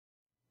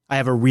I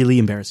have a really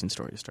embarrassing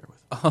story to start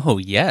with. Oh,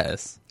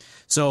 yes.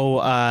 So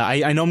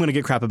I know I'm going to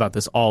get crap about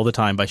this all the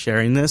time by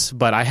sharing this,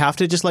 but I have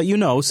to just let you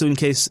know, so in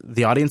case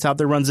the audience out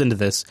there runs into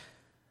this,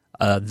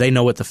 they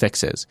know what the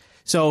fix is.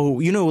 So,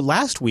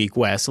 last week,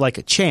 Wes, like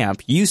a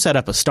champ, you set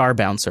up a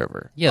Starbound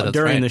server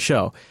during the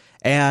show.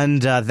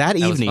 And that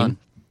evening,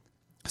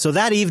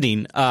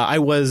 I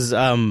was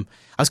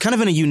kind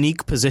of in a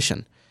unique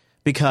position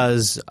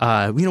because,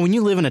 when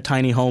you live in a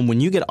tiny home, when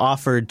you get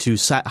offered to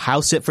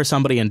house sit for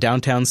somebody in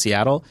downtown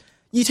Seattle,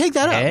 you take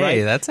that up, right?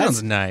 Hey, that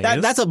sounds nice.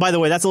 By the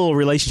way, that's a little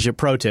relationship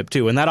pro tip,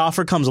 too. When that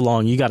offer comes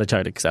along, you got to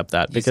try to accept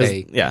that.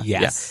 Yes.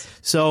 Yeah.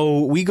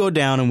 So we go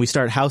down and we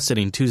start house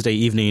sitting Tuesday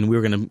evening. We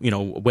were going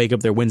to, wake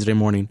up there Wednesday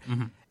morning.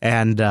 Mm-hmm.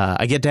 And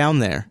I get down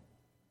there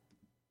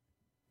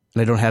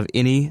and I don't have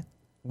any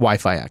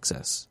Wi-Fi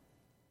access.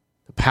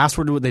 The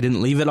password, they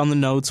didn't leave it on the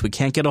notes. We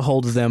can't get a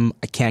hold of them.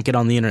 I can't get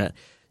on the internet.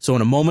 So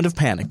in a moment of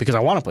panic, because I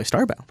want to play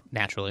Starbound.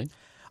 Naturally.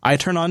 I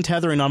turn on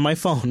tethering on my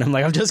phone. I'm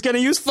like, I'm just going to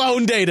use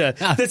phone data.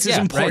 This is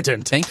important.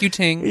 Right. Thank you,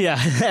 Ting.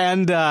 Yeah.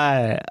 And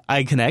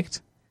I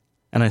connect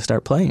and I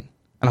start playing.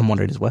 And I'm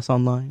wondering, is Wes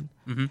online?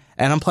 Mm-hmm.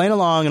 And I'm playing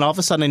along, and all of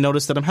a sudden I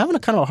notice that I'm having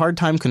a hard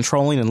time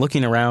controlling and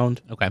looking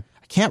around. Okay.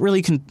 I can't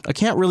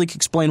really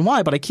explain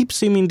why, but I keep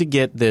seeming to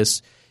get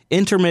this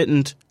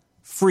intermittent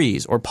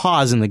freeze or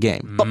pause in the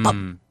game. Bop, bop,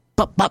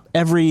 bop, bop,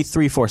 every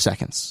 3-4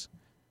 seconds.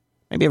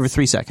 Maybe every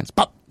 3 seconds.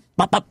 Bop,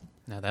 bop, bop.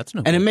 No, that's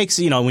no. And it makes,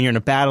 when you're in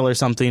a battle or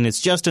something,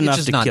 it's just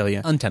enough to kill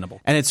you.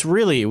 Untenable. And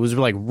it was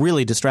like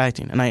really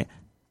distracting. And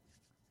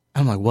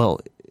I'm like,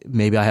 well,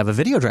 maybe I have a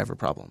video driver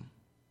problem.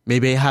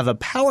 Maybe I have a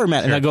power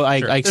and I go, I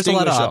extinguish. There's a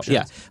lot of options.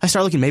 Yeah. I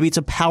start looking, maybe it's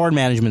a power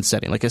management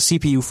setting, like a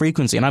CPU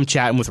frequency. And I'm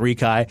chatting with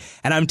Rikai,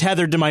 and I'm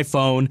tethered to my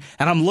phone,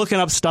 and I'm looking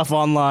up stuff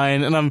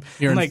online, and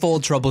You're in like,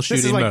 full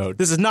troubleshooting mode.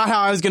 This is not how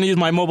I was going to use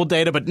my mobile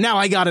data, but now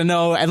I got to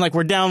know. And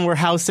we're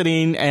house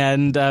sitting,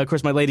 and of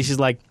course my lady, she's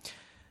like,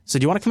 so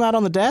do you want to come out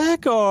on the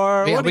deck,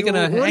 or what are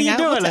you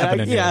doing?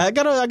 I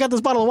got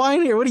this bottle of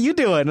wine here. What are you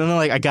doing? And I'm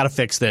like, I got to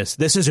fix this.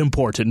 This is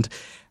important.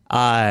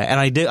 And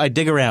I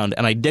dig around,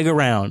 and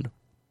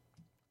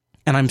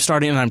I'm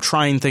starting, and I'm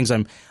trying things.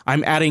 I'm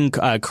adding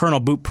kernel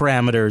boot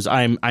parameters.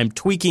 I'm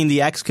tweaking the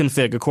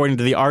Xconfig according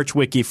to the Arch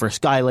Wiki for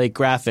Skylake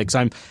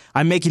graphics.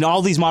 I'm making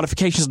all these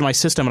modifications to my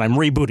system, and I'm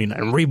rebooting, and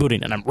I'm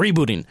rebooting, and I'm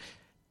rebooting.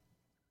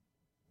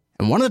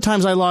 And one of the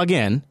times I log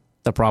in,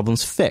 the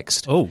problem's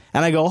fixed. Oh.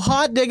 And I go,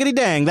 hot diggity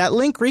dang, that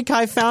link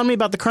Rikai found me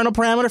about the kernel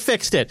parameter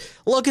fixed it.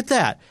 Look at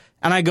that.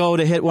 And I go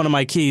to hit one of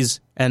my keys,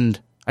 and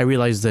I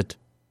realize that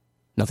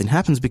nothing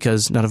happens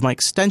because none of my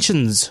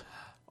extensions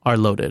are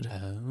loaded.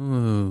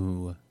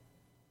 Oh.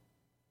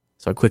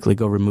 So I quickly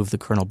go remove the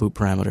kernel boot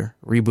parameter,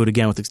 reboot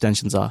again with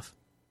extensions off.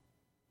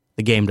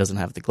 The game doesn't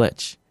have the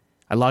glitch.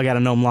 I log out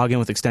of GNOME, log in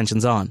with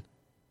extensions on.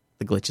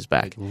 The glitch is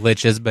back.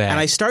 And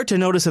I start to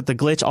notice that the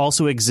glitch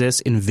also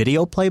exists in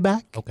video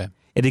playback. Okay.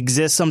 It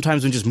exists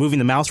sometimes when just moving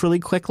the mouse really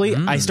quickly.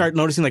 I start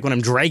noticing, like, when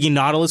I'm dragging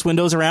Nautilus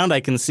windows around, I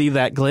can see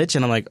that glitch,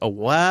 and I'm like, oh,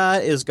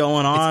 what is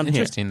going on here? It's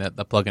interesting that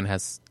the plugin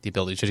has the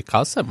ability to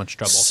cause that much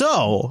trouble.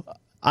 So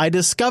I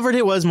discovered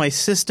it was my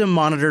System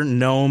Monitor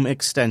GNOME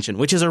extension,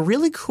 which is a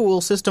really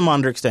cool System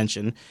Monitor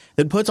extension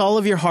that puts all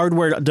of your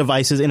hardware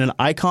devices in an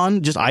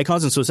icon, just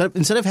icons. And so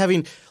instead of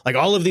having like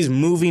all of these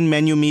moving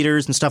menu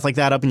meters and stuff like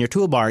that up in your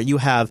toolbar, you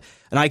have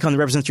an icon that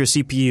represents your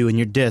CPU and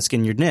your disk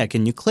and your NIC,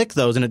 and you click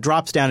those and it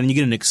drops down and you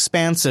get an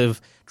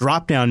expansive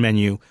drop-down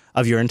menu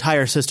of your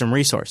entire system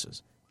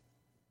resources.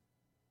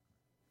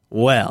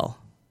 Well,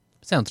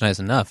 sounds nice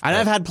enough. And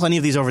I've had plenty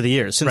of these over the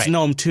years. Since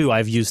GNOME 2,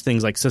 I've used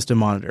things like System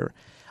Monitor.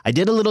 I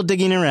did a little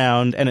digging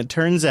around, and it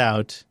turns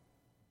out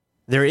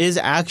there is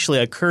actually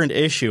a current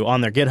issue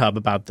on their GitHub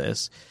about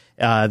this.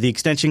 The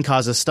extension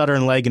causes stutter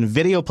and lag in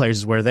video players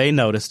is where they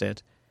noticed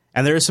it.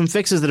 And there are some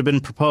fixes that have been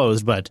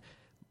proposed, but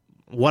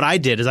what I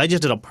did is I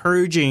just did a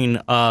purging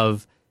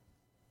of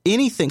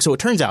anything. So it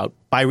turns out,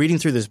 by reading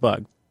through this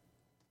bug,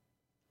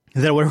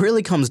 that what it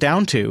really comes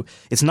down to,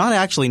 it's not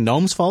actually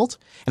GNOME's fault,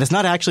 and it's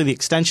not actually the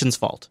extension's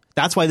fault.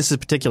 That's why this is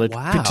particularly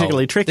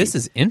tricky. This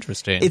is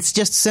interesting. It's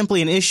just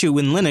simply an issue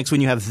in Linux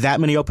when you have that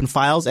many open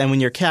files, and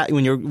when you're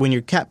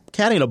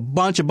catting a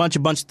bunch of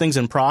things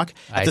in proc.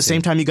 At the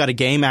same time, you got a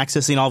game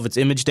accessing all of its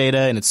image data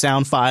and its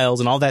sound files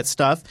and all that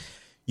stuff.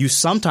 You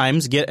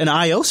sometimes get an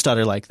I/O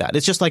stutter like that.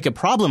 It's just like a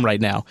problem right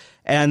now,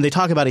 and they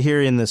talk about it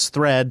here in this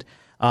thread.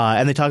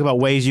 And they talk about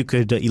ways you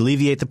could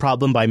alleviate the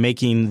problem by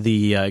making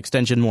the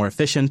extension more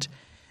efficient,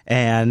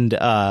 and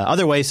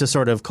other ways to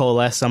sort of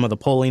coalesce some of the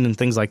polling and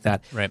things like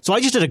that. Right. So I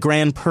just did a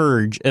grand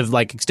purge of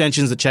like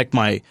extensions that check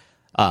my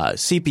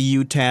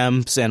CPU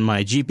temps and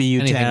my GPU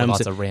Anything temps. With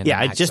lots of random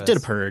I just did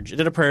a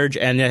purge.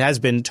 And it has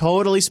been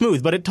totally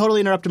smooth, but it totally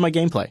interrupted my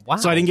gameplay. Wow.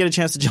 So I didn't get a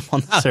chance to jump on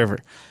the server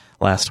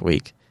last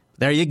week.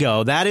 There you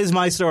go. That is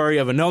my story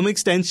of a GNOME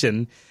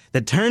extension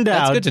that turned out...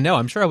 That's good to know.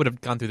 I'm sure I would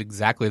have gone through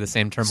exactly the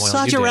same turmoil.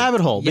 Such a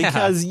rabbit hole,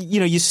 because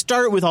you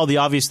start with all the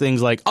obvious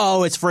things like,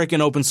 oh, it's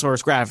frickin' open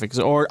source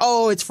graphics, or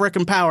oh, it's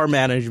frickin' power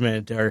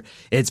management, or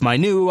it's my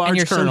new Arch and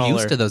you're kernel. So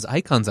used to those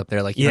icons up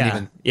there, like you don't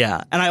even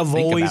And I've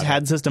always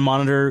had System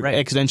Monitor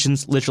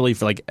extensions literally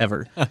for like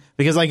ever,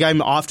 because like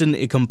I'm often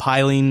not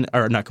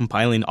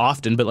compiling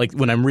often, but like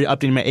when I'm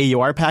updating my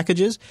AUR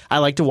packages, I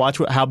like to watch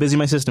how busy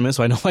my system is,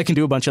 so I know I can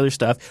do a bunch of other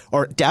stuff.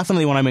 Or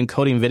definitely when I'm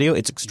encoding video,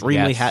 it's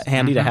extremely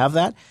handy to have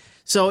that.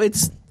 So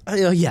it's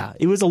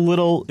it was a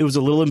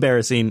little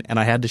embarrassing, and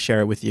I had to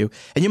share it with you.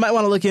 And you might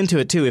want to look into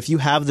it too if you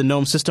have the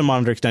GNOME System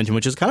Monitor extension,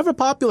 which is kind of a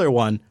popular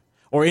one,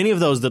 or any of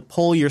those that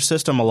pull your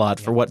system a lot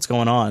for what's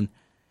going on.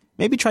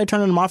 Maybe try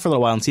turning them off for a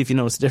little while and see if you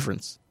notice a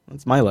difference.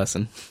 That's my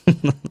lesson.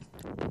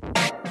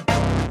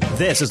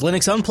 This is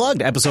Linux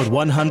Unplugged, episode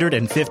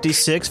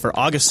 156 for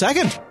August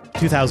 2nd,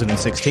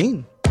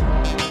 2016.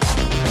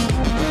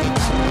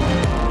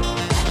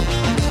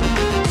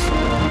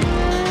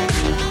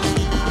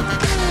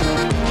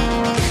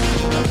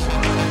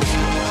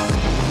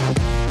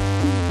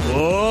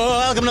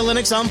 Welcome to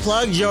Linux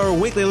Unplugged, your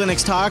weekly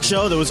Linux talk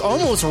show that was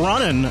almost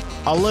running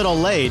a little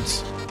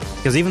late,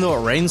 because even though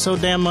it rains so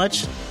damn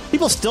much,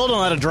 people still don't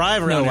know how to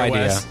drive around here,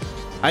 Wes.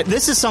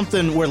 This is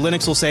something where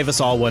Linux will save us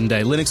all one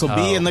day. Linux will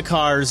be in the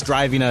cars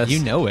driving us.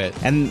 You know it.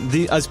 And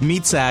us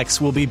meat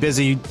sacks will be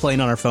busy playing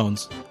on our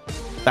phones.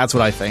 That's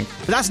what I think.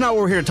 But that's not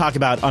what we're here to talk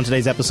about on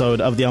today's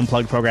episode of the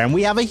Unplugged program.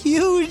 We have a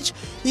huge,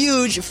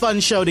 huge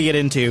fun show to get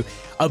into.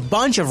 A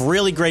bunch of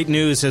really great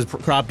news has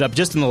cropped up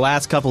just in the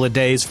last couple of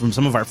days from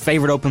some of our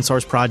favorite open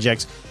source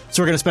projects.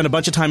 So we're going to spend a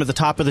bunch of time at the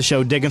top of the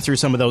show digging through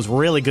some of those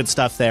really good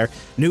stuff there.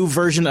 New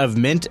version of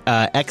Mint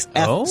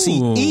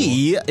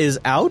XFCE is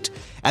out,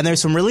 and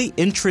there's some really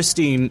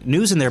interesting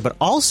news in there, but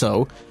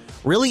also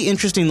really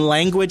interesting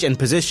language and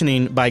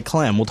positioning by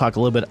Clem. We'll talk a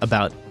little bit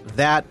about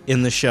that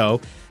in the show.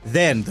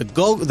 Then the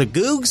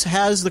Googs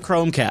has the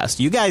Chromecast.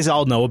 You guys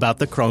all know about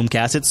the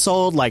Chromecast. It's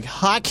sold like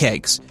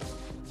hotcakes,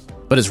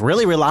 but it's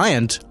really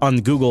reliant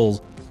on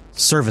Google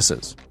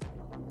services.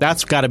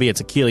 That's got to be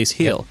its Achilles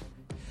heel.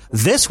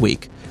 This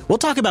week, we'll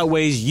talk about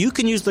ways you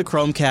can use the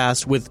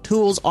Chromecast with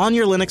tools on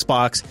your Linux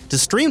box to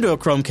stream to a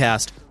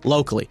Chromecast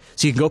locally.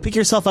 So you can go pick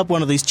yourself up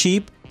one of these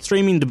cheap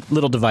streaming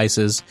little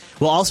devices.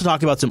 We'll also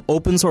talk about some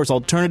open source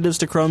alternatives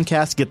to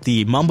Chromecast, get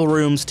the mumble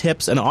rooms,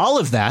 tips, and all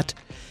of that.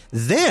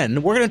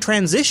 Then we're going to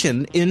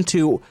transition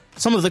into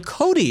some of the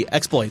Kodi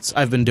exploits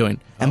I've been doing.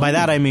 And by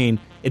that I mean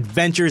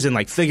adventures in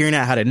like figuring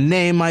out how to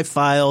name my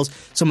files,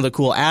 some of the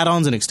cool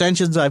add-ons and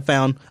extensions I've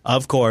found,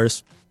 of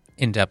course.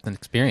 In-depth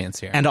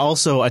experience here. And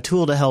also a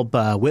tool to help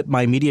whip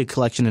my media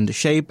collection into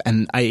shape.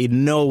 And I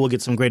know we'll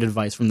get some great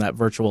advice from that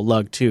virtual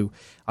lug, too,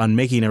 on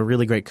making a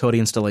really great Kodi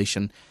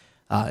installation.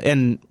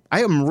 And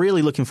I am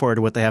really looking forward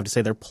to what they have to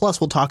say there.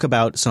 Plus, we'll talk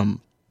about some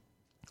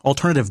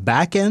alternative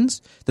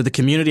backends that the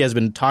community has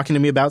been talking to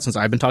me about since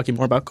I've been talking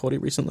more about Kodi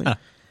recently.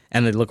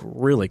 And they look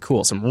really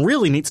cool. Some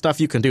really neat stuff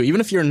you can do. Even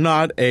if you're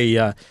not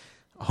a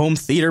home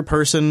theater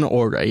person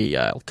or a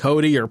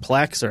Kodi or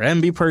Plex or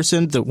MB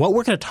person, what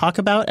we're going to talk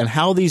about and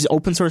how these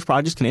open source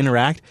projects can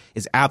interact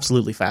is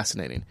absolutely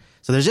fascinating.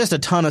 So there's just a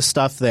ton of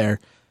stuff there.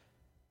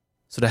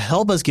 So to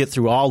help us get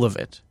through all of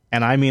it,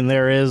 and I mean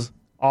there is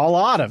a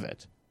lot of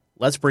it,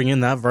 let's bring in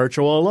that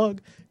virtual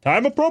lug.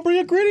 Time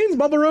appropriate greetings,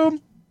 Mother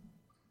Room.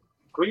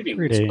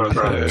 Greetings.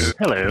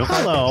 Hello.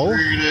 Hello.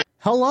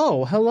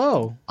 Hello.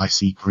 Hello. I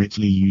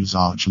secretly use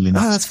Arch Linux.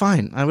 Oh, that's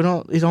fine.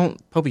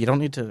 Popey, you don't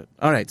need to.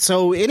 All right.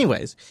 So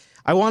anyways,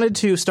 I wanted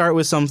to start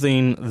with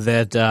something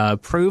that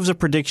proves a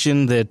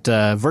prediction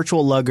that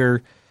virtual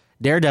lugger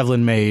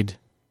Daredevlin made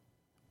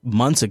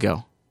months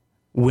ago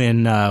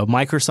when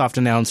Microsoft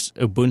announced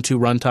Ubuntu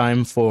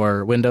runtime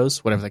for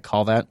Windows, whatever they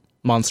call that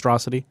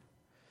monstrosity.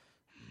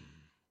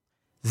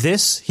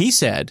 This, he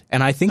said,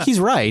 and I think he's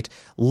right,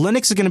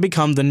 Linux is going to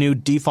become the new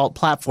default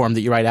platform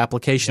that you write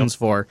applications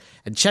for.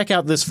 And check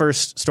out this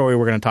first story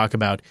we're going to talk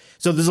about.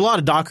 So there's a lot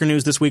of Docker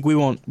news this week. We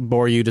won't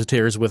bore you to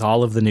tears with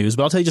all of the news,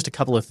 but I'll tell you just a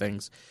couple of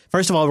things.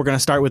 First of all, we're going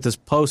to start with this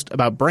post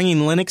about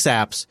bringing Linux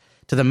apps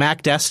to the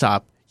Mac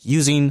desktop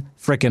using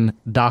frickin'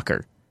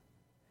 Docker.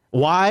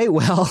 Why?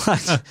 Well,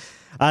 to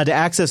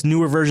access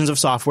newer versions of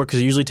software,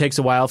 because it usually takes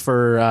a while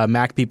for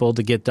Mac people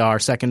to get our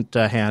second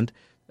hand.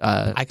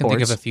 I can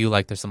think of a few,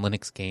 like there's some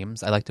Linux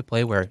games I like to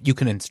play where you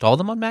can install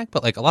them on Mac,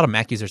 but like a lot of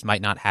Mac users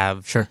might not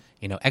have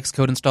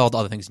Xcode installed,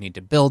 all the things you need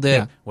to build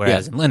it.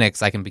 Whereas in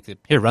Linux, I can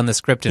run the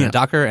script in a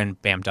Docker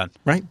and bam, done.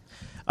 Right.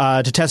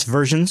 To test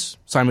versions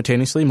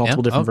simultaneously,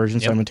 multiple different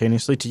versions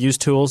simultaneously, to use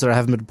tools that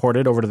haven't been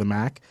ported over to the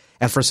Mac,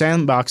 and for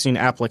sandboxing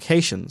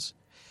applications.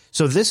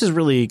 So this is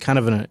really kind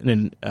of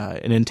an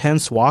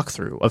intense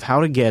walkthrough of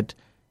how to get.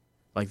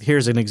 Like,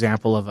 here's an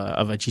example of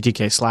a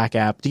GTK Slack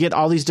app to get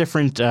all these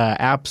different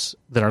apps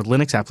that are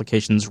Linux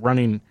applications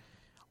running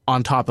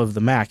on top of the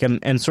Mac.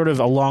 And sort of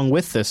along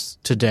with this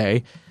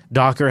today,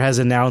 Docker has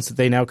announced that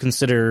they now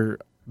consider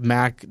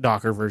Mac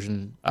Docker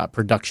version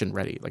production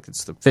ready. Like,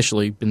 it's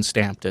officially been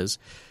stamped as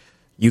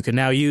you can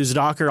now use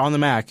Docker on the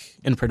Mac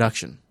in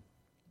production.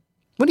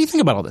 What do you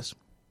think about all this?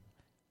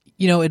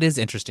 It is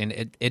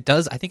interesting. It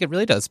does. I think it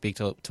really does speak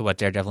to what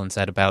Daredevil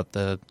said about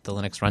the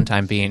Linux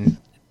runtime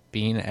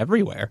being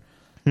everywhere.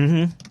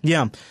 Mm-hmm.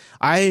 Yeah,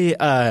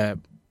 it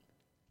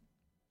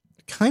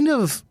kind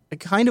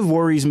of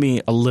worries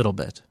me a little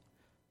bit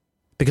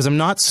because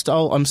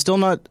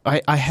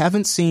I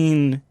haven't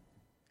seen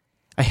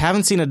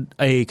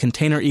a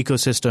container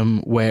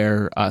ecosystem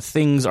where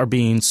things are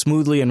being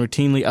smoothly and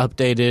routinely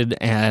updated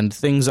and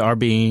things are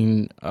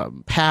being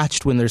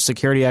patched when there's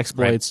security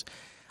exploits.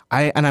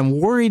 Right. I'm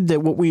worried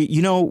that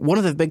one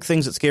of the big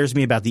things that scares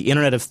me about the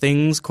Internet of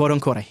Things, quote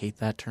unquote, I hate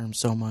that term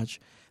so much.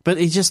 But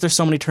it's just there's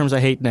so many terms I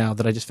hate now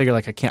that I just figure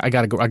like I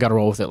gotta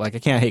roll with it. Like I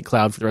can't hate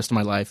cloud for the rest of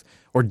my life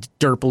or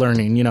derp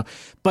learning,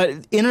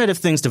 But Internet of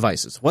Things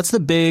devices. What's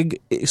the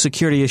big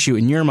security issue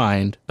in your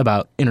mind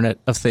about Internet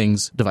of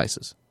Things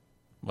devices?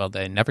 Well,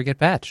 they never get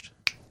patched.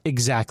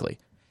 Exactly.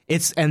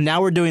 And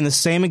now we're doing the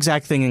same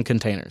exact thing in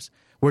containers.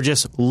 We're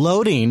just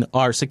loading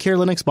our secure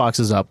Linux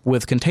boxes up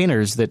with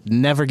containers that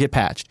never get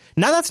patched.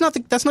 Now that's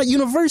not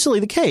universally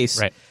the case.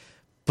 Right.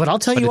 But I'll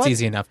tell you what. But it's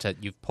easy enough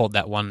you've pulled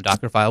that one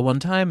Docker file one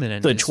time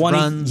and it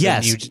runs.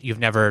 Yes. And you've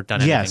never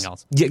done anything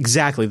else. Yeah,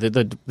 exactly.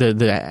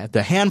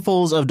 The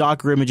handfuls of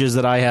Docker images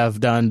that I have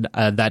done,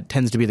 that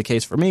tends to be the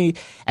case for me.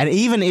 And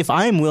even if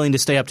I'm willing to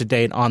stay up to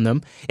date on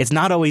them, it's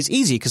not always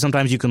easy because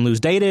sometimes you can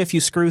lose data if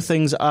you screw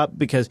things up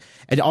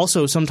and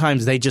also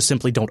sometimes they just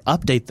simply don't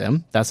update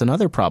them. That's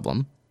another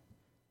problem.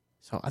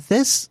 So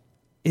this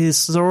is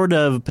sort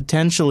of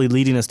potentially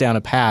leading us down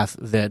a path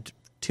that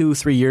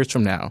 2-3 years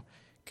from now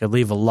could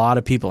leave a lot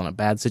of people in a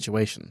bad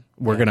situation.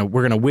 We're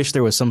gonna wish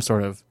there was some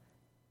sort of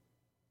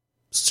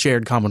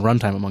shared common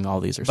runtime among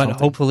all these, or something.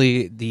 But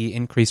hopefully, the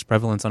increased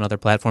prevalence on other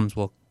platforms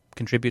will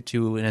contribute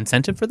to an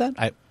incentive for that.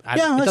 It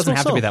doesn't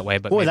have to be that way,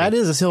 but boy, maybe. That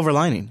is a silver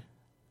lining.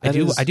 I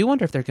do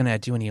wonder if they're going to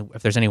do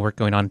if there's any work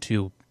going on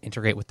to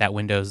integrate with that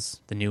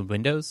the new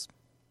Windows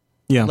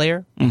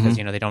layer, because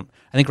they don't.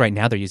 I think right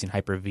now they're using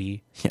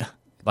Hyper-V. Yeah.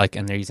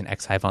 And they're using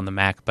Xhive on the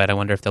Mac, but I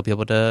wonder if they'll be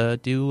able to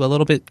do a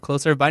little bit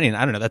closer binding.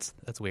 I don't know. That's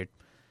weird.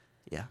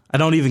 Yeah, I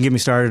don't even get me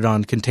started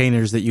on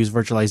containers that use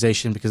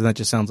virtualization because that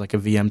just sounds like a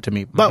VM to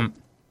me. But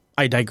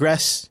I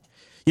digress.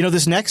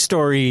 This next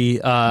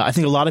story, I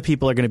think a lot of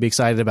people are going to be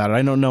excited about it.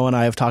 I know Noah and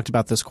I have talked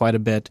about this quite a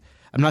bit.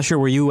 I'm not sure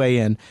where you weigh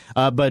in,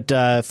 but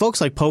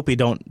folks like Popey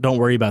don't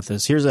worry about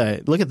this.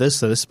 Look at this.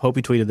 This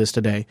Popey tweeted this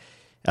today.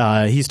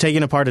 He's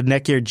taking apart a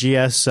Netgear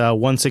GS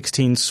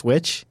 116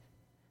 switch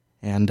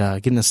and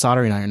getting a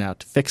soldering iron out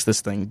to fix this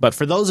thing. But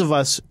for those of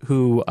us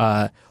who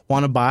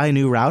want to buy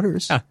new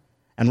routers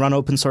and run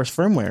open source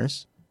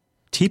firmwares,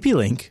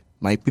 TP-Link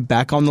might be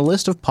back on the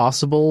list of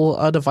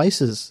possible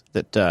devices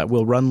that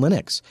will run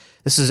Linux.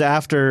 This is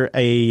after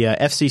a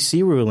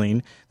FCC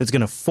ruling that's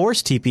going to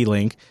force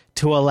TP-Link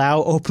to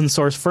allow open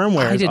source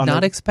firmware. I did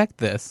not expect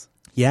this.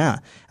 Yeah,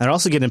 and they're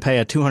also going to pay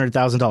a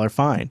 $200,000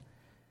 fine.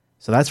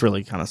 So that's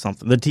really kind of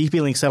something. The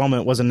TP-Link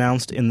settlement was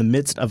announced in the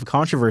midst of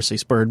controversy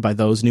spurred by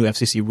those new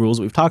FCC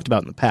rules we've talked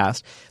about in the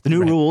past. The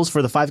new rules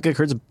for the 5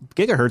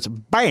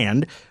 gigahertz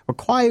band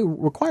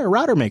require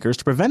router makers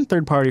to prevent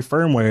third-party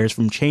firmwares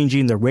from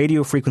changing the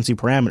radio frequency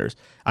parameters,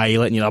 i.e.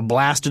 letting you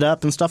blast it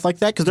up and stuff like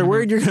that, because they're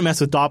worried you're going to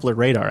mess with Doppler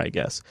radar, I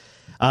guess.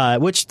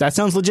 Which, that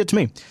sounds legit to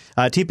me.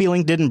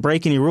 TP-Link didn't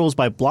break any rules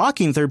by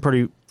blocking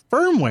third-party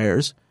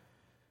firmwares,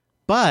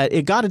 but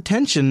it got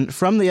attention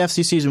from the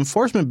FCC's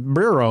Enforcement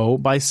Bureau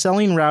by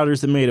selling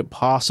routers that made it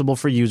possible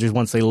for users,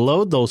 once they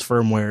load those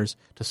firmwares,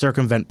 to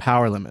circumvent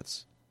power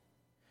limits.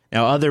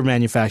 Now, other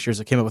manufacturers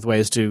have came up with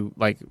ways to,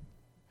 like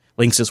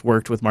Linksys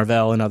worked with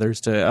Marvell and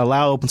others, to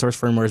allow open source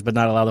firmwares but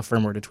not allow the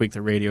firmware to tweak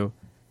the radio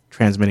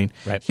transmitting.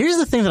 Right. Here's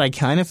the thing that I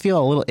kind of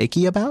feel a little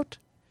icky about.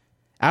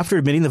 After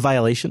admitting the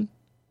violation,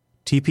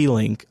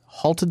 TP-Link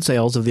halted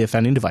sales of the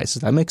offending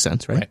devices. That makes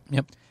sense, right?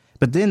 Yep.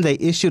 But then they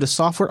issued a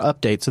software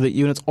update so that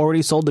units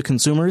already sold to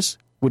consumers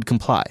would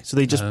comply. So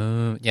they just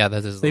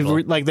that is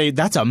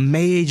that's a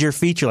major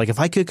feature. Like if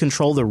I could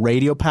control the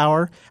radio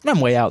power, and I'm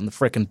way out in the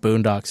frickin'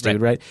 boondocks,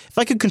 dude, right? If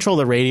I could control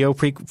the radio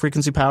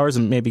frequency powers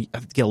and maybe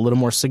get a little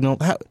more signal,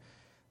 that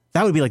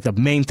would be like the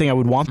main thing I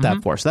would want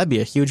that for. So that'd be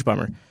a huge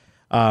bummer.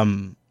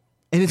 And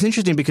it's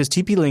interesting because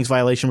TP-Link's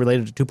violation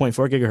related to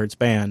 2.4 gigahertz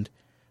band,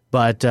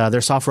 but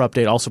their software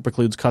update also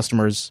precludes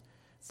customers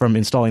from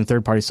installing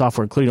third-party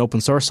software, including open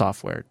source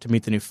software, to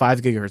meet the new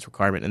 5 gigahertz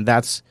requirement, and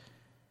that's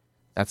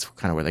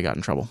kind of where they got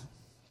in trouble.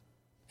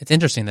 It's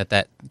interesting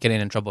that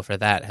getting in trouble for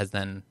that has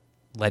then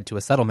led to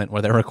a settlement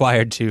where they're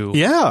required to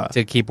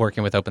keep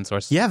working with open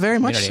source. Yeah, very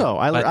much so.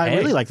 I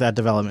really like that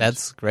development.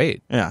 That's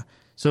great. Yeah.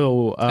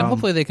 So and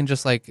hopefully they can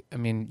just figure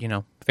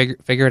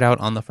it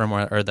out on the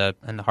firmware or the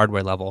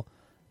hardware level.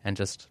 And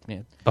just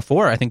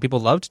before, I think people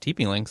loved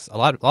TP-Links. A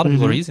lot of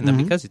people were using them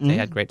because they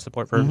had great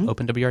support for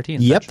OpenWRT.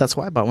 And yep, such. that's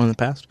why I bought one in the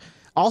past.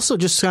 Also,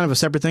 just kind of a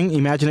separate thing,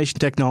 Imagination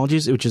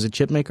Technologies, which is a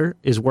chip maker,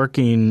 is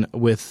working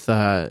with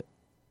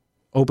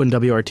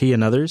OpenWRT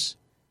and others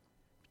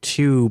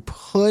to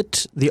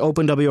put the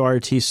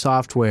OpenWRT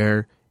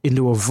software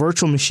into a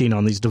virtual machine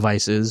on these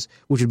devices,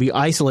 which would be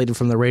isolated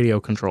from the radio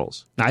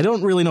controls. Now, I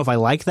don't really know if I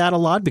like that a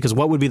lot, because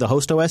what would be the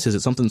host OS? Is it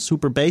something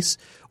super base,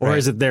 or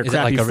is it their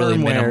crappy like a really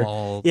firmware?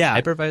 minimal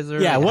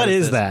hypervisor? Yeah, what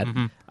is that?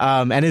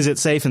 Mm-hmm. And is it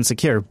safe and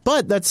secure?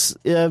 But that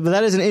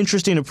is an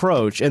interesting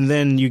approach, and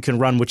then you can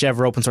run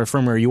whichever open source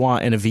firmware you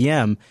want in a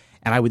VM.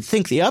 And I would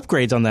think the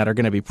upgrades on that are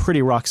going to be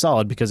pretty rock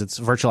solid because it's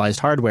virtualized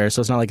hardware, so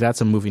it's not like that's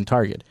a moving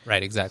target.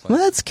 Right, exactly.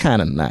 Well, that's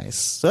kind of nice.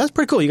 So that's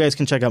pretty cool. You guys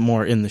can check out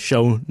more in the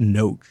show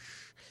notes.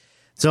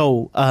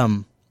 So,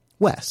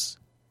 Wes,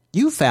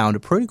 you found a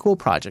pretty cool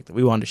project that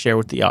we wanted to share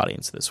with the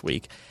audience this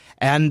week.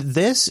 And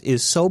this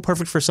is so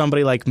perfect for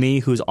somebody like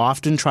me who's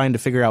often trying to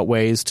figure out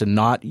ways to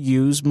not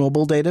use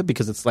mobile data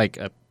because it's like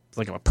a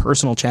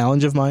personal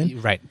challenge of mine.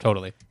 Right,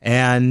 totally.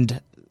 And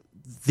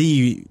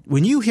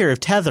when you hear of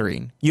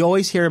tethering, you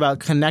always hear about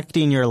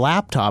connecting your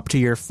laptop to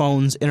your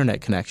phone's internet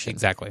connection.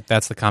 Exactly.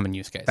 That's the common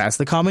use case. That's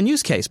the common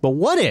use case. But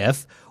what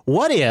if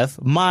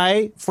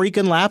my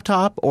freaking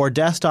laptop or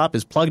desktop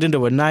is plugged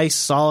into a nice,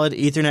 solid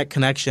Ethernet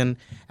connection,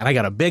 and I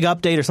got a big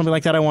update or something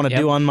like that I want to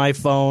do on my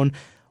phone?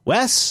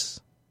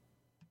 Wes,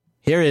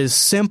 here is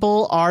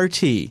Simple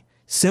RT,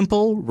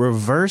 Simple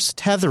Reverse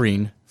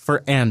Tethering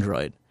for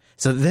Android.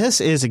 So this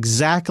is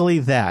exactly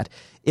that.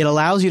 It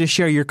allows you to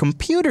share your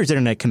computer's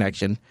internet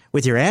connection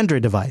with your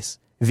Android device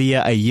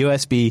via a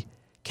USB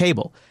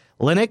cable.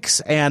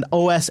 Linux and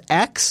OS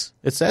X,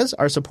 it says,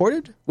 are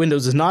supported.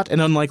 Windows is not,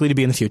 and unlikely to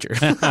be in the future.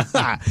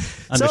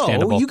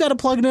 Understandable. So you got to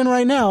plug it in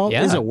right now.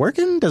 Yeah. Is it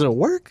working? Does it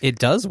work? It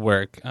does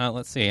work.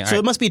 Let's see. So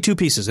it must be two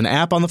pieces: an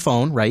app on the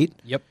phone, right?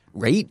 Yep.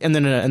 Right, and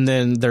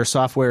then there's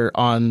software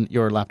on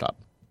your laptop.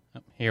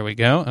 Here we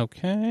go.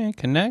 Okay,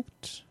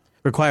 connect.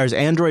 Requires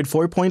Android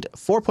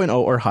 4.0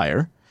 or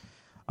higher.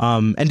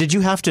 And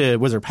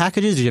was there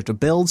packages? Did you have to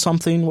build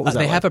something? What was that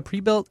They like? have a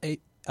pre-built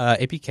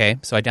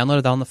APK, so I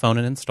downloaded that on the phone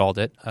and installed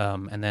it.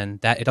 And then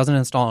it doesn't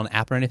install an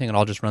app or anything; it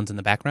all just runs in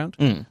the background.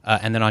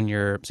 And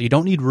then so you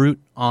don't need root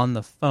on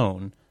the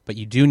phone, but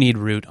you do need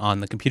root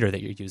on the computer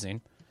that you're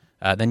using.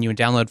 Then you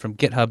download from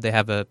GitHub. They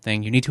have a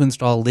thing you need to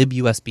install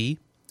libUSB,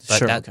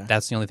 but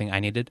that's the only thing I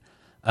needed.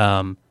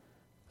 A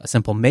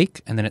simple make,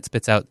 and then it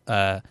spits out.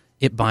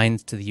 It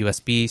binds to the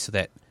USB so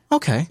that.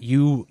 Okay.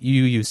 You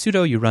use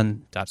sudo, you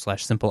run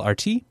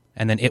 /simple_rt,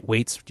 and then it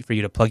waits for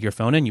you to plug your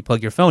phone in. You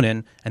plug your phone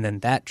in, and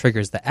then that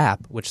triggers the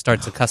app, which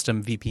starts a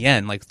custom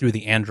VPN, like through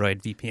the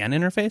Android VPN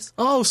interface.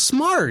 Oh,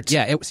 smart.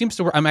 Yeah, it seems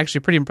to work. I'm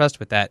actually pretty impressed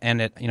with that.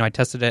 And I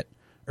tested it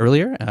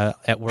earlier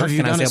at work. Have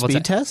you done a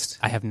speed test?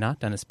 I have not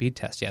done a speed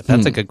test yet.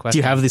 That's a good question.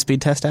 Do you have the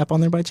speed test app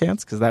on there by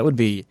chance? Because that'd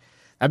be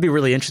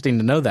really interesting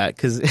to know that,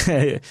 because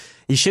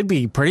you should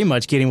be pretty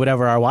much getting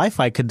whatever our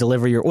Wi-Fi could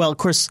deliver your. Well, of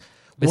course.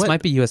 This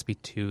might be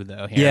USB 2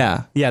 though.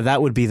 Here. Yeah,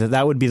 that would be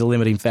the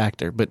limiting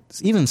factor. But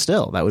even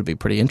still, that would be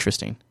pretty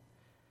interesting.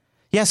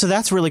 Yeah, so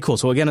that's really cool.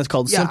 So again, it's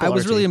called Simple I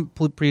was RT. really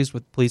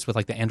pleased with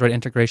like the Android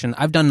integration.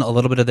 I've done a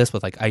little bit of this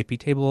with like IP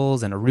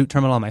tables and a root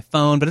terminal on my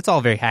phone, but it's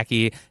all very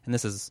hacky. And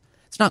it's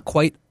not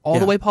quite all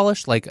the way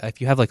polished. Like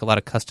if you have like a lot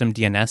of custom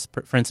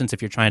DNS, for instance,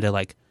 if you're trying to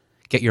like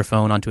get your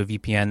phone onto a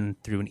VPN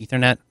through an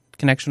Ethernet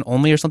connection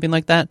only or something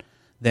like that,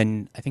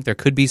 then I think there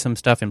could be some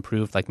stuff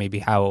improved, like maybe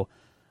how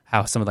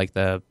some of like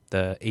the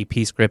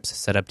AP scripts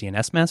set up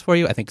DNS masks for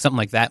you. I think something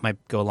like that might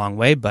go a long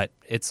way, but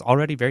it's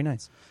already very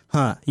nice.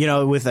 Huh.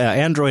 With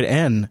Android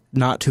N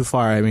not too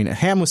far, I mean,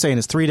 Ham was saying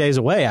it's 3 days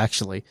away,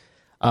 actually.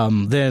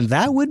 Then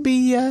that would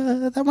be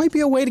that might be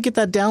a way to get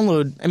that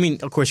download. I mean,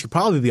 of course, you'd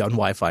probably be on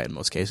Wi-Fi in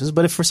most cases,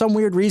 but if for some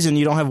weird reason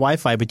you don't have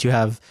Wi-Fi, but you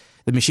have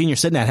the machine you're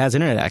sitting at has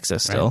internet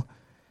access still, right.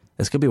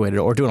 This could be a way to,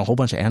 or doing a whole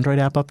bunch of Android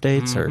app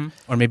updates,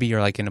 or maybe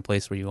you're like in a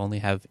place where you only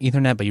have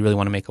Ethernet, but you really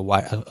want to make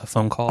a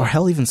phone call, or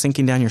hell, even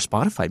syncing down your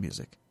Spotify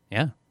music.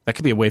 Yeah, that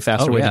could be a way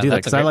faster way to do that,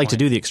 because I like to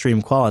do the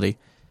extreme quality.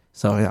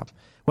 So yeah,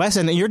 Wes,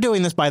 and you're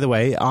doing this, by the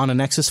way, on a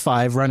Nexus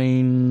 5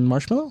 running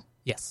Marshmallow.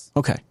 Yes.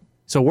 Okay,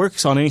 so it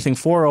works on anything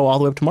 4.0 all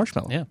the way up to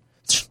Marshmallow. Yeah,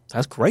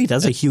 that's great.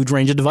 That's a huge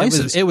range of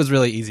devices. It was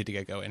really easy to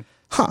get going.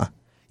 Huh.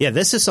 Yeah,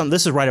 this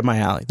is right up my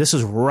alley. This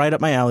is right up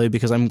my alley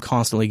because I'm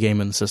constantly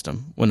gaming the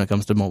system when it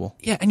comes to mobile.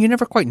 Yeah, and you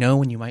never quite know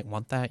when you might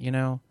want that,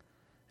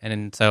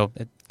 and so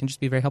it can just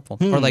be very helpful.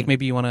 Or like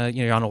maybe you want to,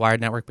 you're on a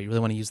wired network, but you really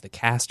want to use the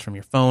cast from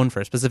your phone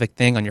for a specific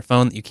thing on your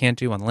phone that you can't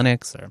do on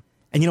Linux.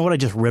 And you know what I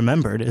just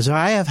remembered is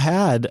I have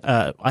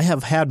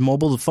had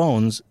mobile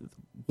phones,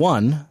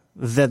 one,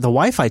 that the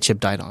Wi-Fi chip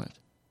died on it.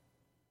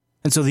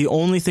 And so the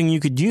only thing you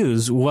could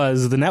use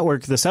was the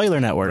network, the cellular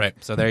network. Right.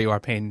 So there you are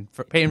paying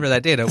for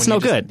that data. It's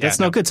no good. It's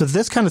no good. So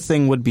this kind of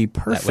thing would be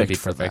perfect. That would be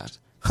for perfect.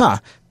 That. Huh.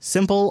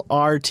 Simple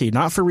RT,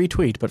 not for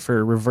retweet, but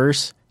for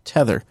reverse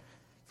tether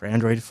for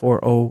Android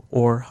 4.0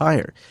 or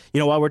higher.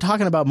 While we're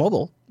talking about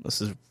mobile, this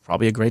is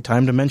probably a great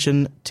time to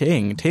mention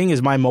Ting. Ting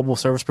is my mobile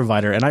service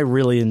provider, and I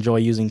really enjoy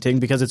using Ting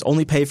because it's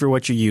only pay for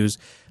what you use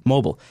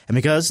mobile. And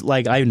because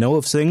I know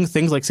of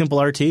things like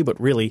Simple RT, but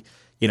really,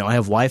 I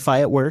have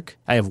Wi-Fi at work,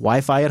 I have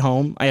Wi-Fi at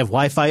home, I have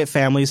Wi-Fi at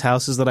families'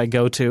 houses that I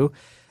go to.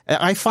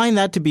 I find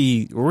that to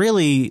be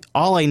really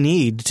all I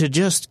need to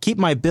just keep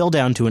my bill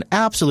down to an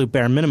absolute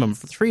bare minimum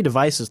for 3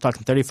 devices,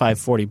 talking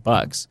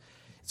 $35-40.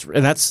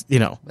 And that's,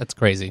 That's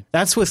crazy.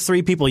 That's with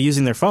 3 people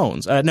using their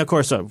phones. And of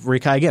course,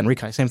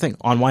 Rikai, same thing,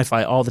 on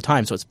Wi-Fi all the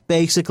time. So it's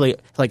basically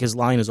like his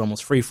line is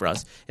almost free for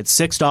us. It's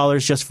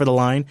 $6 just for the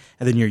line,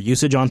 and then your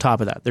usage on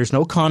top of that. There's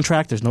no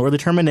contract. There's no early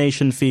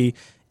termination fee.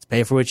 It's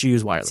pay for what you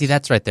use wireless. See,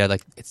 that's right there.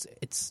 Like it's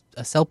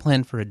a cell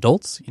plan for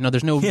adults.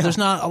 There's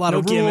not a lot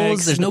of rules.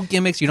 Gimmicks. There's no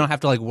gimmicks. You don't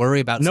have to worry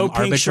about some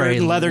pink shirt arbitrary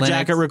and leather limits.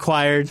 jacket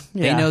required.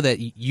 They know that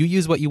you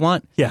use what you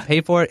want. Yeah. You pay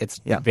for it. It's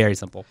very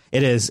simple.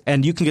 It is.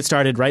 And you can get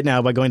started right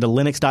now by going to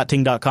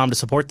linux.ting.com to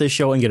support this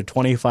show and get a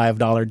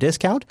 $25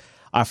 discount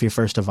off your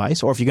first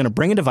device. Or if you're going to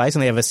bring a device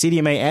and they have a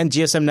CDMA and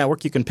GSM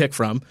network you can pick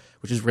from,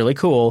 which is really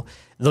cool,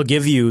 they'll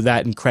give you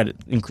that in credit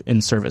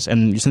in service.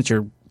 And since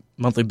your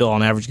monthly bill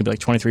on average can be like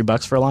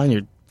 $23 for a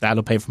line,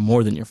 that'll pay for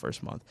more than your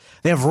first month.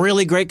 They have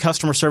really great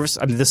customer service.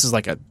 I mean, this is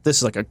like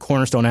a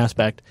cornerstone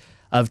aspect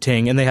of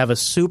Ting, and they have a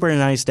super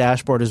nice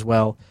dashboard as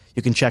well.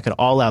 You can check it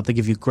all out. They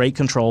give you great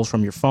controls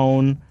from your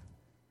phone,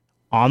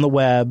 on the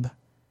web.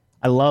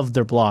 I love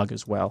their blog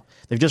as well.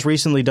 They've just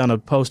recently done a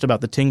post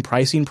about the Ting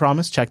pricing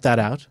promise. Check that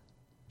out.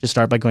 Just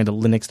start by going to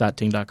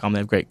linux.ting.com. They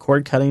have great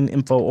cord cutting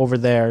info over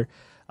there.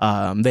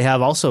 They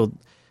have also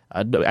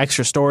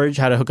extra storage,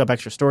 how to hook up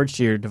extra storage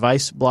to your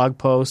device blog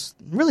posts.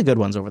 Really good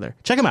ones over there.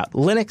 Check them out.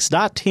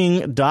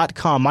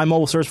 Linux.ting.com, my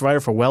mobile service provider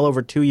for well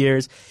over 2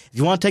 years. If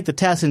you want to take the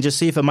test and just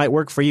see if it might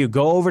work for you,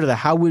 go over to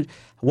the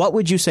what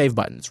would you save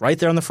buttons right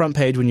there on the front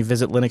page when you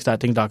visit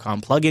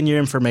linux.ting.com. Plug in your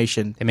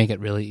information. They make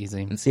it really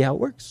easy. And see how it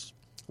works.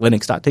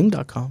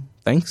 Linux.ting.com.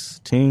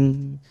 Thanks,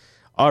 Ting.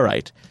 All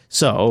right.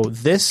 So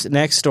this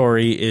next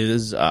story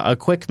is a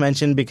quick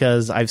mention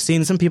because I've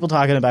seen some people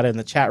talking about it in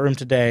the chat room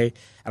today,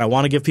 and I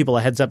want to give people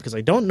a heads up because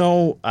I don't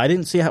know. I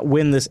didn't see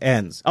when this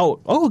ends.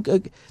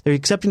 They're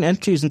accepting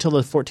entries until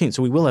the 14th,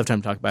 so we will have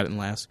time to talk about it in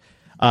last.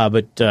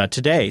 But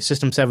today,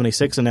 System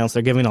 76 announced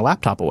they're giving a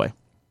laptop away.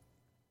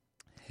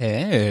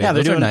 Hey,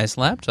 those are nice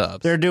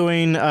laptops. They're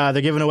giving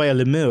away a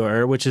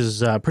Lemur, which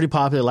is a pretty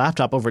popular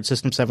laptop over at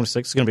System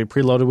 76. It's going to be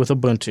preloaded with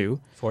Ubuntu.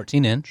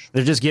 14-inch.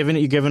 They're just giving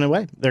it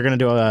away. They're going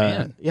to do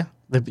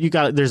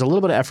there's a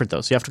little bit of effort,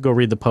 though, so you have to go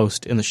read the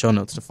post in the show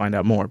notes to find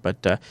out more. But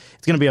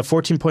it's going to be a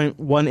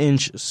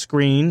 14.1-inch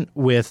screen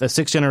with a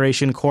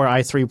 6th-generation Core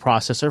i3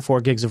 processor,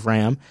 4 gigs of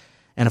RAM,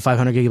 and a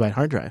 500-gigabyte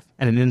hard drive,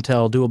 and an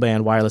Intel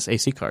dual-band wireless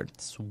AC card.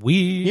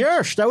 Sweet.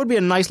 Yes, that would be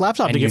a nice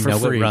laptop to get for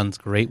free. It runs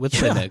great with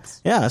Linux.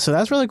 Yeah, so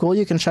that's really cool.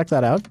 You can check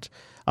that out.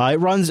 It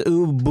runs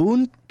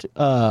Ubuntu.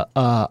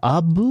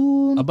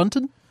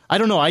 Ubuntu? I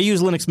don't know. I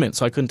use Linux Mint,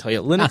 so I couldn't tell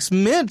you. Linux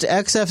Mint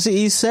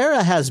XFCE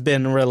Sarah has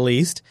been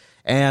released,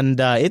 and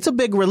it's a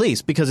big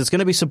release because it's going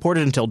to be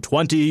supported until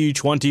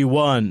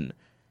 2021.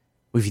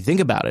 If you think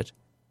about it,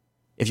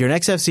 if you're an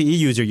XFCE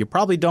user, you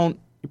probably don't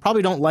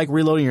like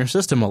reloading your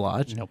system a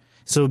lot. Nope.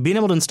 So being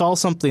able to install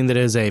something that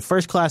is a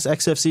first-class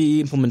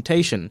XFCE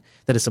implementation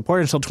that is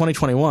supported until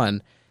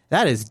 2021,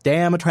 that is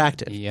damn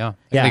attractive. Yeah.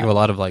 I think of a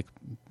lot of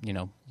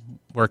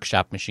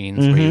workshop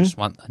machines where you just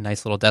want a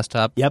nice little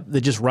desktop. Yep,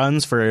 that just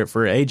runs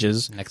for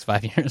ages. The next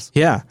 5 years.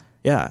 Yeah.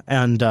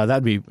 And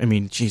that'd be,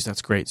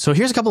 that's great. So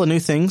here's a couple of new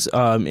things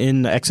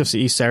in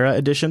XFCE Sarah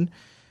edition.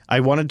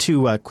 I wanted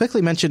to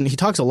quickly mention, he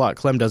talks a lot,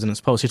 Clem does in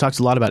his post, he talks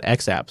a lot about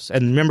XApps.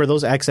 And remember,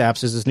 those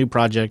XApps is this new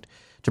project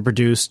to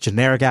produce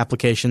generic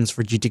applications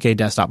for GTK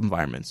desktop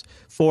environments,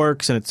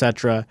 forks and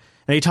etc.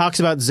 And he talks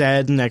about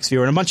Zed and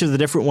XViewer and a bunch of the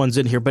different ones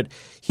in here. But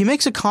he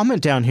makes a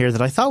comment down here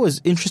that I thought was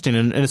interesting,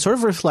 and it sort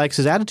of reflects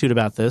his attitude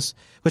about this,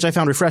 which I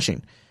found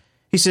refreshing.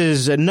 He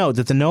says, note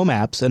that the GNOME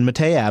apps and Mate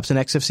apps and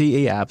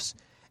XFCE apps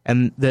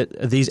and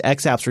that these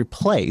XApps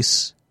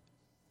replace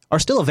are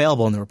still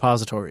available in the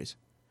repositories.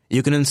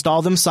 You can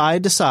install them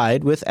side to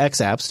side with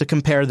XApps to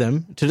compare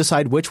them to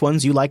decide which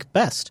ones you like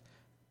best.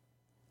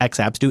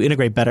 XApps do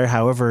integrate better,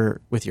 however,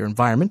 with your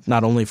environment,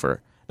 not only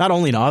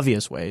in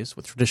obvious ways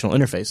with traditional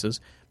interfaces,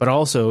 but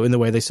also in the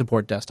way they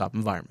support desktop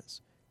environments.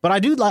 But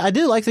I do like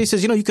that he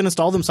says, you can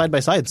install them side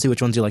by side and see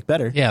which ones you like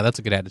better. Yeah, that's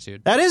a good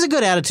attitude. That is a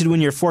good attitude when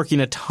you're forking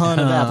a ton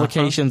of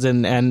applications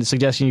and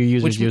suggesting your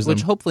users use them.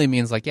 Which hopefully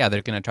means they're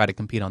going to try to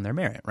compete on their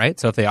merit, right?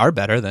 So if they are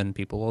better, then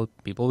people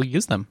will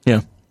use them.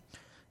 Yeah.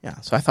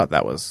 Yeah, so I thought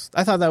that was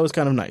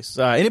kind of nice.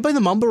 Anybody in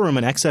the Mumble Room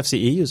an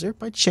XFCE user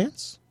by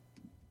chance?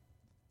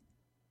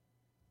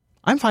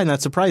 I'm finding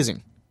that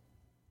surprising.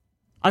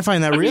 I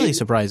find that really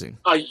surprising.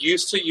 I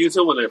used to use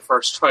it when I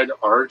first tried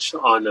Arch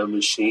on a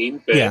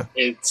machine, but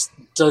it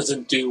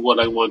doesn't do what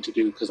I want to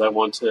do because I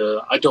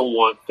don't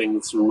want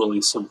things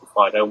really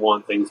simplified. I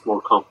want things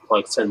more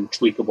complex and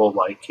tweakable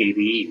like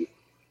KDE.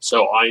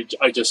 So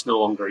I just no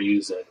longer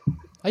use it.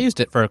 I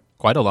used it for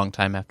quite a long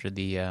time after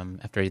the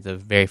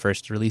very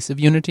first release of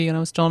Unity, and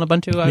I was still on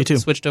Ubuntu. Me too. I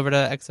switched over to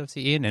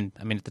XFCE, and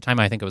at the time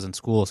I think I was in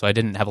school, so I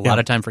didn't have a lot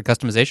of time for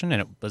customization,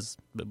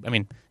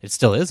 and it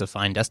still is a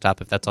fine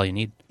desktop if that's all you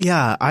need.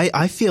 Yeah,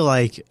 I feel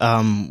like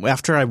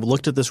after I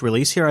looked at this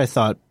release here, I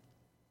thought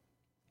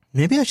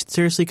maybe I should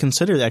seriously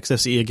consider the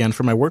XFCE again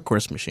for my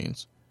workhorse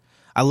machines.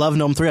 I love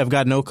GNOME 3. I've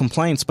got no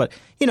complaints, but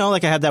I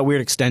had that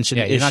weird extension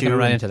issue. You're not going to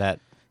run into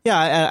that.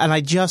 Yeah, and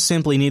I just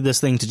simply need this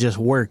thing to just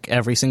work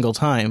every single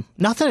time.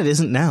 Not that it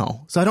isn't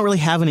now, so I don't really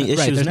have any issues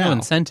right, there's now. no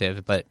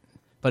incentive, but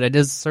it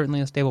is certainly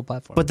a stable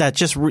platform. But that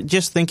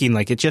just thinking,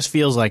 like, it just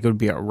feels like it would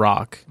be a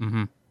rock.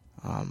 Mm-hmm.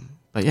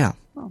 But yeah.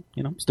 Well,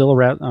 still a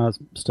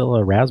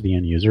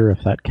Raspbian user,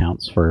 if that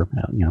counts for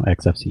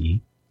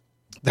XFCE.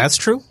 That's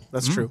true.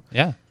 That's true.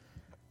 Yeah.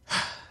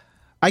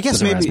 I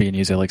guess maybe Raspbian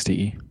use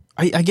LXDE.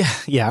 I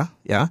guess, yeah.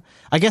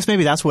 I guess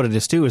maybe that's what it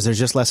is too. Is there's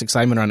just less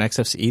excitement around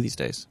XFCE these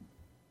days?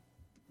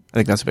 I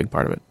think that's a big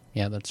part of it.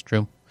 Yeah, that's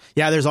true.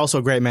 Yeah, there's also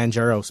a great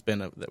Manjaro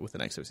spin with an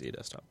XFCE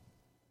desktop.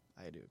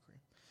 I do agree.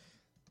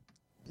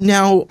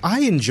 Now, I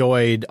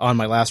enjoyed on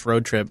my last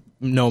road trip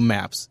GNOME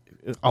Maps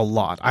a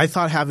lot. I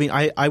thought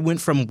I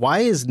went from why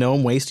is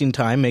GNOME wasting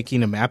time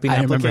making a mapping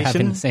application? I remember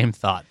having the same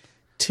thought.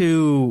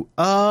 To,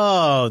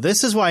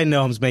 this is why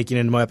GNOME's making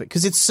it a web,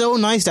 because it's so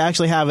nice to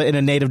actually have it in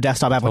a native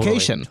desktop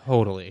application.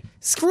 Totally.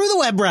 Screw the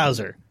web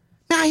browser.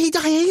 I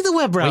hate the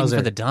web browser. Waiting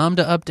for the DOM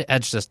to update,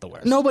 it's just the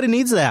worst. Nobody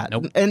needs that.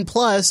 Nope. And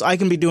plus, I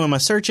can be doing my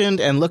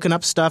searching and looking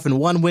up stuff in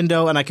one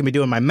window, and I can be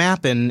doing my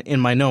mapping in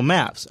my GNOME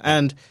Maps.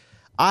 And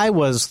I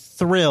was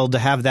thrilled to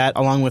have that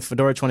along with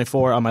Fedora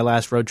 24 on my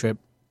last road trip.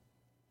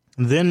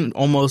 Then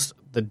almost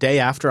the day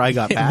after I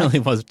got back. It really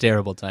was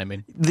terrible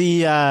timing.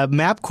 The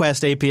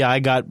MapQuest API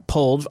got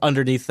pulled from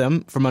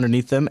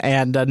underneath them,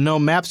 and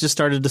GNOME Maps just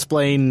started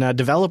displaying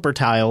developer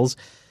tiles.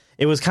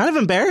 It was kind of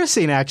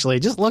embarrassing, actually.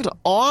 It just looked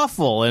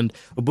awful. And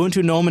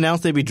Ubuntu GNOME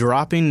announced they'd be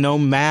dropping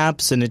GNOME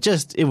Maps, and it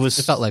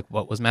felt like,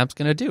 what was Maps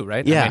going to do,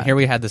 right? Yeah. I mean, here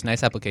we had this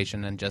nice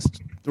application and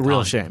just a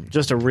real shame.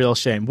 Just a real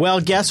shame.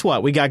 Well, guess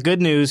what? We got good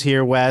news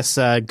here, Wes.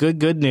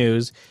 Good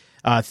news.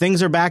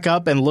 Things are back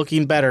up and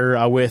looking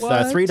better with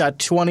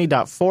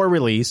 3.20.4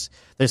 release.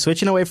 They're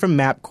switching away from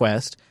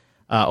MapQuest,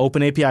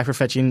 Open API for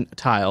fetching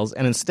tiles,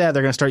 and instead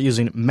they're going to start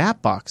using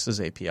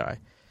Mapbox's API.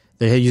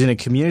 They're using a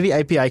community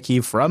API key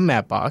from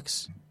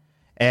Mapbox.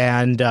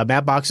 And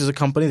Mapbox is a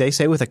company, they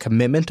say, with a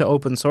commitment to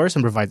open source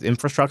and provides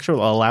infrastructure that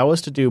will allow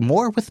us to do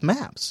more with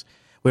maps.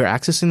 We're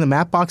accessing the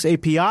Mapbox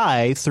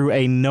API through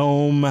a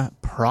GNOME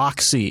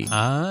proxy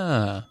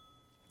that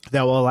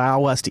will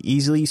allow us to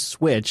easily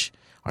switch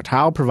our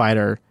tile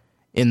provider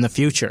in the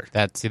future.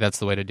 That's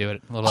the way to do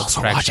it. A little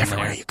also, abstraction watch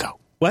everywhere there. you go.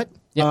 What?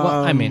 Yeah,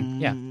 well, I mean,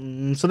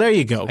 yeah. So there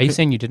you go. Are you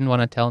saying you didn't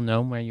want to tell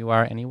GNOME where you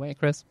are anyway,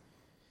 Chris?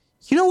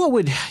 You know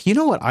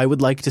what I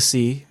would like to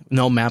see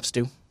GNOME Maps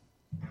do?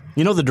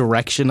 You know the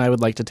direction I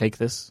would like to take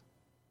this?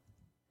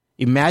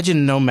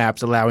 Imagine GNOME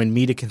Maps allowing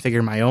me to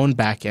configure my own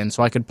backend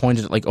so I could point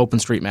it at like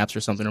OpenStreetMaps or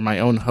something, or my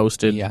own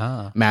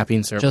hosted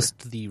mapping server.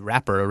 Just the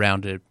wrapper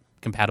around a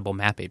compatible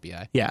map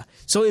API. Yeah.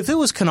 So if it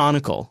was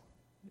Canonical,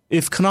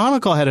 if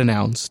Canonical had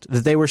announced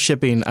that they were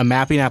shipping a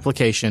mapping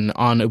application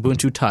on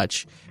Ubuntu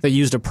Touch that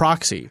used a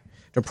proxy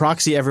to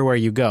proxy everywhere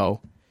you go,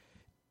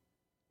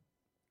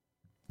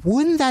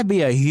 wouldn't that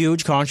be a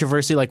huge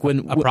controversy? Like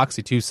when a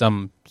proxy to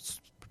some,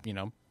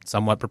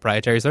 somewhat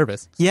proprietary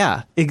service.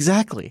 Yeah,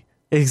 exactly.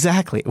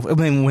 I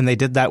mean, when they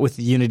did that with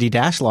the Unity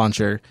Dash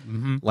launcher,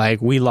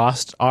 like we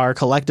lost our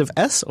collective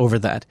S over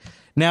that.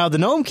 Now the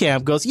GNOME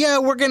camp goes, yeah,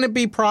 we're going to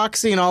be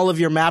proxying all of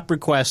your map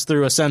requests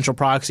through a central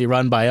proxy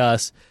run by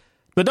us,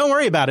 but don't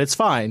worry about it, it's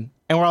fine.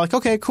 And we're like,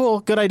 okay, cool,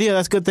 good idea.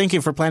 That's good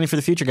thinking for planning for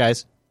the future,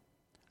 guys.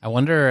 I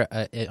wonder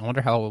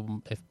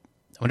how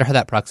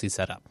that proxy's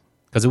set up.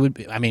 Because it would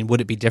be,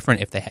 would it be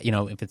different if they,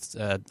 if it's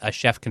a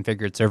Chef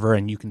configured server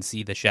and you can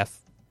see the Chef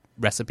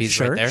recipes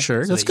right there?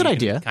 Sure, that's a good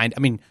idea.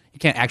 You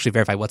can't actually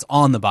verify what's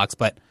on the box,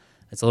 but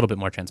it's a little bit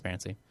more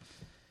transparency.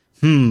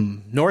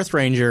 North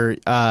Ranger, you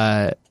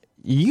got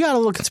a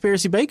little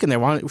conspiracy bacon there.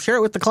 Why don't you share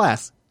it with the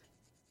class?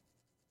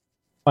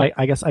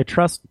 I guess I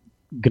trust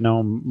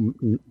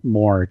GNOME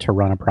more to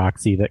run a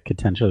proxy that could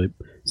potentially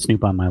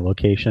snoop on my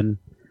location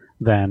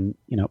than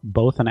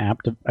both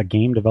a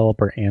game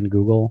developer and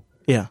Google.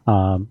 Yeah.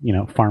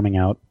 Farming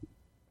out,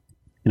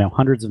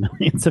 hundreds of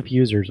millions of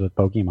users with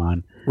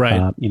Pokemon,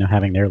 right?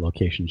 Having their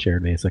location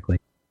shared, basically.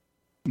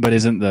 But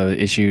isn't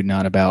the issue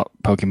not about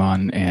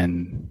Pokemon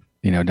and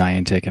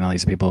Niantic and all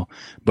these people,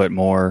 but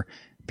more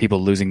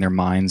people losing their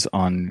minds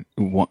on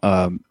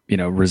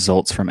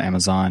results from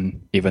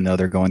Amazon, even though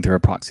they're going through a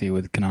proxy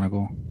with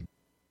Canonical?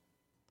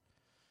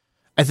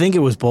 I think it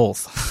was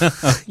both.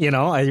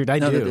 I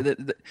do.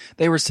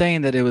 They were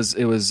saying that it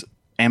was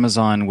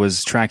Amazon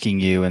was tracking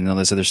you and all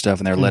this other stuff,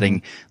 and they're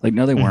letting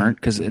no, they weren't,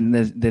 because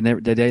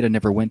the data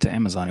never went to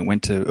Amazon. It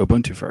went to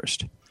Ubuntu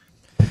first.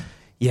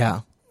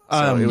 Yeah.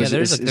 There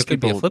could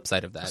be a flip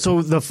side of that.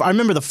 So I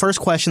remember the first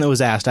question that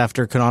was asked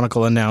after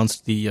Canonical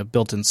announced the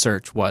built-in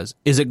search was,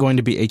 is it going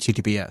to be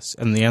HTTPS?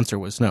 And the answer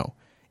was no.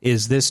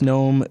 Is this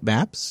GNOME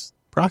Maps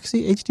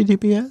proxy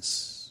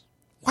HTTPS?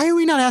 Why are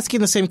we not asking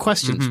the same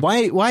questions?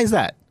 Why is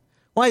that?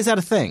 Why is that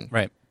a thing?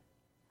 Right.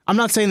 I'm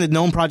not saying that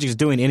GNOME Project is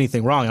doing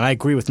anything wrong, and I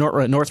agree with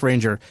North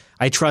Ranger.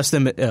 I trust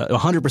them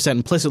 100%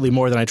 implicitly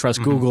more than I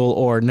trust Google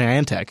or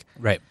Niantic.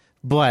 Right.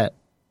 But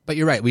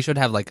you're right. We should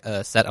have like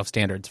a set of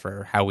standards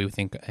for how we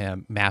think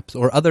maps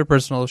or other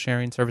personal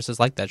sharing services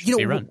like that should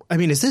be run. I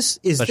mean, is this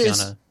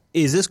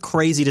is this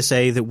crazy to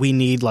say that we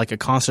need like a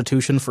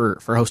constitution for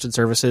hosted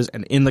services?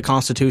 And in the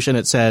constitution,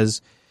 it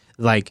says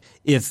like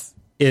if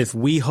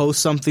we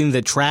host something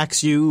that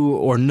tracks you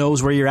or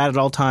knows where you're at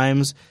all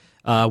times,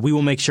 we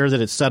will make sure that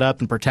it's set up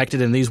and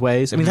protected in these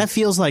ways. I mean, that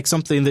feels like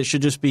something that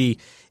should just be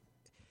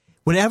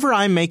whenever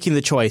I'm making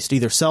the choice to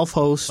either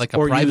self-host like a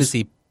or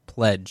privacy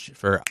pledge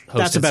for hosted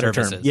that's a better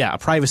services. term. Yeah, a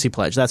privacy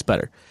pledge. That's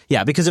better.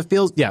 Yeah, because it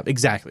feels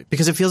exactly.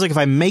 Because it feels like if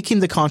I'm making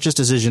the conscious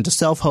decision to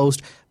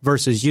self-host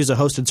versus use a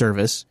hosted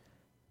service,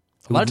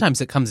 a lot of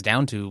times it comes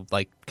down to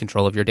like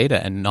control of your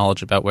data and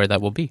knowledge about where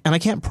that will be. And I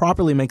can't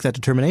properly make that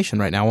determination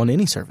right now on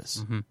any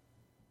service. Mm-hmm.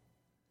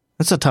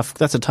 That's a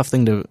tough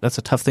thing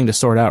to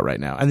sort out right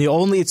now. And the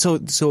only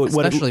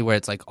especially where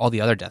it's like all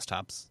the other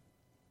desktops,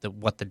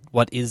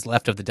 what is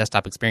left of the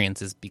desktop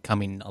experience is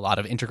becoming a lot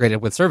of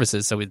integrated with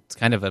services. So it's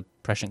kind of a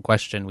prescient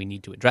question we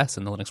need to address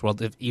in the Linux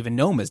world if even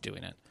GNOME is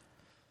doing it.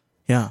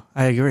 Yeah,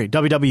 I agree.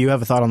 WW, you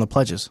have a thought on the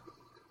pledges?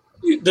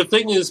 The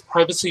thing is,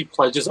 privacy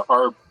pledges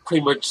are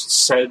pretty much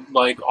said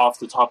like off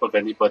the top of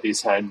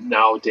anybody's head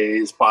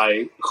nowadays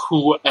by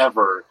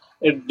whoever,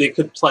 and they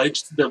could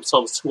pledge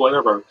themselves to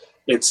whatever.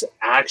 It's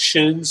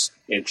actions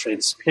and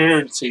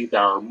transparency that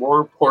are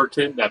more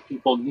important that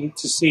people need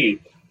to see.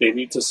 They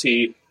need to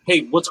see,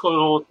 hey, what's going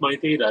on with my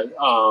data?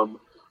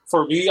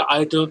 For me,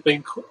 I don't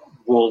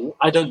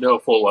know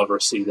if we'll ever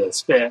see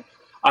this, but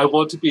I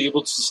want to be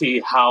able to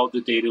see how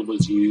the data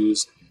was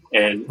used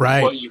and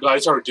what you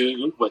guys are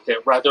doing with it,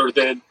 rather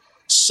than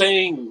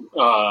saying,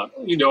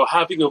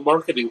 having a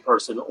marketing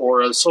person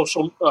or a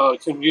social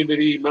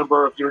community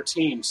member of your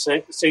team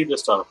say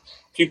this stuff.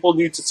 People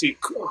need to see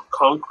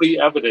concrete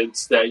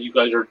evidence that you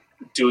guys are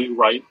doing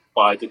right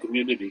by the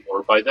community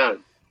or by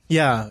them.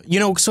 Yeah.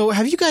 So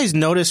have you guys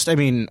noticed, I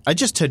mean, I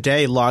just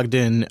today logged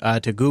in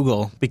to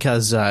Google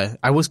because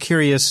I was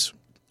curious.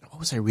 What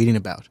was I reading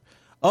about?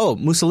 Oh,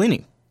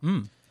 Mussolini.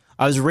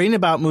 I was reading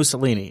about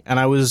Mussolini, and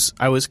I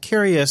was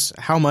curious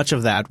how much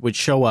of that would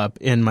show up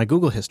in my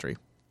Google history.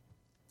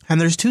 And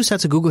there's two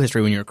sets of Google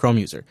history when you're a Chrome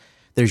user.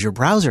 There's your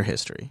browser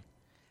history,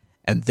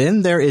 and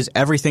then there is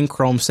everything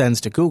Chrome sends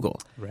to Google.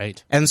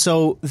 Right. And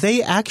so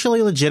they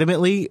actually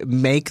legitimately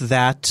make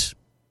that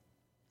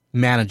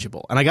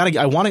manageable.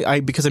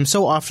 And because I'm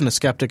so often a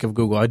skeptic of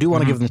Google, I do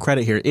want to give them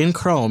credit here. In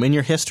Chrome, in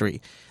your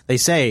history, they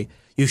say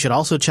you should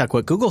also check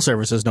what Google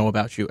services know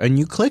about you. And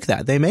you click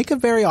that. They make it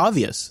very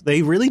obvious.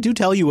 They really do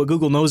tell you what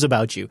Google knows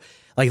about you.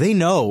 Like they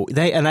know.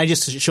 And I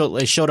just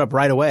showed up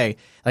right away.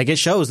 Like it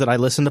shows that I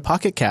listen to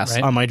Pocket Casts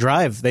on my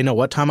drive. They know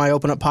what time I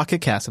open up Pocket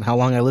Casts and how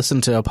long I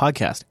listen to a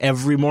podcast.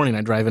 Every morning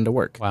I drive into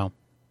work. Wow.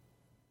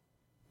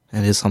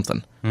 It is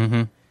something.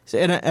 Mm-hmm.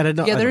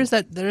 There is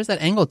that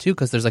angle too,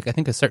 because there's like I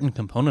think a certain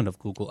component of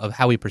Google, of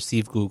how we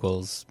perceive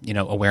Google's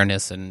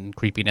awareness and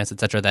creepiness,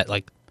 etc. That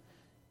like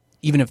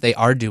even if they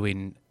are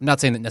doing, I'm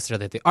not saying that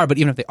necessarily that they are, but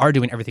even if they are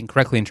doing everything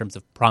correctly in terms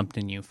of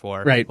prompting you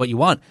for what you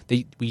want,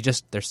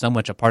 they're so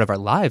much a part of our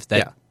lives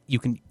that you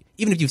can,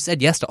 even if you've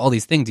said yes to all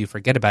these things, you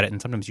forget about it, and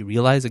sometimes you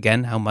realize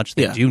again how much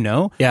they do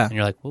know, and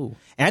you're like, whoa.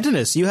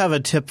 Antonis, you have a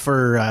tip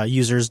for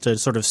users to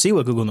sort of see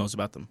what Google knows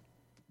about them.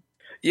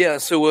 Yeah,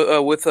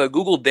 so with a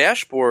Google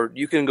Dashboard,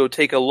 you can go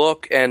take a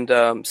look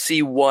and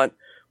see what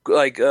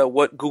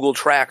Google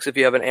tracks. If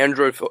you have an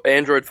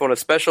Android phone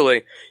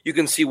especially, you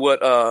can see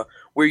where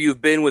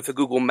you've been with the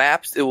Google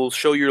Maps. It will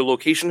show your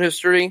location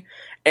history,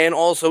 and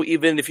also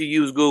even if you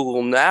use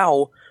Google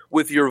Now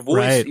with your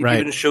voice, it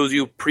even shows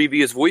you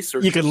previous voice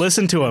searches. You can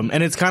listen to them,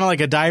 and it's kind of like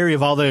a diary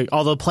of all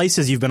the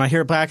places you've been. I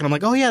hear it back, and I'm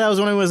like, oh yeah, that was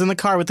when I was in the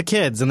car with the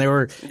kids, and they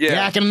were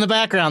yakking in the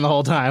background the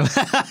whole time.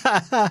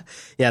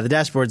 Yeah, the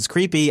dashboard's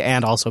creepy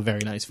and also a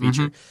very nice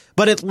feature.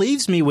 But it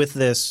leaves me with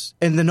this,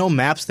 and the no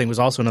maps thing was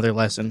also another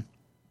lesson.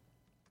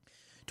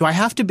 Do I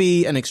have to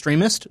be an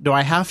extremist? Do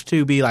I have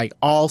to be like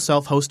all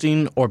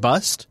self-hosting or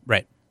bust?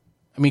 Right.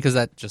 I mean, because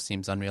that just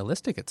seems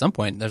unrealistic at some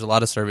point. There's a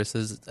lot of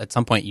services. At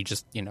some point, you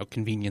just,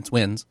 convenience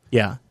wins.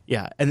 Yeah,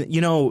 yeah. And,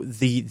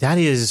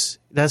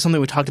 that's something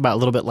we talked about a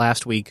little bit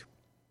last week,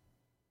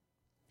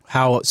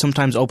 how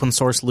sometimes open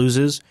source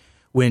loses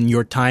when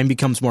your time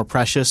becomes more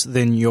precious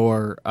than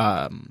your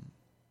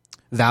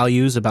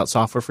values about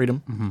software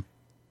freedom. Mm-hmm.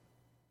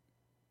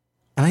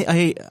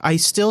 And I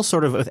still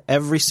sort of, with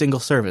every single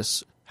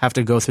service, have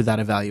to go through that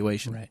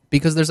evaluation. Right.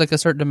 Because there's like a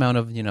certain amount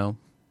of,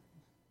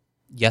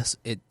 yes,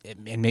 it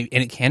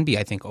can be,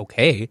 I think,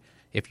 okay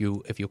if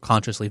you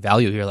consciously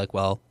value. You're like,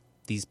 well,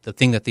 the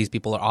thing that these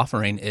people are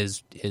offering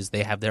is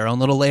they have their own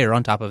little layer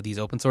on top of these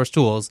open source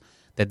tools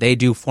that they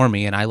do for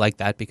me, and I like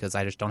that because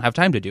I just don't have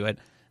time to do it.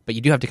 But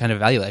you do have to kind of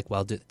evaluate, like,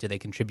 well, do they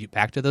contribute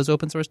back to those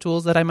open source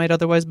tools that I might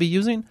otherwise be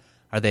using?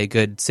 Are they a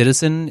good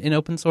citizen in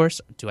open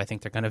source? Do I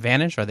think they're going to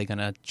vanish? Are they going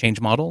to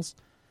change models?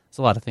 There's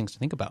a lot of things to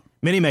think about.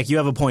 Minimec, you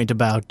have a point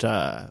about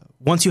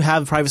once you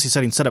have privacy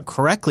settings set up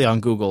correctly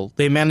on Google,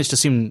 they manage to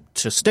seem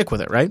to stick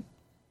with it, right?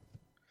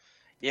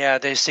 Yeah,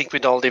 they stick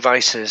with all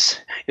devices.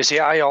 You see,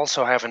 I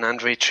also have an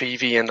Android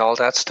TV and all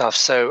that stuff,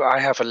 so I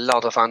have a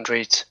lot of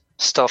Android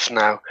stuff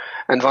now.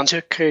 And once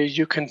you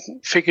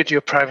configure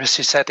your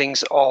privacy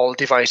settings, all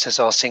devices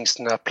are synced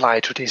and apply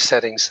to these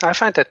settings. I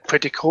find that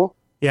pretty cool.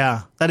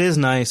 Yeah, that is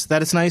nice.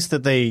 That is nice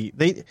that they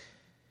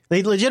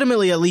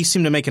legitimately at least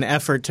seem to make an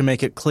effort to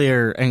make it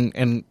clear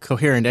and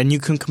coherent. And you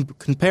can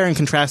compare and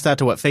contrast that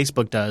to what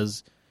Facebook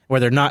does,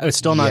 where it's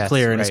still not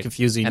clear and it's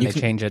confusing. And they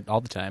change it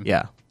all the time.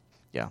 Yeah.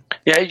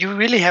 Yeah, you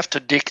really have to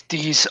dig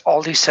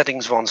all these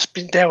settings once.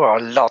 There are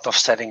a lot of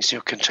settings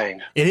you can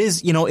change. It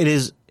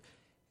is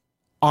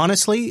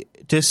honestly,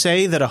 to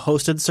say that a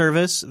hosted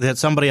service that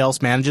somebody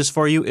else manages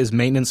for you is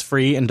maintenance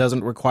free and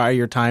doesn't require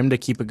your time to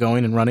keep it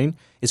going and running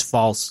is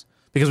false.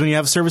 Because when you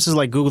have services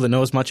like Google that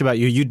know as much about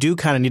you, you do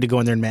kind of need to go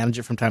in there and manage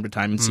it from time to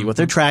time and see what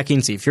they're tracking,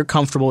 see if you're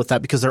comfortable with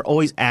that, because they're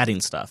always adding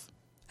stuff.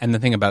 And the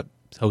thing about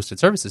hosted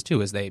services,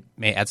 too, is they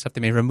may add stuff,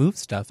 they may remove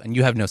stuff, and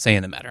you have no say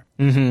in the matter.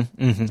 Yeah.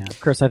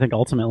 Chris, I think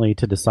ultimately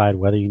to decide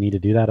whether you need to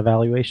do that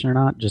evaluation or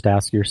not, just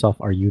ask yourself,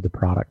 are you the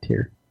product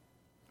here?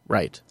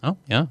 Right. Oh,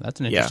 yeah, that's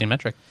an interesting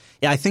metric.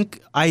 Yeah, I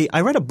think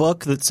I read a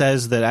book that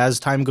says that as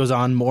time goes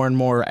on, more and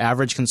more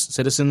average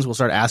citizens will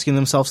start asking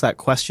themselves that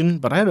question,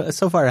 but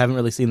so far I haven't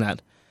really seen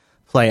that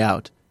play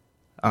out.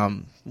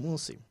 We'll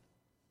see.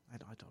 I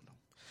don't know.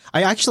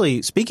 I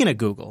actually, speaking of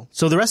Google,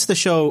 so the rest of the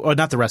show, or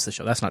not the rest of the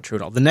show, that's not true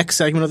at all. The next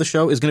segment of the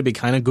show is going to be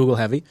kind of Google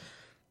heavy,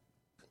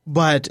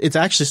 but it's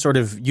actually sort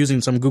of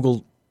using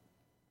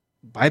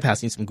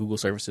bypassing some Google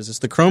services. It's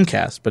the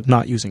Chromecast, but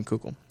not using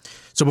Google.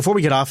 So before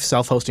we get off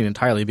self-hosting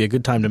entirely, it'd be a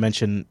good time to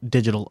mention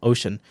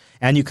DigitalOcean.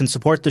 And you can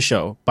support the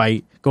show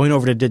by going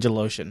over to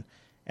DigitalOcean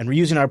and we're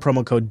using our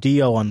promo code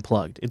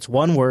DOUnplugged. It's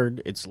one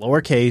word, it's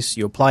lowercase,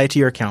 you apply it to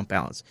your account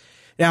balance.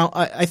 Now,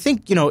 I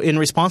think, in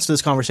response to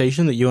this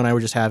conversation that you and I were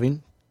just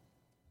having,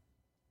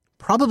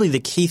 probably the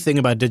key thing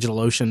about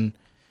DigitalOcean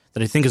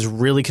that I think has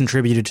really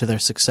contributed to their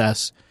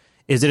success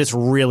is that it's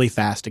really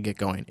fast to get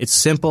going. It's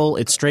simple,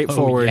 it's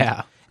straightforward. Oh,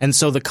 yeah. And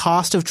so the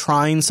cost of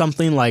trying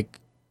something like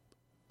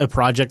a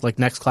project like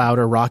Nextcloud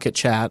or Rocket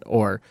Chat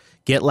or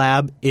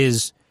GitLab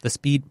is the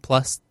speed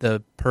plus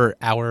the per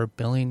hour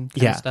billing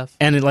kind of stuff.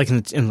 And in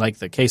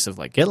the case of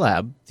like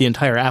GitLab, the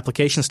entire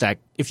application stack,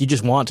 if you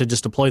just want to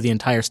just deploy the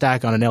entire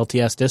stack on an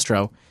LTS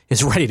distro,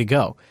 is ready to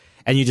go.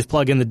 And you just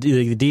plug in the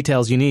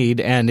details you need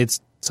and it's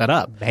set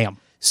up. Bam.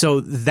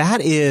 So that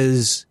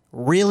is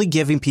really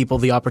giving people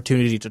the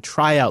opportunity to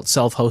try out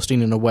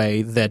self-hosting in a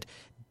way that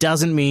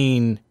doesn't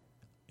mean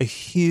a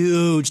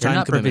huge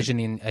time commitment. You're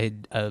not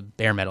provisioning a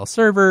bare metal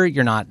server.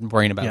 You're not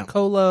worrying about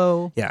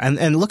colo. Yeah,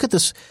 and look at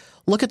this.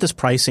 Look at this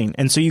pricing.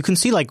 And so you can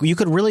see, you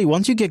could really,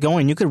 once you get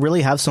going, you could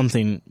really have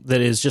something that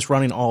is just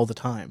running all the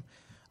time.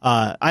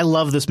 I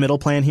love this middle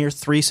plan here,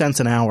 3 cents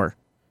an hour,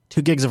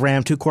 2 gigs of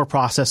RAM, 2-core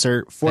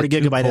processor, 40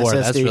 gigabyte SSD.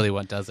 That's really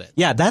what does it.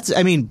 Yeah,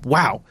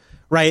 wow.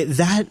 Right?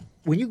 That,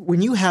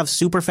 when you have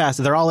super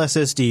fast, they're all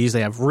SSDs,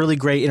 they have really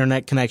great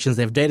internet connections,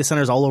 they have data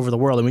centers all over the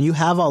world. And when you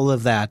have all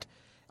of that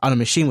on a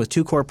machine with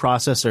 2-core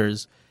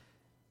processors,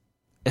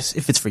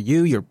 if it's for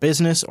you, your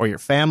business, or your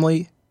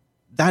family,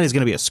 that is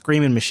going to be a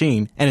screaming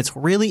machine, and it's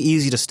really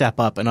easy to step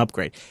up and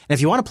upgrade. And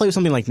if you want to play with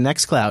something like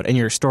Nextcloud and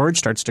your storage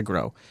starts to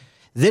grow,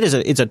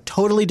 it's a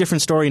totally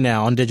different story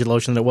now on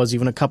DigitalOcean than it was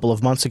even a couple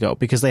of months ago,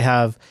 because they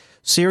have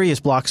serious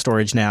block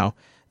storage now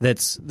that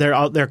is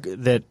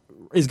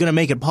going to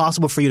make it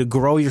possible for you to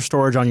grow your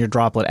storage on your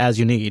Droplet as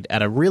you need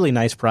at a really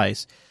nice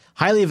price.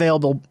 Highly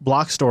available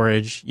block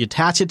storage. You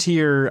attach it to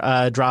your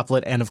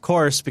Droplet, and of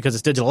course, because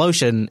it's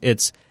DigitalOcean,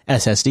 it's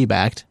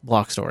SSD-backed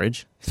block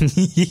storage.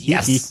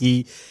 Yes.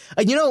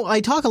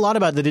 I talk a lot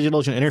about the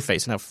DigitalOcean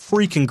interface and how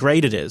freaking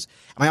great it is,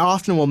 and I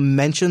often will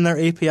mention their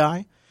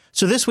API.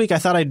 So this week, I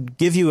thought I'd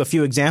give you a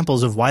few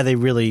examples of why they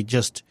really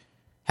just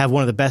have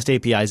one of the best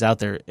APIs out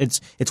there.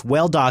 It's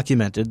well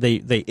documented.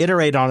 They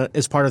iterate on it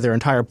as part of their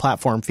entire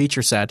platform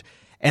feature set.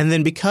 And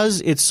then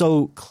because it's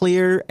so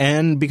clear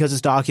and because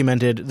it's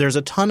documented, there's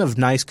a ton of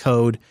nice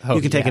code you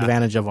can take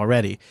advantage of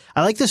already.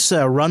 I like this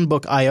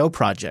Runbook.io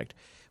project,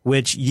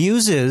 which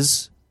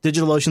uses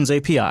DigitalOcean's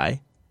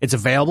API. It's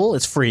available.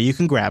 It's free. You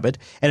can grab it.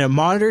 And it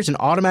monitors and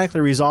automatically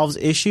resolves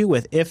issue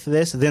with if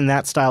this, then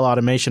that style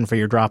automation for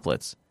your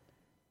droplets,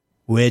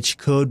 which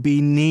could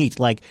be neat.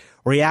 Like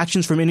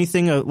reactions from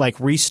anything like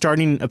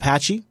restarting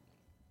Apache,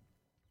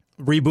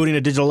 rebooting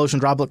a DigitalOcean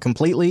droplet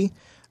completely.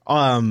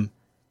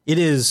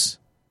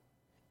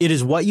 It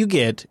is what you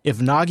get if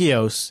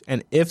Nagios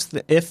and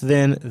if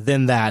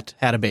then that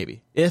had a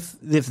baby. If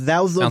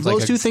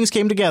those two things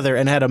came together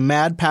and had a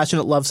mad,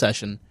 passionate love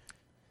session,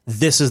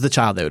 this is the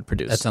child they would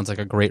produce. That sounds like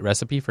a great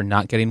recipe for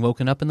not getting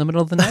woken up in the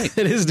middle of the night.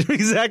 It is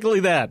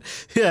exactly that.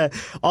 Yeah.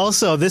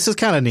 Also, this is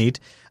kind of neat.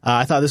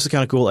 I thought this was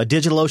kind of cool. A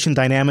DigitalOcean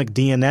dynamic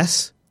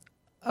DNS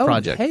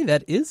project. Hey,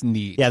 that is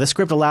neat. Yeah, the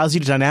script allows you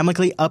to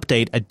dynamically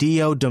update a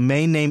DO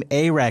domain name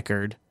A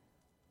record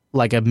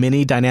like a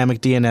mini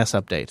dynamic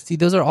DNS update. See,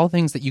 those are all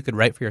things that you could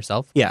write for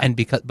yourself. Yeah. And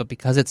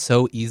because it's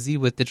so easy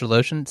with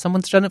DigitalOcean,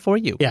 someone's done it for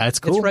you. Yeah, it's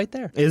cool. It's right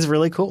there. It is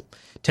really cool.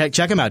 Check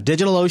them out.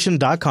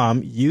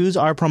 DigitalOcean.com. Use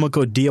our promo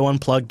code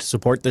DOUnplugged to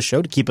support the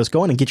show to keep us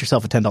going and get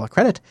yourself a $10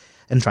 credit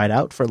and try it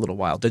out for a little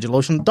while.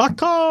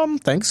 DigitalOcean.com.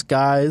 Thanks,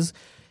 guys.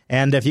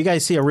 And if you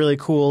guys see a really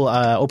cool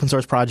open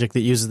source project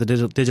that uses the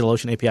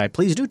DigitalOcean API,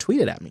 please do tweet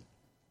it at me.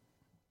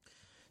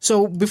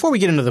 So before we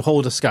get into the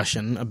whole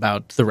discussion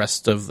about the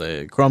rest of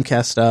the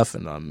Chromecast stuff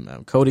and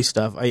Kodi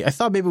stuff, I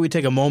thought maybe we'd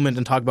take a moment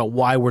and talk about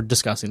why we're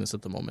discussing this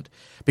at the moment.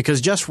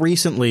 Because just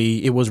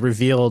recently it was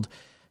revealed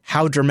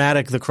how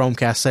dramatic the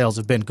Chromecast sales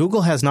have been.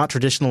 Google has not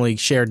traditionally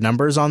shared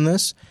numbers on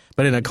this,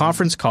 but in a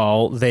conference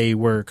call they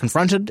were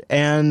confronted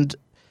and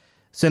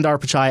Sundar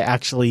Pichai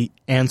actually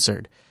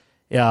answered.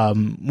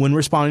 When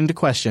responding to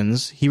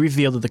questions, he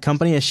revealed that the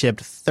company has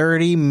shipped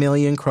 30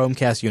 million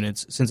Chromecast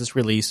units since its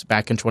release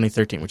back in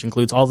 2013, which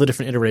includes all the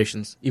different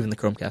iterations, even the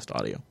Chromecast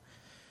Audio.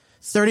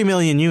 30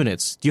 million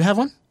units. Do you have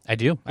one? I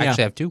do. I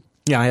actually have 2.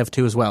 Yeah, I have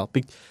 2 as well.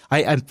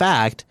 In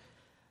fact,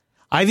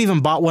 I've even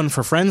bought one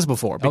for friends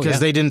before because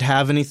they didn't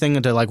have anything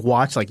to like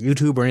watch, like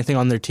YouTube or anything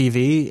on their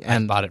TV.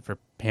 And bought it for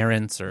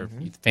parents or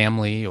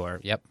family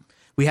or,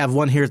 We have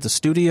one here at the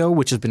studio,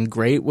 which has been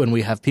great when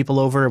we have people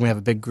over and we have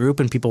a big group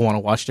and people want to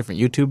watch different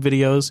YouTube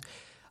videos.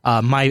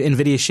 My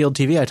NVIDIA Shield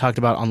TV I talked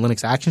about on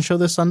Linux Action Show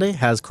this Sunday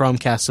has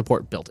Chromecast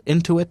support built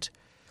into it.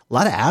 A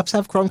lot of apps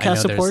have Chromecast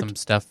support. There's some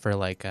stuff for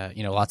like,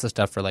 lots of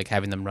stuff for like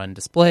having them run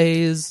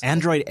displays.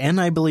 Android N,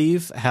 I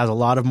believe, has a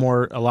lot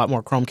more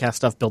Chromecast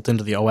stuff built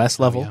into the OS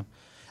level.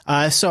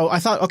 So I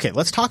thought, okay,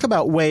 let's talk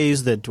about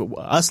ways that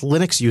us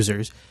Linux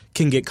users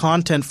can get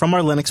content from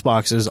our Linux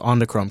boxes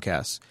onto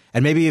Chromecast.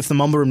 And maybe if the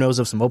Mumble Room knows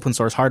of some open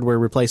source hardware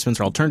replacements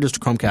or alternatives to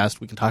Chromecast,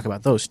 we can talk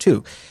about those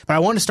too. But I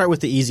want to start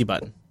with the easy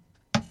button.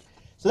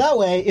 So that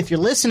way, if you're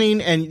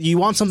listening and you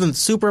want something that's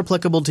super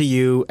applicable to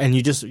you and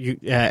you just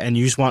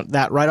want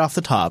that right off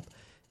the top,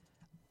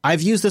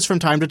 I've used this from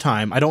time to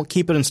time. I don't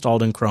keep it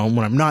installed in Chrome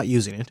when I'm not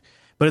using it,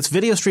 but it's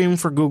Video Stream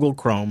for Google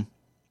Chrome.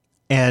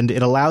 And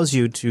it allows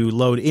you to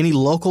load any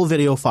local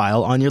video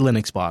file on your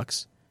Linux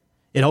box.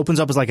 It opens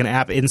up as like an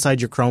app inside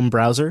your Chrome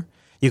browser.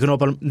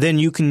 Then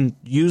you can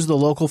use the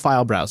local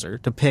file browser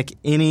to pick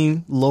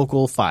any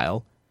local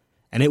file,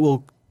 and it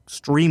will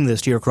stream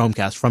this to your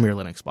Chromecast from your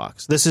Linux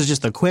box. This is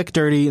just a quick,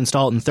 dirty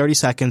install it in 30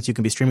 seconds. You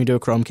can be streaming to a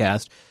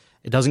Chromecast.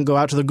 It doesn't go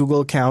out to the Google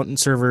account and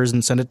servers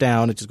and send it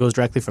down. It just goes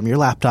directly from your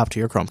laptop to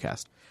your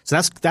Chromecast.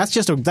 So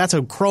that's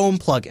a Chrome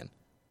plugin.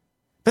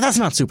 But that's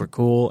not super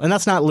cool, and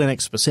that's not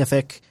Linux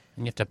specific.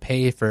 And you have to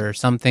pay for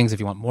some things if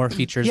you want more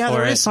features for it. Yeah,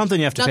 there is something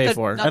you have to pay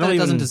for. It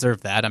doesn't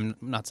deserve that. I'm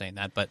not saying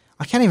that, but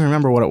I can't even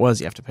remember what it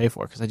was you have to pay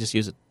for because I just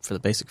use it for the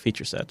basic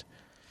feature set.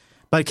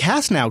 But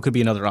CastNow could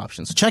be another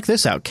option. So check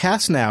this out.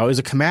 CastNow is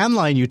a command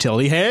line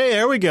utility. Hey,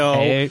 there we go.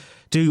 Hey.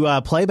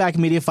 To playback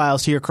media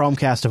files to your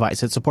Chromecast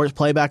device. It supports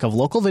playback of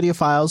local video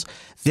files,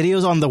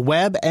 videos on the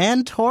web,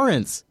 and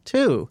torrents,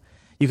 too.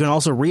 You can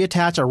also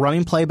reattach a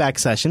running playback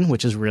session,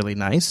 which is really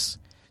nice.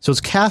 So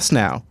it's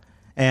CastNow.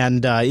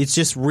 And it's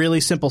just really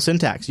simple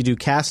syntax. You do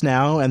cast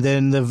now, and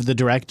then the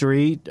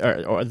directory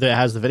or that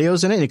has the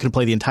videos in it. You can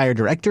play the entire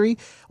directory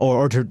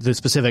or to the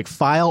specific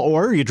file,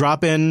 or you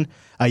drop in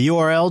a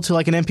URL to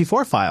like an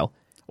MP4 file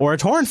or a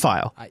torrent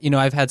file.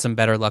 I've had some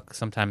better luck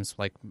sometimes,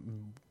 like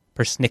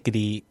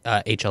persnickety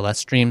HLS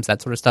streams,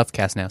 that sort of stuff.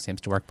 Cast now seems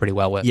to work pretty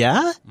well with.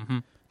 Yeah? Mm-hmm.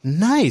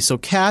 Nice. So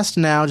Cast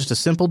Now, just a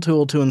simple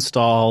tool to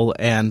install,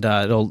 and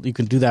you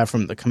can do that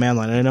from the command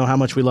line. And I know how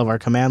much we love our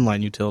command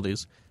line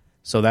utilities.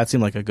 So that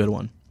seemed like a good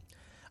one.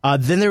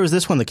 Then there was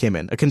this one that came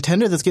in. A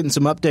contender that's getting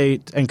some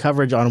update and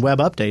coverage on Web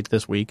Update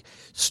this week.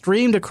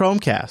 Stream to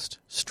Chromecast.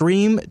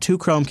 Stream to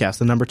Chromecast,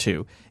 the number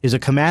 2, is a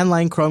command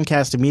line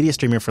Chromecast media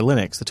streamer for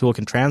Linux. The tool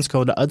can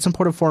transcode to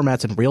unsupported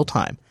formats in real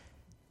time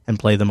and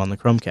play them on the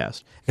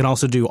Chromecast. It can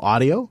also do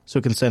audio, so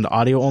it can send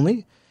audio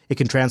only. It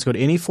can transcode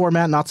any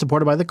format not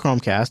supported by the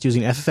Chromecast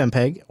using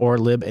FFmpeg or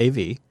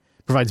libav.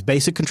 Provides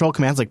basic control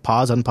commands like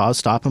pause, unpause,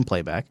 stop, and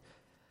playback.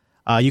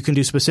 You can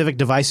do specific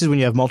devices when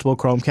you have multiple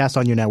Chromecasts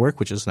on your network,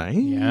 which is nice.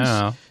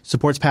 Yeah.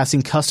 Supports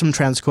passing custom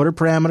transcoder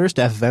parameters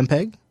to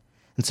FFmpeg,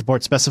 and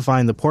supports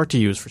specifying the port to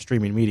use for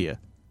streaming media.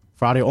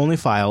 For audio-only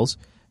files,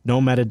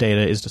 no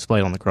metadata is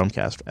displayed on the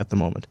Chromecast at the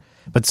moment.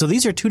 But so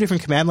these are 2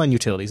 different command line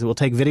utilities that will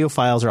take video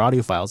files or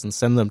audio files and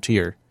send them to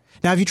your...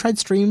 Now, have you tried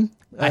Stream?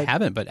 I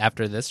haven't, but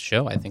after this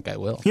show, I think I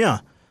will. Yeah.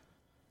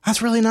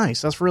 That's really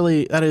nice.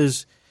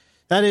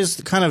 That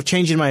is kind of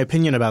changing my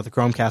opinion about the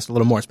Chromecast a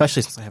little more,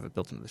 especially since I have it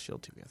built into the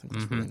Shield TV. I think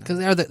that's really nice.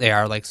 Because they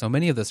are like so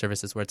many of the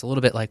services where it's a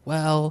little bit like,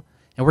 well,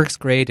 it works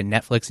great, and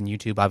Netflix and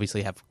YouTube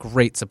obviously have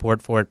great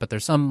support for it, but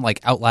there's some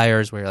like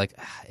outliers where you're like,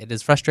 it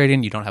is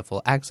frustrating, you don't have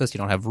full access, you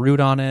don't have root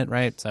on it,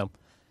 right? So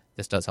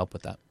this does help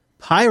with that.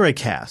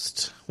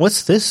 Pyrocast.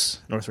 What's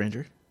this, North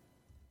Ranger?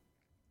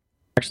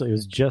 Actually, it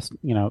was just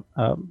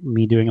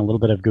me doing a little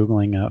bit of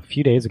Googling a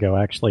few days ago,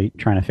 actually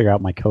trying to figure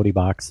out my Kodi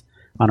box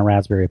on a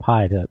Raspberry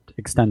Pi to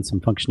extend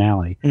some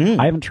functionality.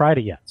 I haven't tried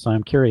it yet, so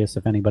I'm curious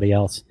if anybody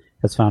else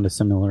has found a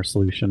similar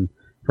solution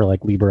for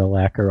like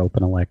LibreElec or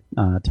OpenElec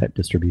type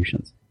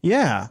distributions.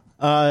 Yeah,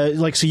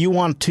 so you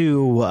want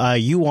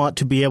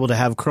to be able to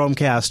have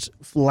Chromecast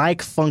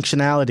like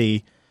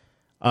functionality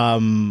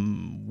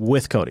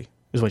with Kodi,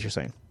 is what you're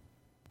saying.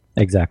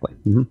 Exactly.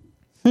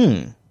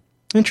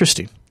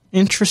 Interesting.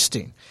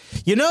 Interesting.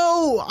 You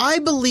know, I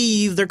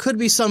believe there could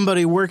be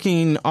somebody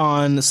working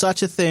on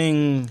such a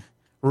thing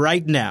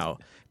right now.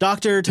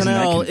 Dr.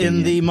 Tunnell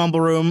in the Mumble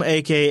Room,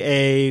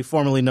 a.k.a.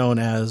 formerly known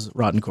as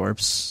Rotten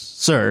Corpse.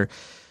 Sir,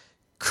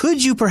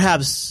 could you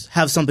perhaps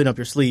have something up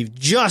your sleeve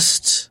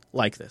just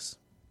like this?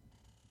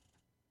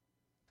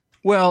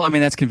 Well, I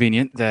mean, that's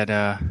convenient.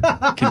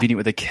 Convenient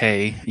with a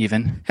K,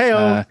 even.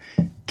 Hey-o.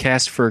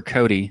 Cast for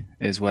Cody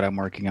is what I'm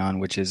working on,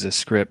 which is a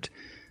script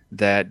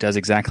that does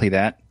exactly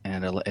that,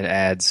 and it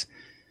adds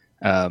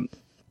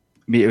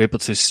be able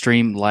to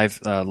stream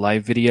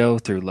live video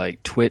through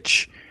like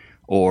Twitch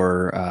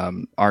or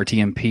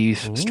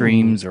RTMP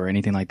streams or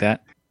anything like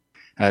that.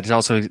 It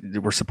also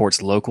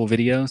supports local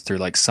videos through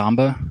like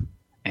Samba,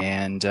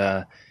 and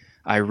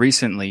I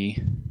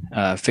recently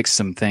fixed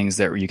some things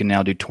that you can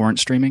now do torrent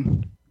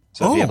streaming.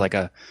 So if you have like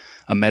a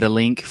meta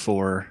link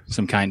for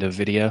some kind of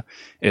video,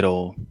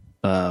 it'll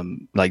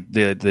like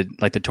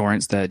the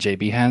torrents that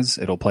JB has,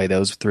 it'll play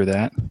those through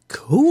that.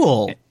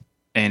 Cool.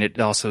 And it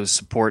also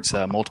supports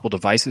multiple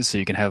devices, so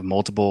you can have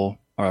multiple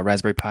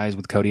Raspberry Pis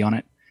with Kodi on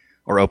it,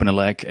 or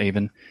OpenELEC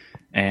even,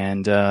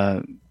 and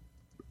a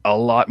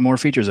lot more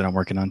features that I'm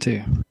working on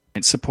too.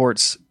 It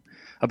supports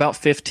about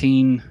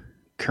 15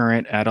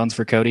 current add-ons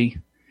for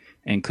Kodi,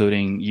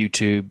 including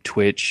YouTube,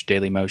 Twitch,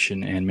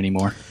 Dailymotion, and many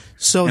more.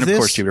 So and of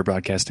course, Jupiter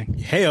Broadcasting.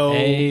 Hey-o.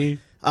 Hey.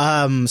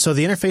 So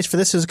the interface for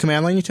this is a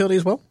command line utility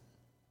as well?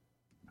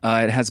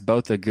 It has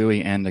both a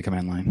GUI and a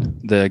command line.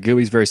 The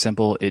GUI is very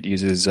simple. It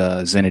uses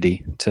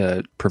Zenity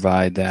to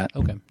provide that.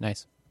 Okay,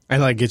 nice.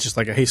 And like it's just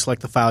like, hey,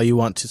 select the file you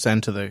want to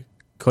send to the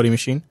Kodi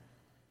machine?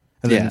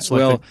 And Yeah,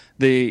 well,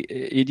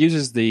 it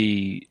uses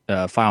the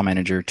file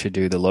manager to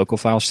do the local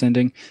file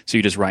sending. So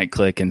you just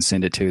right-click and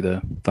send it to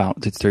the file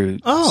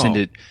send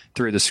it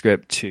through the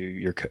script to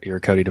your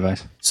Kodi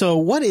device. So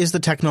what is the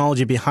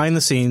technology behind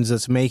the scenes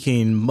that's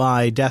making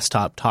my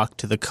desktop talk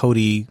to the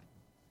Kodi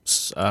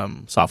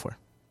software?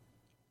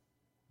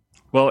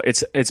 Well,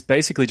 it's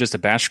basically just a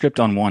bash script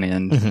on one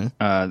end,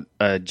 a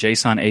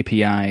JSON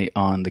API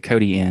on the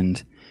Kodi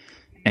end,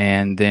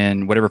 and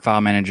then whatever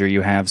file manager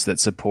you have that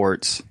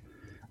supports,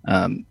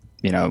 adding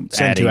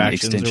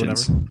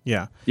extensions.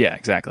 Yeah,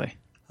 exactly.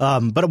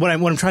 But what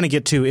I'm trying to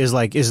get to is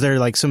like, is there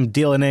like some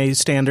DLNA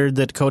standard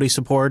that Kodi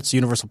supports,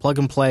 universal plug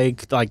and play,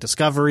 like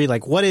Discovery?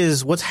 Like,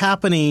 what's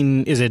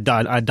happening? Is it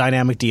a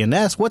dynamic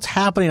DNS? What's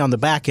happening on the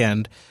back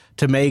end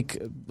to make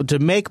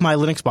my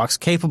Linux box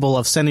capable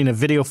of sending a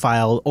video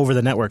file over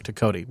the network to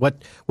Kodi?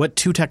 What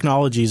two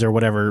technologies or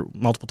whatever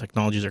multiple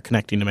technologies are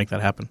connecting to make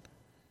that happen?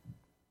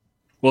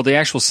 Well, the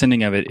actual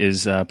sending of it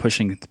is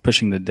pushing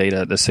the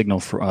data, the signal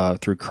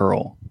through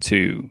curl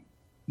to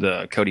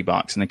the Kodi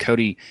box, and the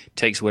Kodi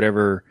takes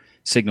whatever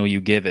signal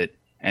you give it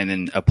and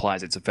then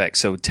applies its effects.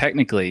 So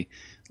technically,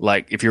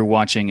 like if you're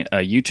watching a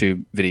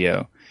YouTube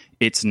video,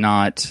 it's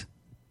not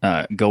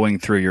going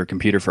through your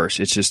computer first.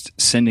 It's just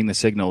sending the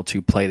signal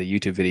to play the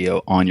YouTube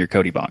video on your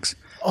Kodi box.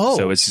 Oh,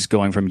 so it's just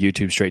going from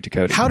YouTube straight to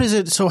Kodi. How does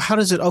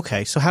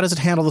it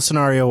handle the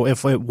scenario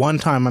if at one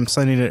time I'm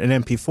sending it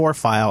an MP4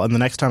 file and the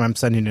next time I'm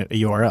sending it a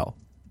URL?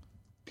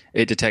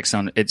 It detects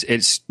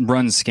it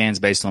runs scans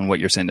based on what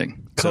you're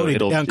sending.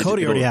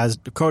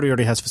 Kodi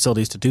already has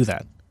facilities to do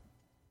that.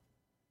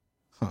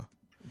 Huh.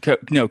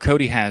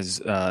 Kodi has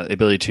the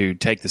ability to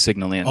take the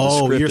signle in.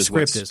 Your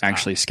script script is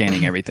actually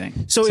scanning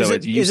everything. So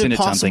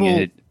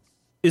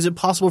is it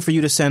possible for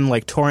you to send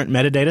like torrent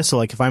metadata? So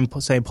like if I'm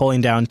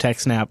pulling down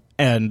TechSnap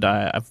and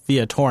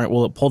via torrent,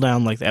 will it pull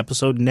down like the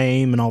episode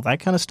name and all that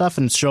kind of stuff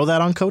and show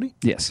that on Kodi?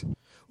 Yes.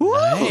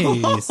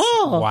 Nice.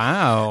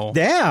 Wow.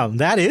 Damn,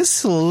 that is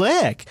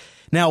slick.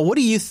 Now, what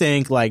do you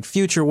think, like,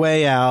 future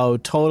way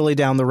out, totally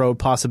down the road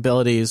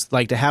possibilities,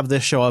 like to have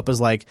this show up as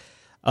like,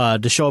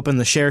 to show up in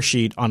the share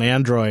sheet on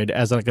Android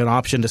as like an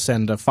option to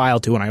send a file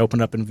to when I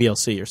open it up in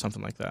VLC or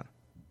something like that?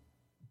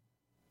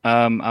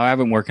 I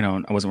wasn't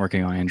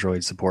working on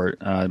Android support.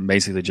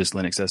 Basically just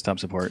Linux desktop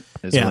support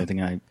is the only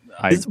thing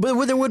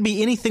But there would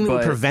be anything that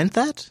would prevent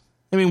that?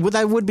 I mean,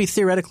 would be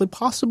theoretically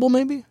possible,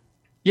 maybe?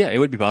 Yeah, it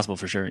would be possible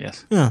for sure.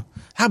 Yes. Yeah,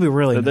 that'd be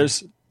really.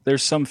 So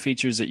there's some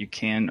features that you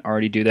can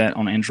already do that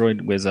on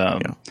Android with.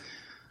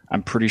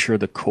 I'm pretty sure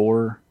the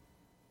Core,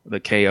 the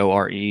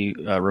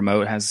KORE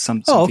remote has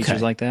some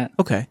features like that.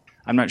 Okay.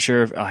 I'm not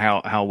sure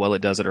how well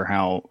it does it or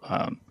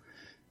how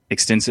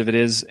extensive it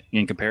is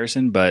in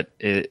comparison, but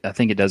I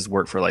think it does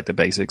work for like the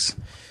basics.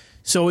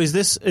 So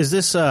this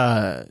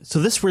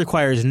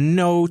requires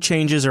no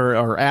changes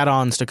or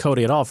add-ons to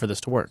Kodi at all for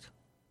this to work?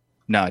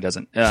 No, it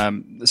doesn't.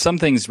 Some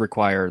things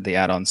require the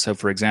add-ons. So,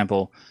 for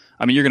example,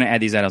 I mean, you're going to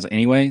add these add-ons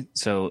anyway.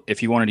 So,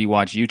 if you wanted to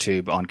watch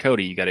YouTube on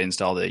Kodi, you got to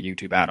install the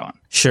YouTube add-on.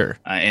 Sure.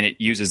 And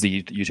it uses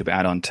the YouTube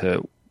add-on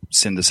to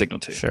send the signal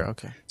to. Sure.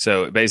 Okay.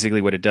 So,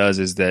 basically, what it does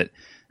is that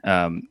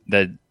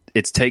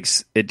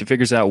it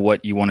figures out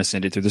what you want to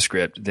send it through the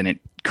script. Then it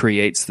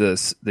creates the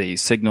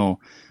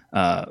signal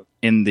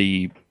in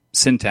the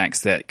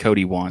syntax that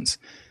Kodi wants.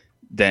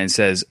 Then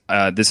says,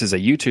 this is a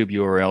YouTube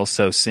URL,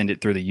 so send it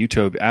through the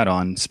YouTube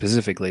add-on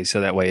specifically, so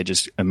that way it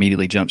just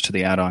immediately jumps to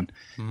the add-on.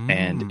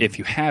 And if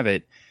you have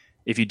it,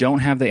 If you don't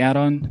have the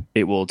add-on,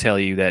 it will tell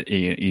you that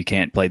you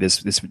can't play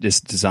this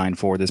design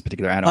for this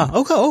particular add-on.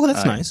 Oh, okay. Oh,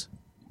 that's nice.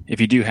 If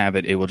you do have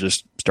it, it will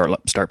just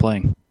start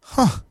playing.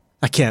 Huh.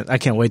 I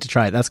can't wait to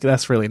try it.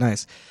 That's really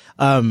nice.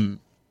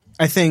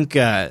 I think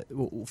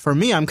for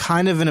me, I'm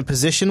kind of in a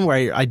position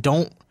where I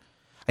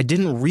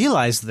didn't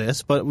realize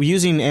this, but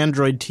using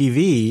Android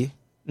TV,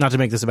 not to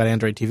make this about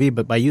Android TV,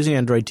 but by using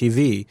Android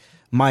TV,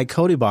 my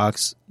Kodi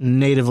box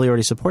natively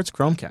already supports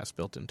Chromecast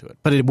built into it.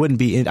 But it wouldn't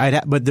be.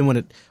 But then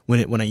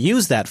when I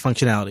use that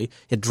functionality,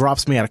 it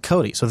drops me out of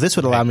Kodi. So this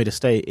would allow me to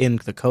stay in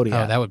the Kodi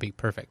app. Oh, that would be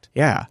perfect.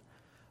 Yeah.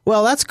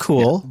 Well, that's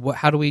cool. Yeah.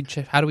 How do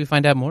we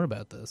find out more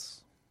about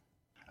this?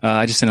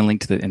 I just sent a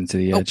link into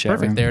the chat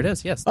perfect. room. There it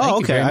is. Yes.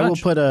 Thank you very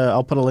much.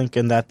 I'll put a link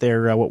in that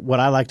there. What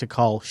I like to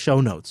call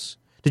show notes.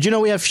 Did you know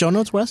we have show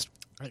notes, Wes?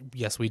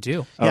 Yes, we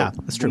do. Yeah,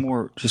 that's true.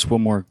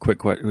 One more quick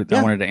question.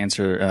 I wanted to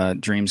answer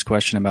Dream's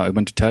question about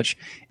Ubuntu Touch.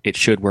 It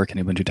should work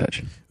in Ubuntu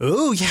Touch.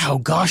 Oh, yeah. Oh,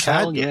 gosh.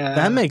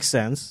 That makes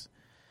sense.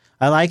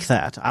 I like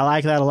that. I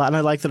like that a lot. And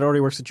I like that it already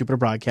works with Jupiter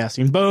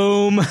Broadcasting.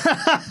 Boom.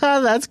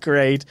 That's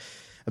great.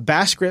 A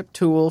bash script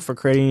tool for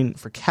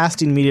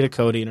casting media to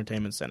Kodi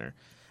Entertainment Center.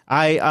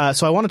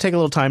 So I want to take a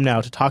little time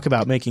now to talk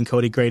about making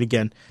Kodi great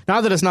again.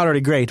 Not that it's not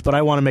already great, but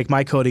I want to make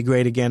my Kodi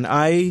great again.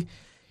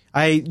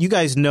 You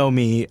guys know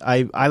me.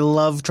 I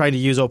love trying to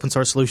use open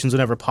source solutions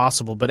whenever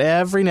possible, but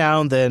every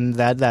now and then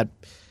that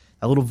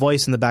little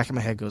voice in the back of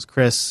my head goes,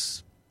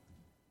 Chris,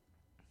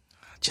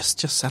 just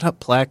set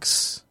up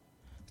Plex.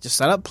 Just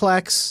set up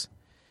Plex.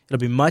 It'll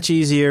be much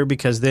easier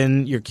because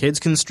then your kids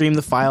can stream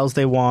the files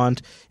they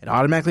want. It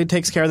automatically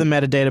takes care of the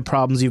metadata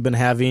problems you've been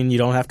having. You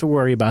don't have to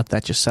worry about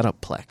that. Just set up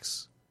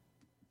Plex.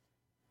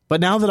 But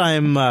now that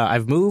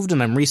I've moved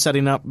and I'm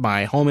resetting up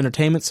my home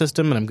entertainment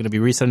system and I'm going to be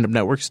resetting up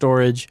network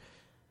storage,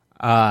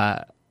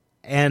 and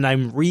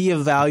I'm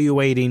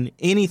reevaluating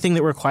anything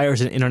that requires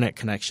an internet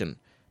connection,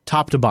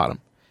 top to bottom.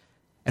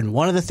 And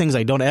one of the things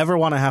I don't ever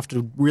want to have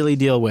to really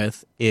deal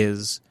with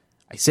is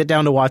I sit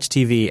down to watch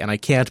TV and I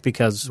can't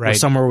because we're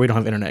somewhere where we don't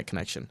have internet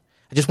connection.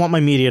 I just want my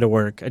media to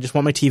work. I just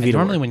want my TV to work.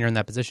 Normally when you're in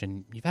that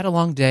position, you've had a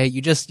long day.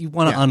 You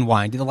want to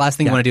unwind. The last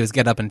thing you want to do is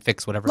get up and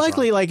fix whatever's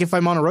Likely, wrong. like if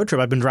I'm on a road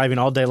trip, I've been driving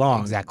all day long.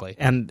 Exactly.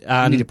 And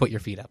you need to put your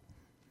feet up.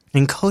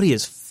 And Kodi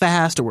is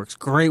fast. It works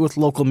great with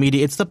local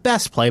media. It's the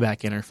best playback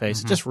interface.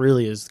 Mm-hmm. It just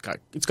really is.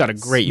 It's got a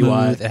great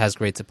UI. It has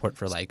great support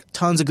for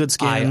tons of good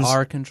skins.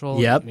 IR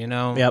control. Yep.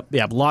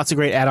 Yep. Lots of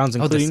great add-ons,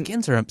 including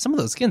some of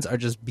those skins are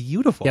just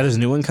beautiful. Yeah, there's a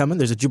new one coming.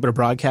 There's a Jupiter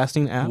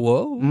Broadcasting app.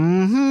 Whoa.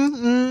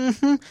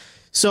 Mm-hmm.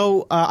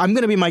 So I'm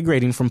going to be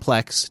migrating from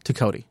Plex to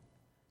Kodi.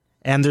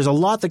 And there's a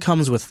lot that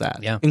comes with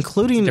that. Yeah.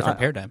 Including it's a different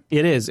paradigm.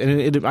 It is.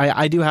 And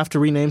I do have to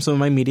rename some of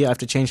my media. I have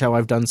to change how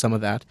I've done some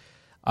of that.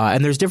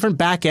 And there's different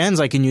back ends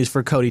I can use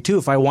for Kodi too.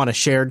 If I want a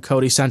shared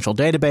Kodi central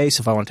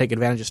database, if I want to take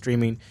advantage of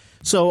streaming,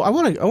 so I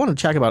want to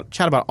chat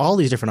about all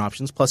these different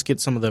options, plus get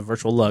some of the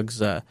virtual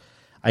lugs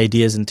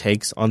ideas and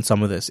takes on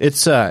some of this.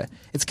 It's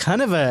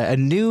kind of a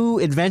new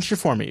adventure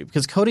for me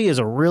because Kodi is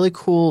a really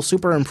cool,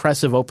 super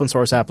impressive open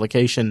source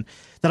application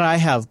that I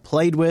have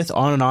played with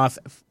on and off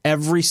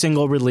every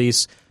single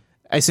release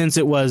since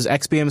it was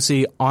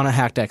XBMC on a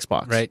hacked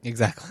Xbox. Right,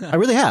 exactly. I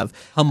really have.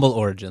 Humble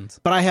origins.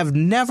 But I have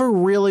never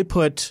really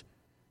put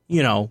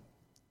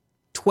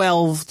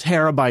 12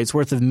 terabytes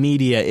worth of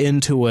media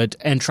into it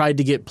and tried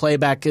to get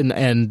playback and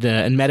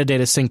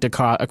metadata synced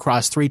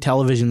across 3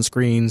 television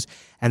screens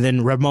and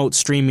then remote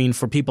streaming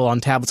for people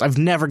on tablets. I've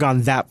never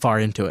gone that far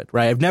into it,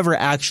 right? I've never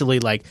actually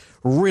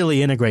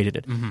really integrated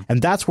it. Mm-hmm.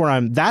 And that's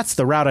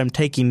the route I'm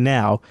taking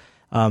now.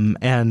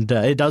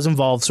 It does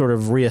involve sort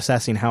of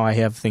reassessing how I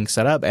have things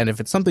set up. And if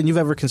it's something you've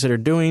ever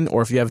considered doing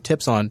or if you have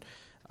tips on,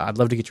 I'd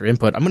love to get your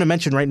input. I'm going to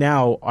mention right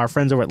now our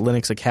friends over at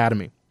Linux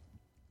Academy.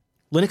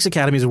 Linux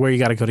Academy is where you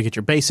got to go to get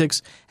your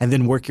basics and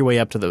then work your way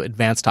up to the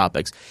advanced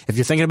topics. If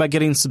you're thinking about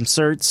getting some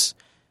certs,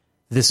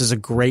 this is a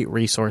great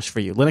resource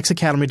for you.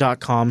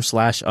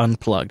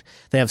 linuxacademy.com/unplugged.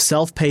 They have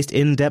self-paced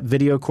in-depth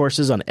video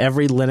courses on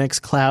every Linux,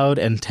 cloud,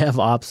 and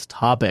DevOps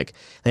topic.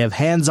 They have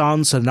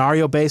hands-on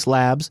scenario-based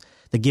labs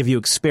that give you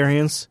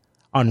experience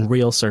on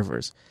real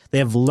servers. They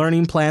have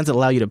learning plans that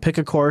allow you to pick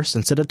a course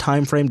and set a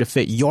time frame to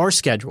fit your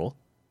schedule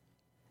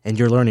and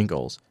your learning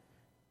goals.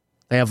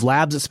 They have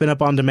labs that spin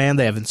up on demand.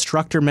 They have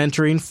instructor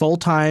mentoring,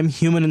 full-time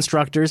human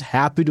instructors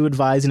happy to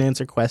advise and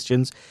answer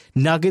questions,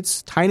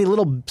 nuggets, tiny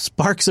little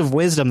sparks of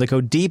wisdom that go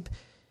deep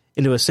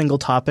into a single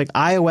topic,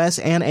 iOS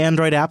and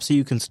Android apps so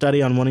you can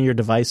study on one of your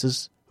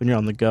devices when you're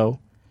on the go,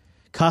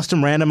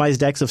 custom randomized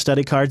decks of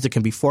study cards that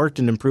can be forked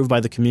and improved by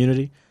the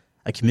community,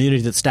 a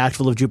community that's stacked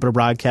full of Jupiter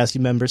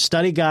Broadcasting members,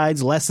 study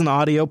guides, lesson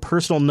audio,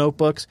 personal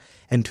notebooks,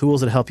 and tools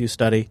that help you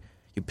study.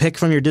 You pick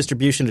from your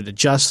distribution to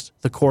adjust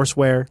the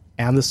courseware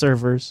and the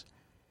servers.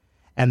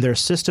 And their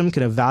system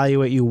can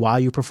evaluate you while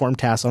you perform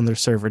tasks on their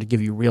server to give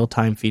you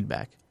real-time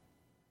feedback.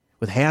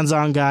 With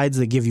hands-on guides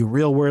that give you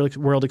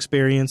real-world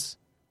experience,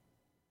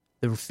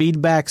 the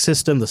feedback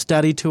system, the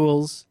study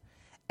tools,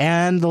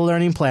 and the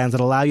learning plans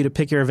that allow you to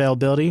pick your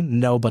availability,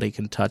 nobody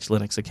can touch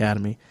Linux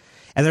Academy.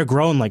 And they're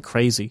growing like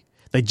crazy.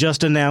 They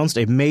just announced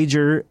a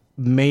major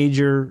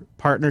major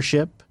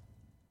partnership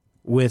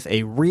with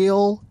a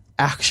real,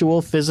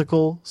 actual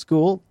physical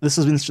school. This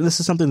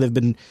is something they've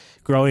been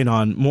growing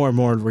on more and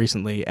more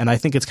recently, and I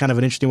think it's kind of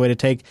an interesting way to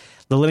take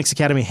the Linux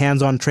Academy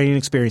hands-on training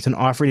experience and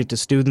offering it to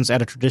students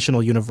at a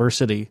traditional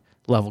university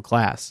level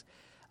class.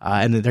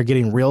 And they're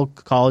getting real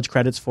college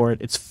credits for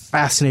it. It's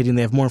fascinating.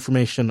 They have more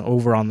information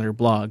over on their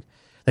blog.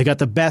 They got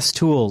the best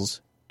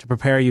tools to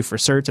prepare you for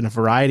certs in a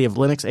variety of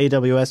Linux,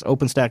 AWS,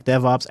 OpenStack,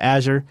 DevOps,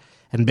 Azure,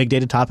 and big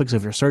data topics.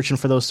 If you're searching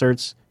for those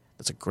certs,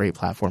 that's a great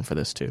platform for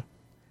this too.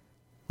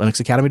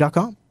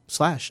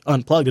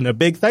 linuxacademy.com/unplugged. And a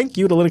big thank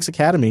you to Linux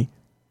Academy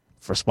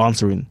for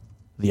sponsoring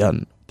the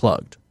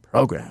Unplugged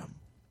program.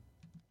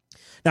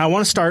 Now, I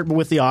want to start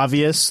with the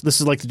obvious. This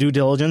is like the due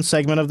diligence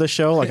segment of the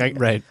show. Like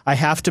I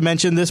have to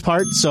mention this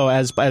part, so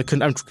as I'm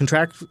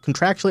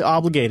contractually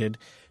obligated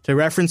to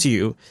reference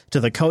you to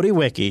the Kodi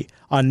Wiki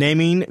on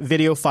naming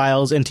video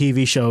files and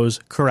TV shows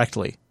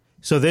correctly.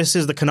 So this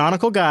is the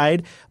canonical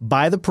guide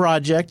by the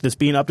project that's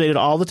being updated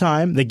all the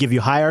time. They give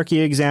you hierarchy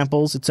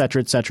examples, et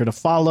cetera, to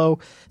follow.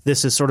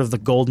 This is sort of the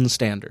golden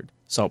standard.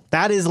 So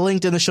that is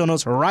linked in the show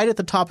notes right at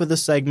the top of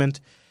this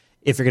segment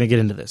if you're going to get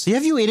into this. So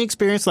have you any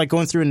experience like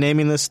going through and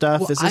naming this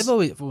stuff? Well,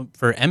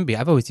 for MB,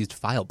 I've always used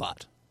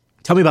FileBot.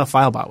 Tell me about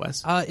FileBot,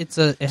 Wes.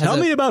 Tell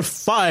me about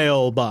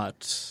FileBot.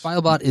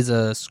 FileBot is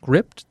a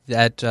script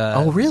that.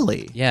 Oh,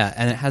 really? Yeah,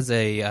 and it has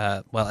it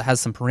has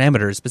some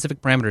parameters,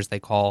 specific parameters they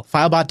call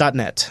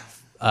FileBot.net.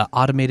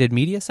 Automated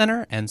Media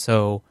Center, and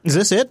so is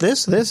this it?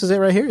 This is it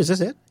right here? Is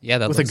this it?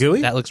 Yeah, with a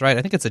GUI. That looks right.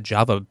 I think it's a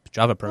Java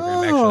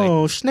program actually.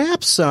 Oh,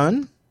 snap,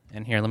 son!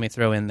 And here, let me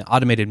throw in the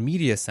Automated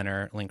Media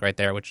Center link right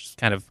there, which is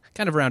kind of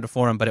around a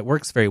forum, but it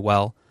works very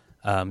well.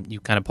 You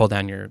kind of pull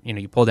down your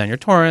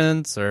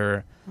torrents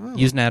or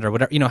Usenet or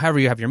whatever, however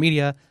you have your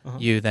media.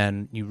 You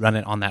run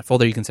it on that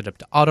folder. You can set it up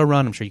to auto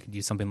run. I'm sure you could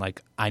use something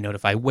like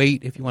iNotify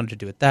Wait if you wanted to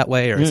do it that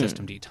way, or a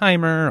systemd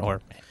timer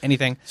or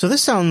anything. So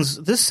this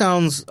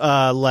sounds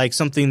like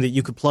something that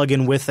you could plug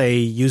in with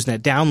a Usenet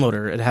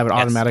downloader and have it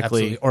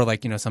automatically,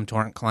 absolutely. Or some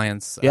torrent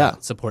clients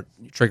support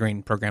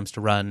triggering programs to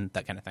run,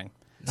 that kind of thing.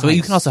 Nice. So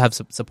you can also have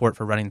support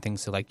for running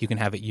things. So like you can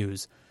have it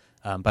use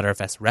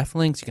Btrfs ref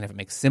links. You can have it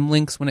make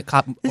symlinks when it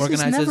organizes.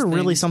 This is never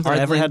really something I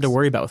ever had to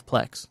worry about with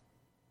Plex.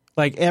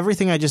 Like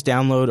everything I just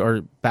download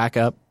or back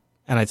up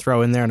and I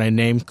throw in there and I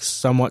name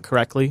somewhat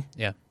correctly.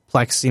 Yeah,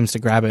 Plex seems to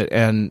grab it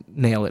and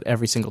nail it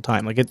every single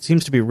time. Like it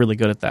seems to be really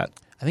good at that.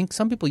 I think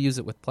some people use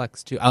it with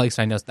Plex too. At least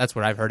I know that's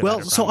what I've heard about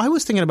it from. So I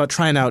was thinking about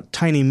trying out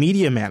Tiny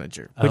Media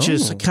Manager, which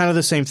is kind of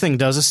the same thing.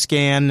 Does a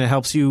scan, it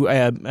helps you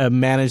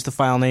manage the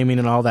file naming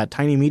and all that.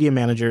 Tiny Media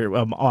Manager,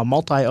 a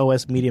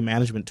multi-OS media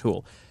management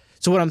tool.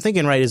 So what I'm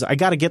thinking, right, is I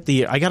got to get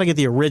the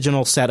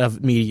original set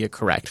of media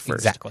correct first.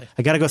 Exactly.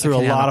 I got to go through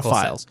a lot of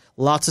files,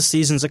 lots of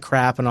seasons of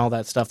crap and all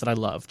that stuff that I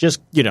love.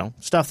 Just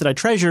stuff that I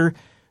treasure,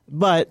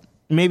 but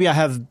maybe I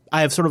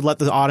have sort of let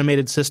the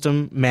automated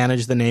system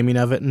manage the naming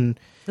of it. And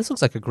this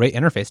looks like a great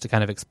interface to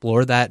kind of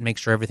explore that and make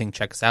sure everything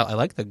checks out. I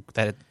like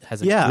that it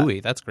has a GUI.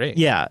 That's great.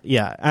 Yeah,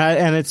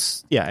 and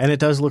it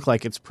does look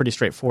like it's pretty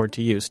straightforward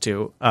to use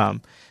too.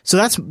 So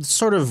that's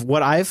sort of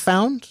what I've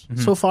found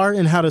so far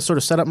in how to sort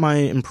of set up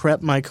and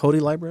prep my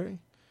Kodi library.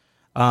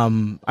 I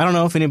don't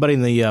know if anybody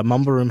in the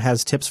Mumble Room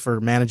has tips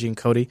for managing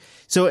Kodi.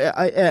 So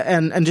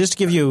and just to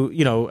give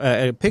you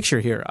a picture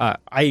here,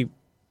 I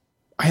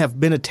have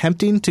been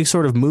attempting to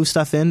sort of move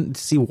stuff in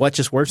to see what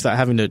just works without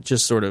having to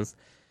just sort of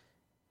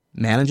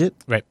manage it.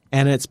 Right.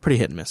 And it's pretty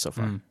hit and miss so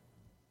far.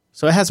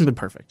 So it hasn't been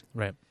perfect.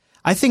 Right.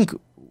 I think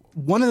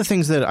one of the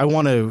things that I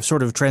want to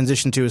sort of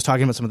transition to is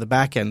talking about some of the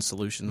back-end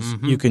solutions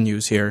you can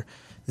use here.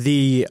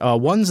 The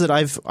ones that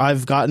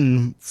I've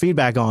gotten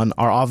feedback on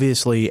are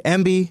obviously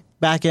Emby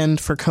backend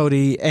for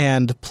Kodi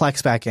and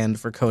Plex backend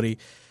for Kodi.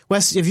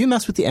 Wes, have you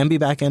messed with the Emby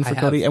backend for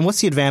Kodi? And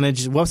what's the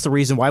advantage? What's the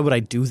reason? Why would I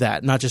do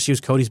that? Not just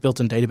use Kodi's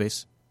built-in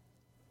database?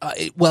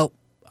 Well,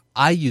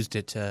 I used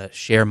it to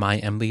share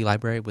my Emby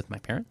library with my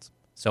parents.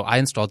 So I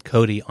installed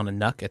Kodi on a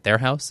NUC at their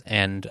house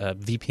and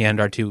VPN'd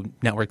our two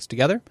networks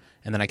together.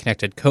 And then I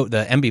connected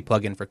the Emby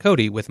plugin for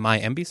Kodi with my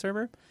Emby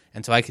server.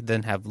 And so I could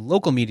then have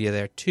local media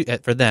there too,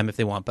 for them if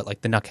they want. But like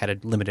the NUC had a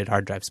limited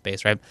hard drive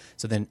space, right?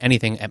 So then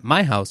anything at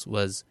my house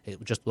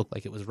it just looked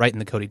like it was right in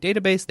the Kodi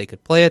database. They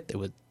could play it. It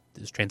was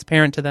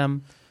transparent to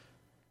them.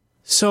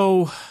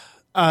 So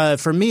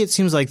for me, it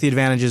seems like the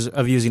advantages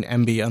of using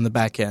Emby on the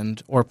back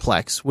end or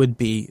Plex would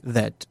be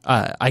that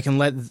I can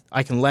let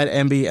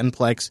Emby and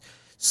Plex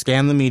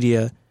scan the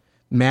media,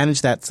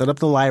 manage that, set up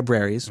the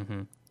libraries.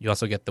 You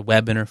also get the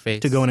web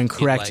interface to go in and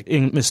correct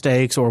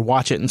mistakes or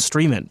watch it and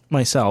stream it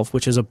myself,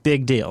 which is a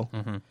big deal.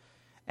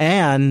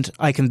 And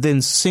I can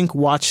then sync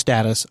watch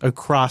status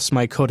across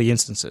my Kodi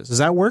instances. Does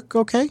that work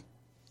okay?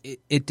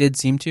 It did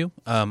seem to.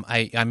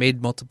 I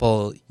made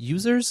multiple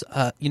users.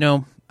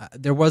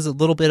 There was a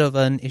little bit of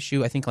an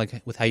issue, I think,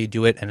 like with how you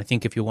do it. And I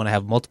think if you want to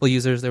have multiple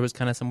users, there was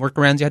kind of some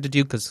workarounds you had to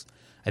do because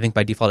I think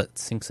by default it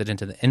syncs it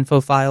into the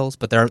info files.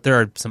 But there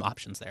are some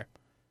options there.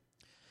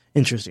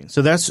 Interesting.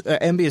 So that's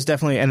Emby is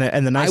definitely and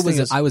the nice thing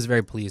is I was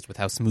very pleased with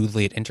how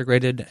smoothly it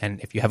integrated.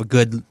 And if you have a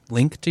good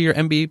link to your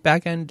Emby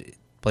backend,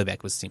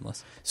 playback was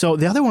seamless. So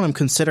the other one I'm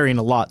considering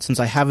a lot, since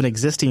I have an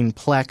existing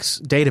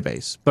Plex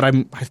database, but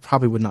I'm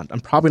probably not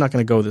going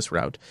to go this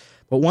route.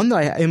 But one that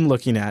I am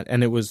looking at,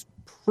 and it was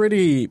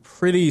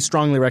pretty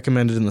strongly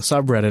recommended in the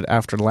subreddit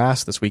after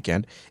last this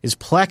weekend, is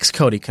Plex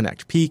Kodi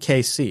Connect,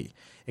 PKC.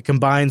 It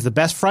combines the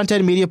best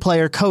front-end media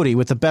player Kodi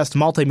with the best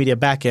multimedia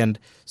back-end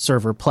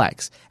server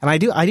Plex. And I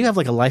do have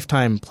like a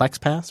lifetime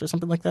Plex pass or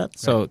something like that.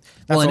 So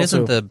Well, and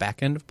isn't the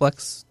back end of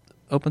Plex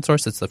open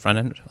source? It's the front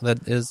end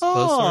that is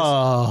closed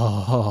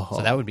source.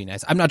 So that would be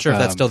nice. I'm not sure if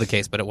that's still the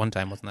case, but at one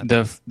time wasn't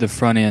that the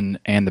front end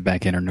and the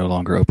back end are no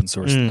longer open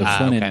source. The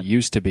front end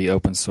used to be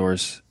open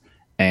source,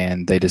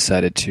 and they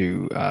decided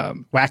to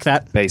whack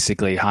that,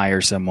 basically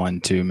hire someone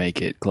to make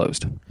it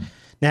closed.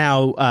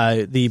 Now,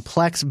 the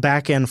Plex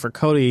backend for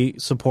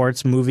Kodi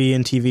supports movie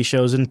and TV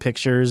shows and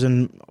pictures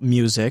and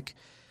music.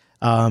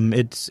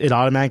 It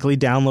automatically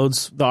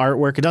downloads the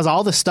artwork. It does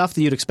all the stuff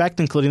that you'd expect,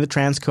 including the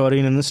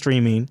transcoding and the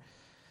streaming.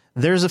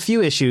 There's a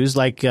few issues,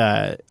 like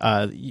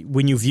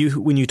when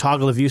you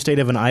toggle the view state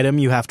of an item,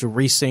 you have to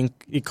resync.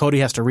 Kodi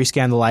has to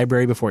rescan the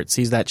library before it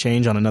sees that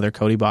change on another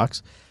Kodi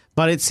box.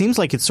 But it seems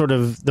like it's sort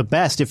of the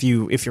best if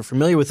you're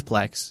familiar with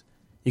Plex.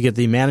 You get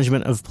the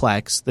management of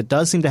Plex that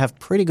does seem to have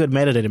pretty good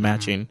metadata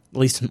matching, at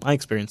least in my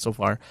experience so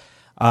far,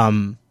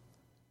 at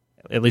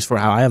least for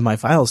how I have my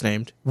files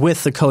named,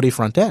 with the Kodi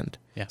front end.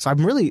 Yeah. So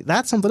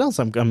that's something else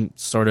I'm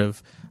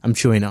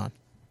chewing on.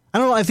 I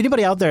don't know if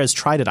anybody out there has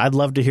tried it. I'd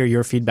love to hear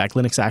your feedback.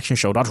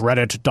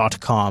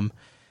 linuxactionshow.reddit.com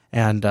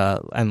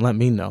and let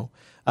me know.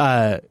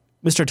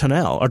 Mr.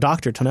 Tunnell or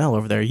Dr. Tunnell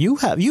over there, you're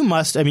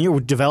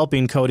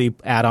developing Kodi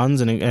add-ons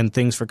and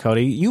things for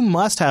Kodi. You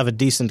must have a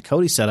decent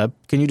Kodi setup.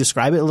 Can you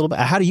describe it a little bit?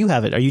 How do you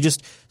have it? Are you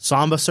just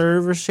Samba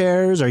server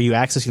shares? Are you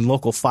accessing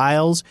local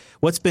files?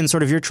 What's been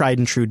sort of your tried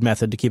and true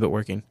method to keep it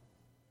working?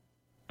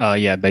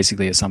 Yeah,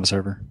 basically a Samba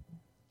server.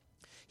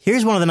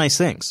 Here's one of the nice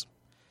things.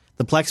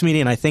 The Plex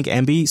Media and I think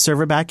Emby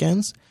server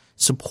backends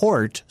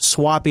support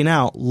swapping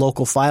out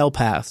local file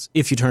paths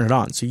if you turn it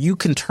on. So you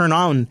can turn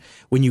on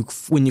when you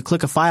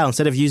click a file,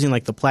 instead of using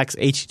like the Plex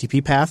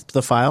HTTP path to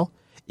the file,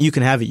 you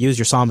can have it use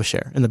your Samba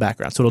share in the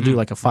background. So it'll do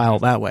like a file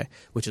that way,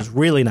 which is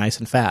really nice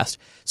and fast.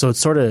 So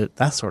it's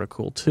that's sort of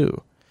cool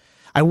too.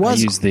 I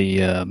use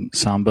the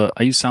Samba.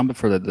 I use Samba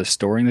for the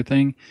storing the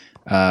thing,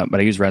 but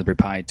I use Raspberry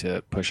Pi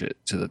to push it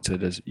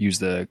to use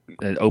the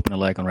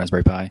OpenELEC on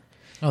Raspberry Pi.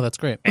 Oh, that's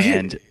great.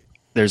 And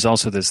there's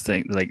also this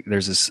thing, like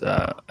there's this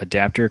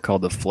adapter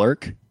called the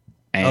Flirk.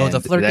 And the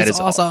Flirk is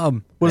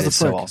awesome. What is the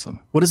Flirk? So awesome.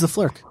 What is the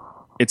Flirk?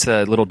 It's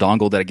a little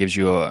dongle that gives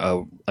you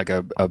a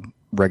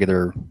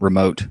regular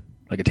remote,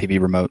 like a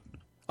TV remote.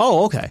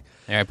 Oh, okay.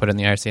 There, I put it in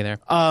the IRC there.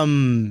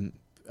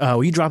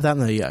 Will you drop that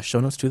in the show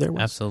notes too there,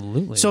 Wes?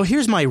 Absolutely. So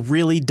here's my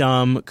really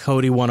dumb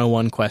Kodi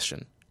 101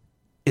 question.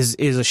 Is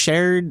a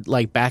shared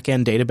like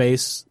back-end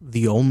database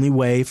the only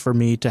way for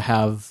me to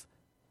have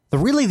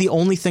the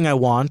only thing I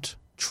want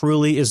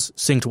truly is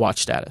synced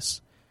watch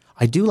status?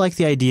 I do like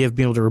the idea of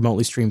being able to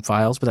remotely stream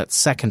files, but that's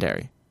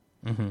secondary.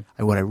 And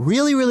what I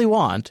really, really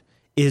want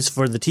is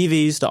for the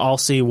TVs to all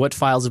see what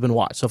files have been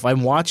watched. So if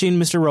I'm watching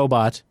Mr.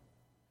 Robot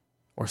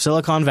or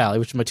Silicon Valley,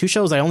 which are my two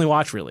shows I only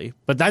watch really,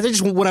 but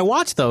when I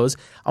watch those,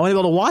 I want to be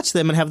able to watch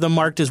them and have them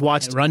marked as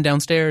watched. Run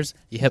downstairs,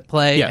 you hit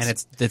play, yes. And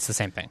it's the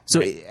same thing.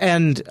 So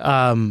and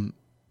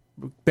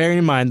bearing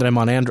in mind that I'm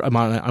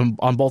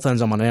on both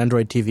ends, I'm on an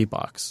Android TV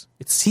box.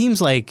 It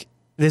seems like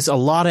there's a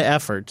lot of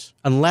effort,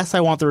 unless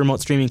I want the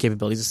remote streaming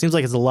capabilities. It seems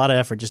like it's a lot of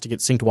effort just to get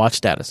synced watch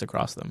status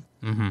across them.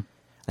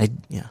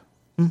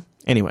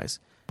 Anyways,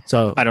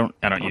 so I don't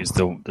use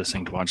the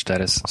synced watch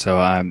status. So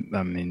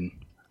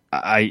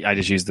I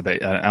just use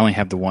I only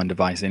have the one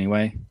device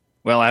anyway.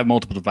 Well, I have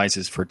multiple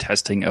devices for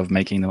testing of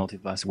making the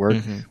multi-device work,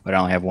 but I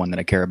only have one that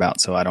I care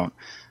about. So I don't.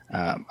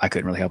 I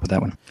couldn't really help with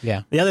that one.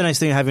 Yeah. The other nice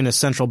thing of having a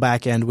central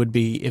backend would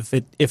be if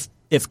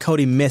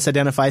Kodi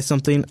misidentifies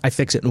something, I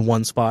fix it in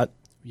one spot.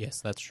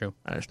 Yes, that's true.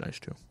 That's nice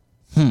too.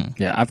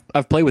 Yeah,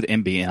 I've played with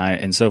Emby,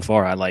 and so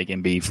far I like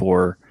Emby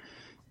for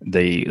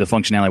the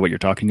functionality what you're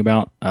talking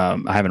about.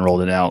 I haven't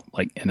rolled it out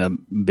like in a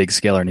big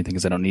scale or anything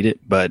because I don't need it,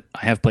 but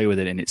I have played with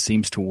it and it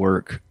seems to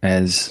work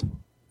as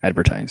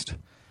advertised.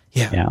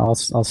 Yeah, I'll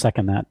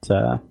second that.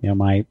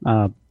 My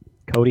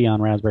Kodi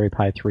on Raspberry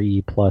Pi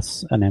 3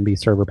 plus an Emby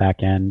server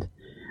backend,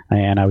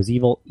 and I was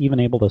even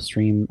able to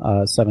stream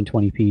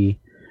 720p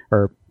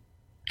or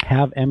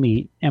have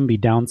Emby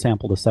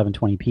downsample to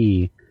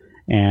 720p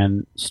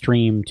and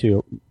stream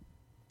to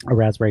a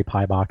Raspberry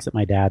Pi box at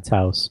my dad's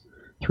house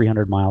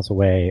 300 miles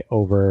away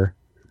over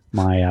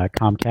my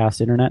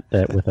Comcast internet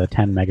with a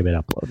 10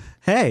 megabit upload.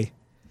 Hey,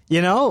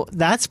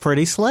 that's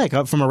pretty slick.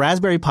 From a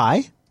Raspberry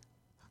Pi?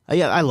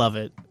 Yeah, I love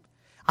it.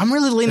 I'm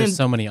really leaning. There's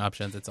so many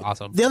options. It's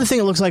awesome. The other thing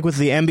it looks like with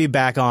the Emby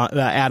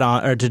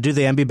add-on, or to do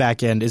the Emby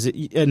backend, is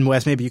and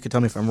Wes, maybe you could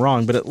tell me if I'm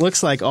wrong, but it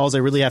looks like all I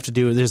really have to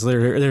do is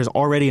there's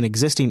already an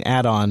existing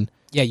add-on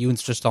Yeah, you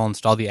just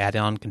install the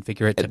add-on,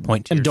 configure it to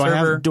point to and your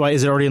server.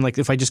 Is it already in, like,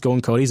 if I just go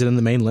in Kodi, is it in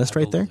the main list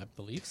right there? I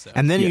believe so.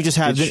 And then you just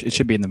have... It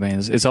should be in the main.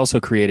 It's also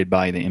created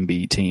by the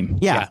MB team.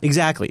 Yeah,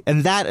 exactly.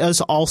 And that is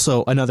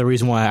also another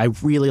reason why I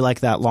really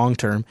like that long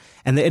term.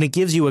 And it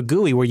gives you a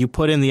GUI where you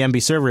put in the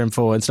MB server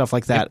info and stuff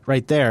like that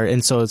right there.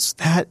 And so it's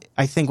that,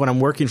 I think, when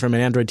I'm working from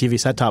an Android TV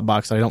set-top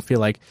box, I don't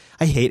feel like...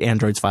 I hate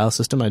Android's file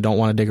system. I don't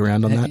want to dig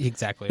around on that.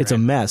 Exactly. It's a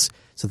mess.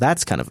 So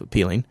that's kind of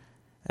appealing.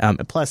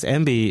 Plus,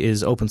 MB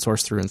is open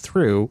source through and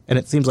through, and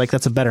it seems like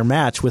that's a better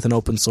match with an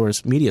open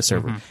source media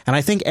server. Mm-hmm. And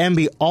I think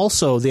MB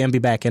also, the MB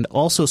backend,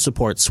 also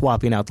supports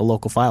swapping out the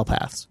local file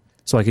paths,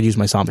 so I could use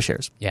my Samba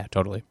shares. Yeah,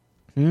 totally.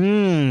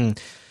 I'm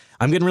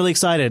getting really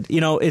excited.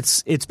 You know,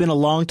 it's been a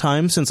long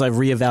time since I've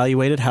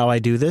reevaluated how I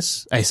do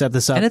this. I set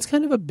this up. And it's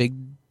kind of a big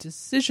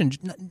decision,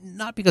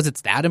 not because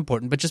it's that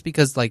important, but just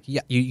because, like,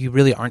 you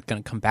really aren't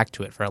going to come back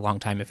to it for a long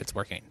time if it's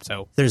working.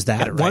 So there's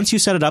that. Right. Once you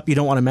set it up, you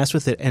don't want to mess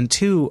with it. And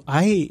two,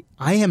 I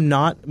am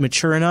not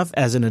mature enough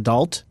as an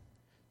adult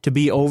to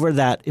be over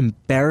that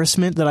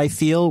embarrassment that I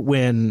feel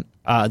when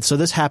so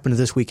this happened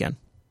this weekend.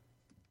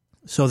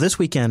 So this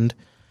weekend,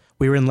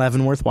 we were in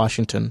Leavenworth,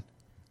 Washington,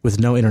 with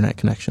no internet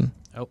connection.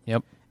 Oh,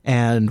 yep.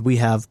 And we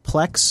have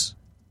Plex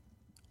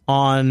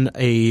on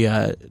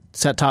a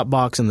set-top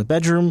box in the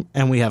bedroom,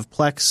 and we have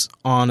Plex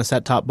on a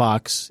set-top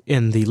box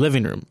in the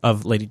living room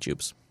of Lady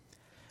Jupes.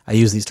 I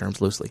use these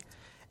terms loosely.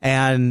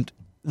 And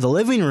the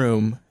living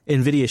room,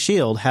 NVIDIA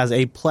Shield, has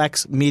a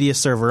Plex media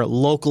server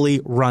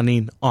locally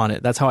running on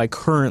it. That's how I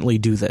currently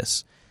do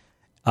this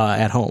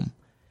at home.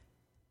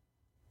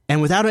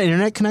 And without an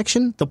internet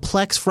connection, the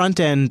Plex front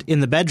end in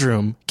the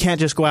bedroom can't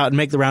just go out and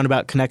make the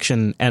roundabout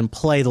connection and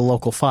play the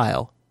local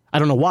file. I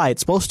don't know why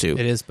it's supposed to.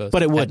 It is supposed but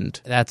to. But it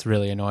wouldn't. That's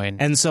really annoying.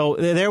 And so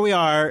there we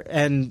are,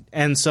 and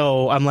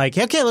so I'm like,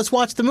 okay, let's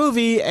watch the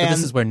movie. And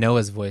this is where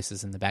Noah's voice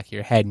is in the back of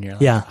your head, and you're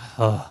like,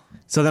 oh.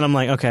 So then I'm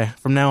like, okay,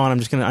 from now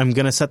on, I'm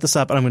gonna set this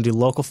up, and I'm gonna do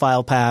local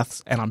file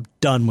paths, and I'm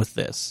done with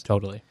this.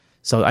 Totally.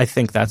 So I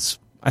think that's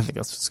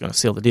what's gonna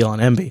seal the deal on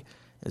MB.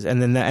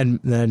 And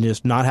then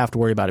just not have to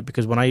worry about it,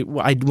 because when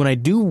I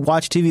do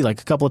watch TV like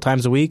a couple of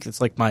times a week,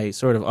 it's like my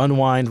sort of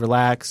unwind,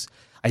 relax.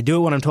 I do it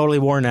when I'm totally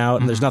worn out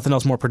and there's nothing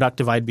else more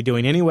productive I'd be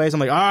doing anyways. I'm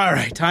like, all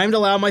right, time to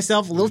allow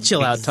myself a little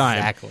chill out time.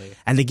 Exactly.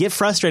 And to get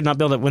frustrated not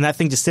be able to, when that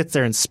thing just sits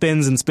there and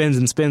spins and spins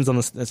and spins on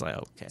this, it's like,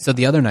 okay. So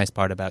the other nice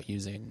part about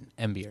using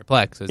MB or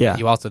Plex is that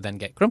you also then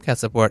get Chromecast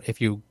support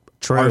if you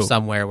are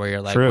somewhere where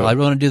you're like, well, I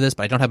really want to do this,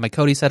 but I don't have my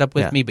Kodi set up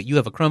with me, but you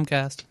have a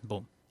Chromecast.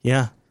 Boom.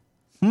 Yeah.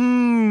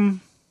 I'm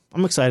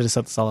excited to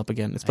set this all up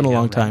again. It's been a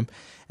long time.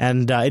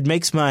 And it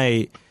makes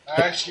my...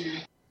 Actually...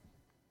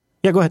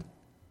 Yeah, go ahead.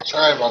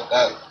 Sorry about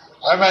that.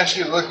 I'm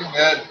actually looking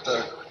at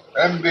the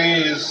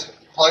MB's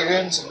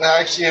plugins, and it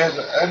actually has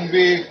an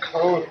MB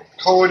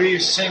Kodi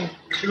Sync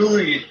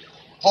GUI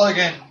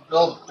plugin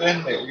built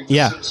in there. You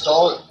just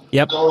install it,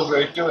 it goes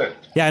right to it.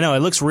 Yeah, I know. It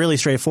looks really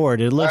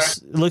straightforward. It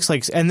looks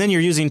like, and then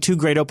you're using two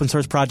great open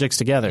source projects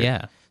together.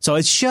 Yeah. So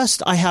it's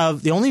just, I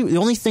have the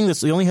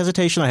only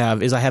hesitation I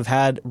have is I have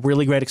had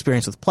really great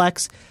experience with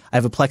Plex. I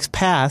have a Plex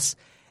Pass,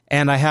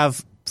 and I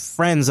have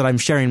friends that I'm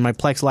sharing my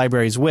Plex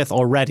libraries with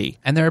already.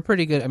 And they're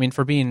pretty good. I mean,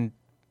 for being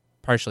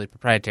partially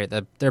proprietary,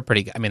 they're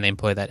pretty good. I mean, they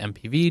employ that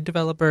MPV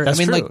developer. That's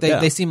true. Like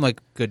they seem like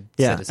good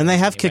citizens. And they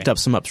have kicked up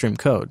some upstream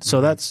code.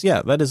 So that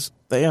is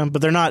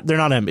but they're not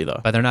MB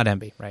though. But they're not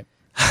MB, right?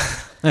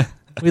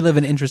 We live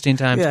in interesting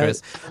times,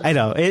 Chris. I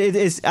know. It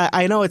is.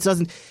 I know it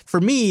doesn't.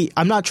 For me,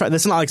 I'm not trying.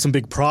 This is not like some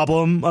big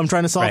problem I'm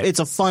trying to solve. Right. It's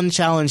a fun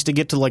challenge to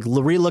get to like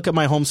relook at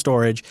my home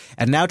storage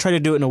and now try to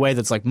do it in a way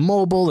that's like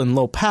mobile and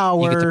low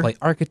power. You get to play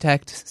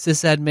Architect,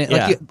 sysadmin,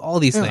 like all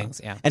these things.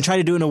 Yeah, and try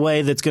to do it in a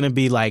way that's going to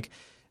be like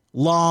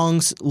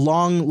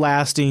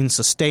long-lasting,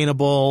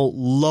 sustainable,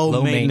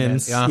 low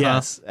maintenance.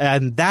 Yes,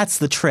 and that's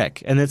the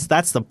trick, and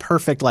that's the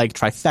perfect like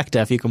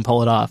trifecta if you can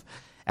pull it off,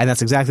 and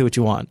that's exactly what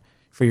you want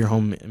for your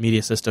home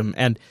media system.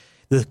 And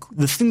the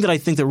thing that I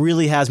think that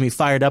really has me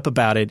fired up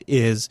about it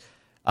is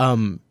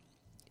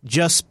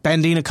just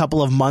spending a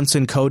couple of months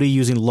in Kodi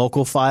using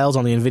local files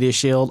on the NVIDIA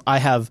Shield. I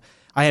have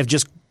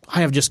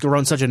just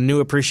grown such a new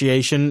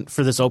appreciation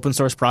for this open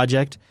source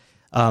project.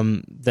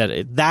 They've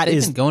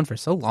been going for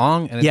so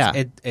long,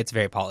 and it's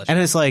very polished. And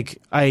it's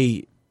like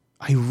I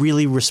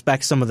really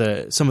respect some of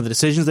the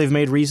decisions they've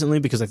made recently,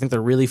 because I think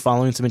they're really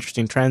following some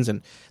interesting trends,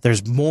 and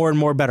there's more and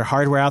more better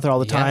hardware out there all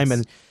the time,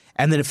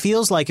 and then it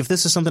feels like if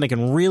this is something I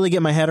can really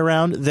get my head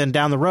around, then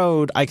down the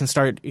road I can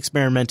start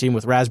experimenting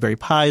with Raspberry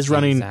Pis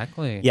running.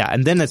 Exactly. Yeah,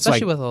 and then it's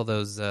especially with all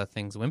those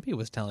things Wimpy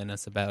was telling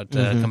us about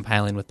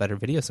compiling with better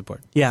video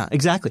support. Yeah,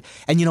 exactly.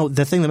 And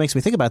the thing that makes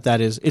me think about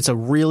that is it's a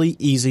really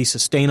easy,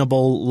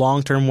 sustainable,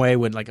 long-term way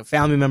when like a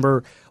family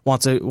member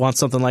wants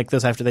something like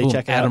this after they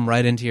check out. Add them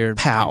right into your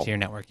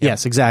network. Yep.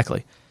 Yes,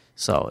 exactly.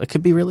 So it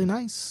could be really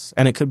nice,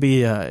 and it could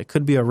be a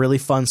really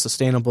fun,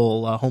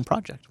 sustainable home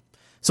project.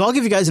 So I'll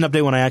give you guys an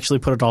update when I actually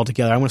put it all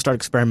together. I'm going to start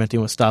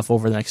experimenting with stuff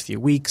over the next few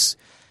weeks,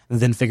 and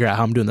then figure out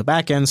how I'm doing the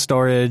back-end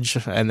storage,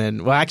 and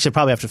then, well, actually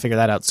probably have to figure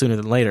that out sooner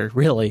than later,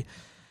 really.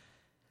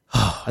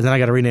 And then I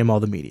got to rename all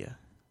the media.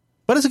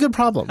 But it's a good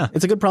problem.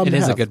 It's a good problem It to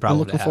is have. a good problem I'm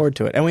looking to have. forward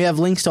to it. And we have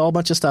links to a whole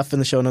bunch of stuff in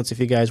the show notes if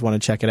you guys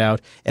want to check it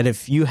out. And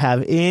if you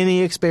have any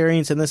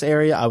experience in this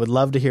area, I would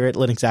love to hear it.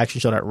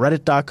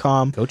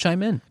 linuxactionshow.reddit.com. Go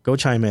chime in.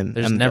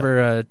 There's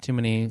never too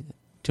many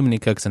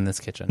cooks in this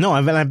kitchen. No,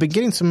 I've been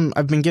getting some.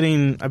 I've been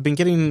getting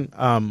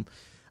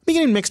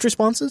mixed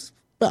responses.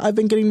 But I've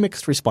been getting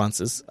mixed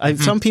responses.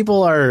 Some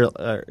people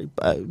are,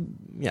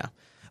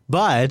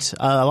 but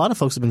a lot of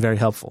folks have been very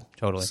helpful.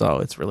 Totally. So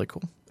it's really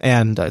cool,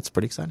 and it's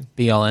pretty exciting.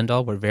 Be all end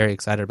all. We're very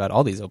excited about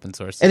all these open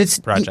source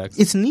projects.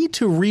 It's neat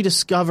to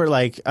rediscover,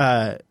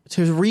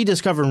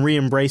 and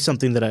re-embrace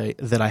something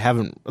that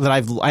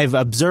I've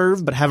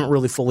observed but haven't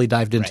really fully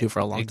dived into for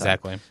a long time.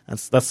 Exactly.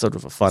 That's sort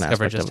of a fun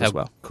aspect just of it as how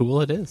well.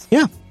 Cool it is.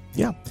 Yeah.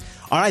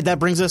 All right, that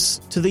brings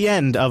us to the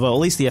end of at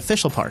least the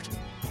official part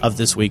of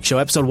this week's show.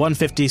 Episode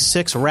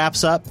 156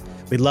 wraps up.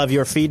 We'd love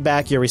your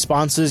feedback, your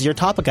responses, your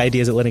topic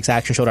ideas at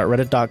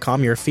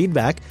linuxactionshow.reddit.com. Your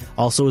feedback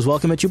also is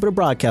welcome at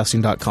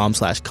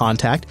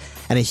jupiterbroadcasting.com/contact.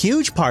 And a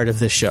huge part of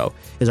this show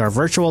is our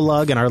virtual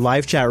lug and our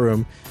live chat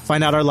room.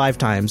 Find out our live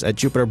times at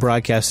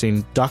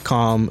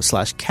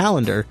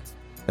jupiterbroadcasting.com/calendar.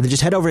 And then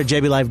just head over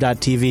to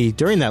jblive.tv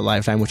during that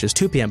live time, which is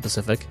 2 p.m.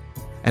 Pacific,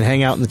 and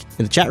hang out in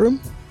the chat room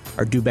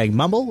or do bag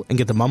Mumble and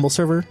get the Mumble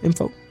server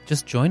info.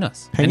 Just join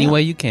us Hang any out.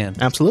 way you can.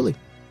 Absolutely.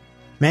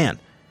 Man,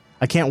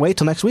 I can't wait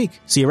till next week.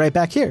 See you right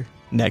back here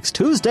next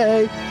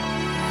Tuesday.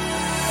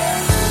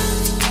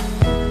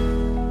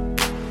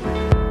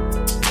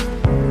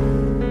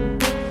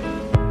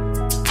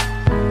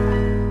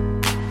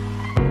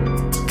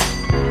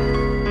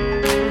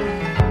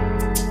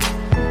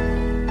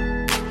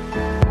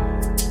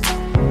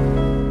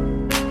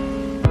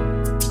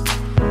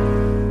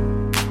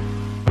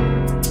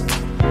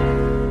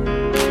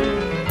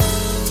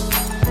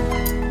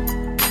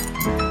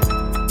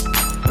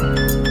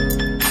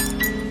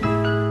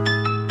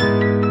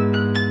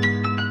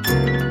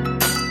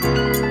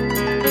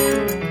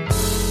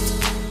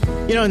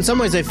 You know, in some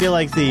ways, I feel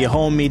like the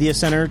home media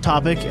center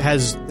topic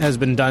has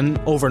been done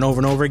over and over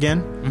and over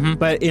again. Mm-hmm.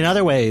 But in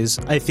other ways,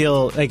 I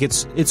feel like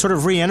it's sort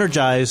of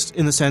re-energized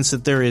in the sense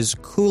that there is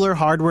cooler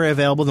hardware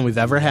available than we've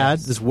ever had.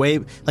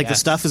 The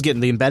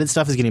embedded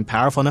stuff is getting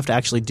powerful enough to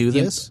actually do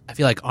this. I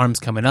feel like ARM's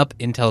coming up.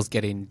 Intel's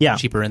getting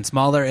cheaper and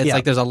smaller. It's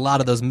like there's a lot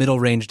of those middle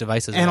range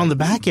devices. And on the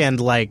back end,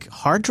 like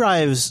hard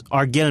drives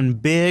are getting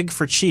big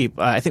for cheap.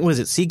 I think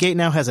Seagate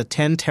now has a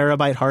 10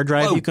 terabyte hard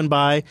drive you can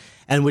buy.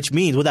 And what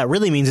that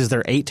really means is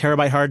their 8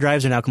 terabyte hard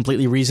drives are now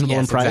completely reasonable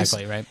in price.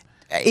 Exactly, right.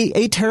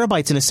 8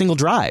 terabytes in a single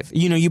drive.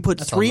 You know, you put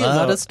That's 3 a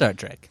lot of those. of Star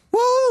Trek.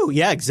 Woo!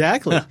 Yeah,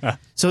 exactly.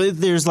 So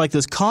there's like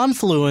this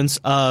confluence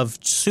of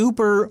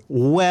super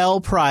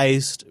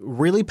well-priced,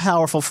 really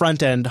powerful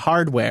front-end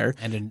hardware.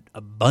 And an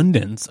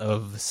abundance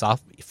of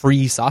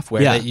free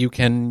software that you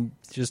can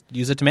just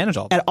use it to manage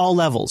all. At all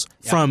levels.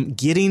 Yeah. From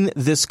getting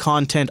this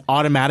content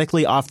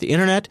automatically off the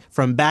internet,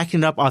 from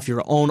backing it up off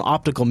your own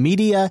optical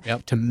media,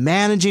 to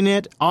managing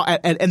it.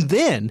 And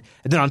then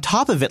on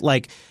top of it,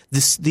 like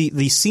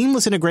the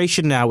seamless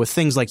integration now with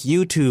things like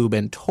YouTube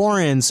and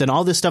torrents and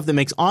all this stuff that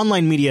makes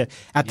online media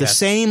at the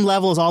same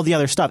level as all the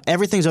other stuff.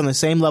 Everything's on the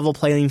same level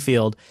playing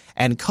field,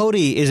 and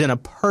Kodi is in a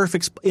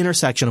perfect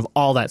intersection of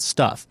all that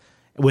stuff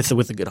with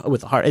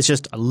the heart. It's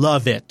just, I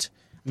love it.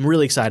 I'm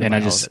really excited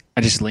about it.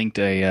 I just linked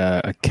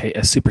a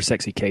super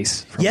sexy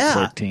case from the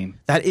Flirk team.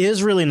 That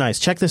is really nice.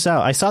 Check this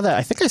out. I saw that.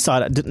 I think I saw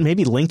it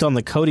maybe linked on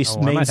the Kodi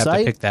main I might site. Have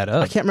to pick that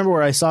up. I can't remember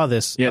where I saw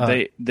this.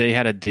 Yeah, they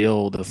had a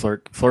deal. The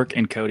Flirk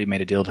and Kodi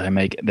made a deal to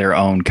make their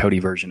own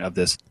Kodi version of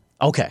this.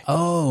 Okay.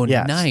 Oh,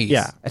 yes. Nice.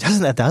 Yeah,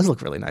 that does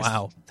look really nice.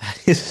 Wow.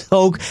 That is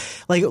so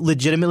like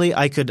legitimately.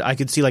 I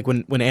could see like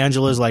when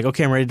Angela's like,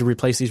 okay, I'm ready to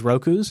replace these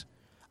Rokus.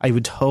 I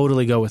would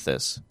totally go with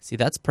this. See,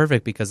 that's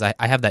perfect because I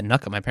have that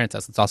NUC at my parents'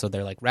 house. It's also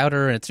their like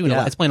router, and it's doing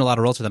it's playing a lot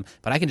of roles for them.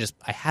 But I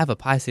have a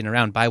Pi sitting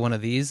around, buy one of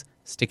these,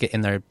 stick it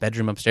in their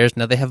bedroom upstairs.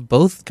 Now they have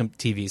both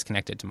TVs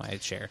connected to my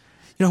share.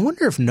 You know, I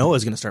wonder if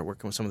Noah's going to start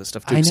working with some of this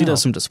stuff too. Because he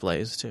does some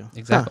displays too.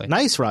 Exactly.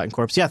 Nice, Rotten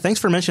Corpse. Yeah, thanks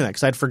for mentioning that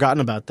because I'd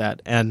forgotten about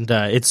that. And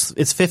it's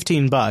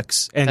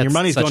 $15, and that's your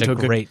money's going to a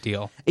great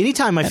deal.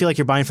 Anytime I feel like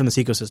you're buying from this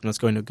ecosystem, it's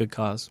going to a good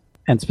cause.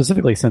 And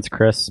specifically, since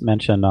Chris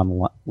mentioned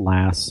on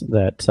last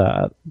that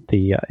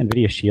the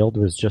NVIDIA Shield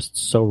was just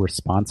so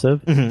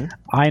responsive,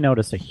 I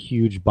noticed a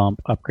huge bump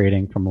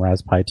upgrading from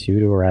Raspberry 2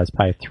 to a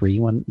Raspberry 3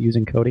 when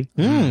using Kodi.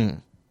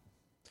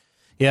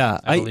 Yeah,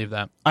 I believe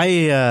that.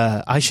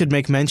 I should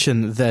make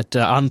mention that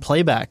on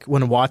playback,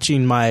 when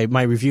watching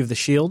my review of the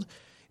Shield,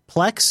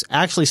 Plex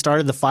actually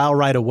started the file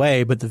right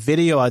away, but the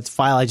video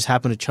file I just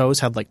happened to choose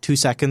had like 2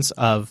 seconds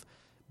of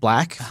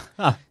black.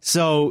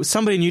 So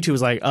somebody on YouTube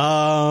was like,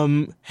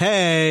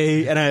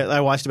 hey, and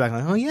I watched it back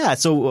and I'm like, oh yeah.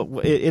 So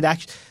it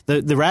actually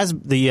the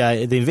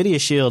NVIDIA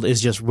Shield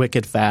is just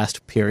wicked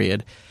fast,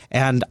 period.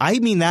 And I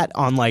mean that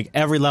on like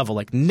every level.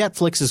 Like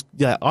Netflix is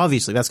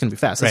obviously that's going to be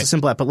fast. That's a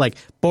simple app, but like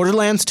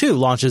Borderlands 2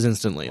 launches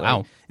instantly.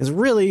 Wow, like,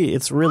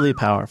 it's really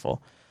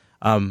powerful.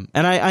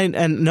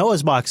 And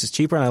Noah's box is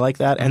cheaper, and I like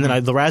that. And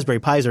then the Raspberry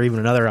Pis are even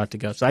another route to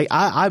go. So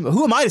I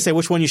who am I to say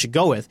which one you should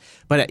go with?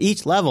 But at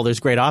each level,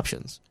 there's great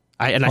options.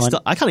 I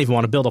kind of even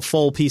want to build a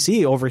full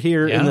PC over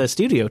here in the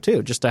studio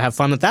too, just to have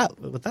fun with that.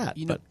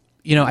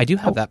 I do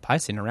have that Pi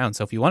sitting around,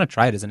 so if you want to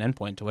try it as an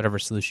endpoint to whatever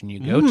solution you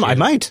go to, I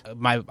might.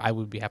 I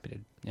would be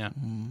happy to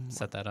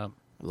set that up.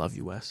 I love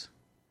you, Wes.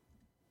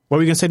 What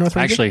were you going to say, North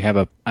Ranger? I actually have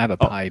a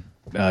Pi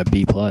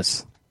B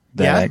Plus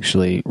that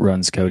actually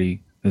runs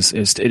Kodi.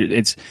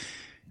 It's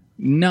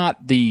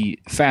not the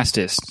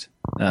fastest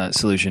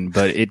solution,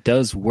 but it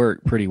does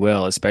work pretty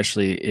well,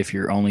 especially if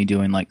you're only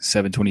doing like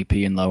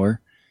 720p and lower.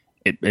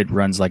 It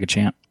runs like a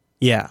champ.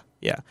 Yeah.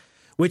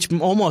 Which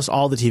almost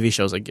all the TV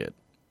shows I get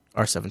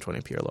are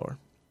 720p or lower.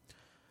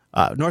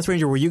 North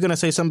Ranger, were you going to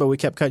say something, but we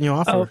kept cutting you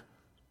off? Oh,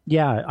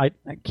 yeah. I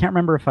can't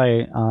remember if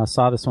I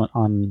saw this one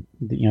on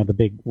the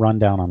big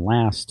rundown on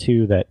last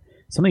too, that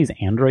some of these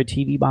Android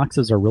TV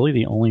boxes are really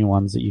the only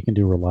ones that you can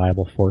do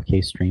reliable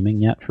 4K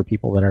streaming yet for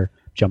people that are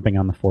jumping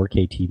on the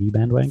 4K TV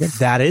bandwagon.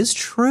 That is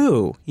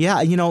true. Yeah,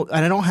 and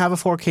I don't have a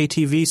 4K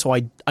TV, so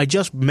I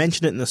just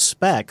mentioned it in the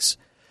specs.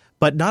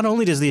 But not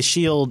only does the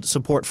Shield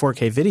support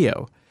 4K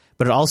video,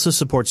 but it also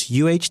supports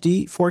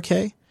UHD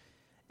 4K.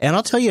 And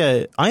I'll tell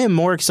you, I am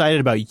more excited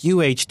about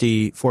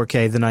UHD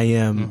 4K than I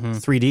am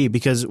 3D,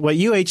 because what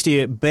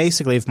UHD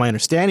basically, if my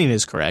understanding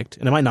is correct,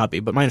 and it might not be,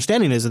 but my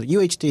understanding is that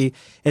UHD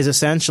is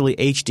essentially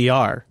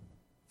HDR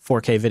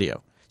 4K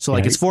video. So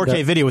it's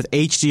 4K video with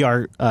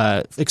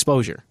HDR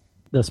exposure.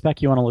 The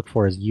spec you want to look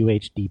for is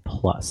UHD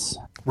plus.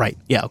 Right.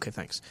 Yeah. Okay.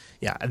 Thanks.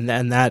 Yeah,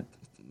 and that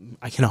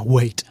I cannot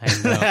wait. I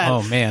know.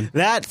 Oh man,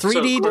 that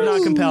 3D did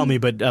not compel me,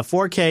 but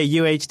 4K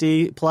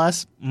UHD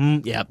plus,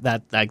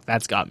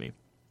 that's got me.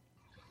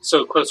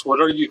 So, Chris,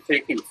 what are you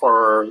thinking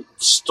for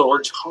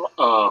storage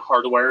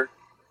hardware,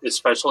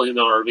 especially in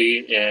the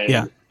RV?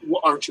 And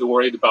aren't you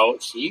worried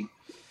about heat?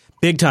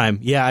 Big time.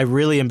 Yeah, I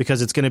really am,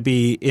 because it's going to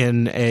be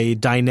in a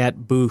dinette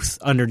booth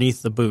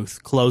underneath the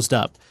booth, closed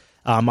up.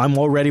 I'm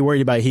already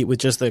worried about heat with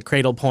just the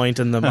cradle point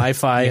and the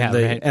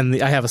MiFi,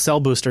 and I have a cell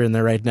booster in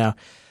there right now.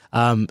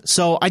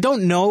 So I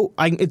don't know.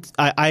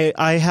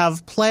 I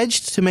have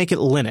pledged to make it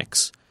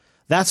Linux.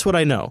 That's what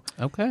I know.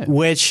 Okay.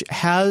 Which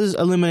has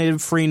eliminated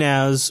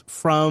FreeNAS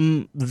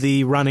from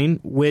the running,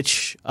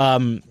 which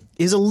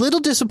is a little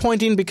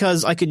disappointing,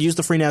 because I could use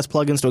the FreeNAS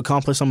plugins to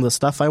accomplish some of the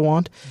stuff I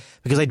want,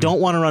 because I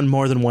don't want to run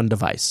more than one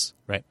device.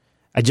 Right.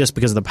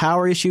 Because of the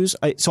power issues.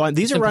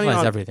 These are running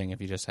on everything if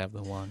you just have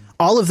the one.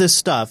 All of this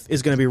stuff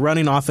is going to be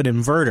running off an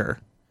inverter,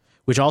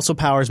 which also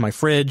powers my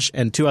fridge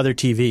and 2 other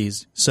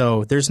TVs.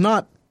 So there's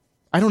not,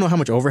 I don't know how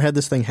much overhead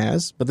this thing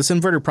has, but this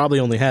inverter probably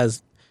only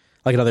has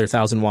like another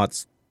 1,000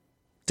 watts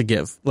to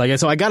give.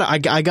 So I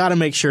gotta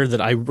make sure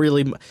that I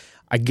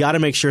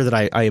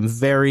am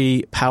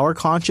very power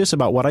conscious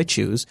about what I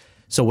choose.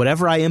 So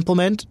whatever I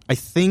implement, I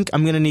think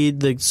I'm going to need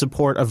the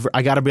support of.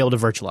 I got to be able to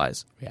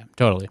virtualize. Yeah,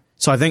 totally.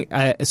 So I think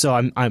I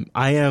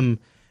am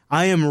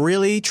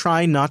really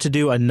trying not to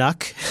do a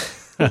NUC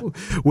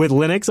with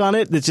Linux on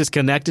it that's just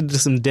connected to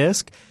some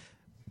disk.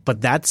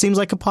 But that seems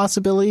like a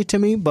possibility to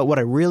me. But what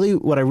I really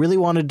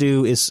want to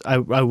do is I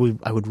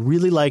would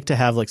really like to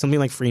have like something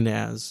like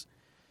FreeNAS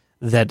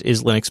that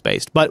is Linux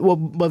based. But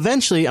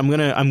eventually I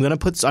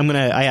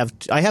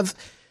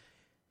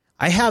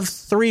have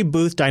 3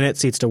 booth dinette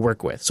seats to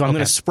work with. So I'm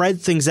going to spread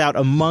things out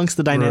amongst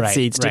the dinette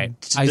seats to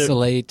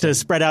isolate, to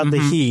spread out the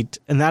heat.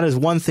 And that is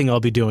one thing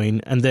I'll be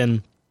doing. And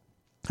then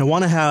I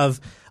want to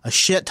have a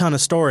shit ton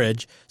of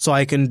storage so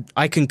I can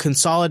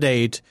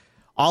consolidate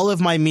all of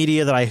my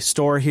media that I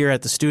store here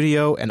at the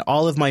studio and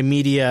all of my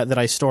media that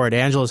I store at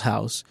Angela's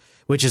house,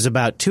 which is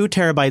about 2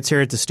 terabytes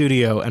here at the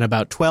studio and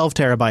about 12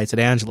 terabytes at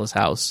Angela's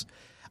house.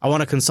 I want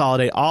to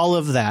consolidate all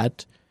of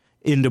that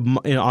into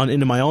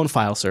my own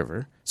file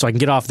server, so I can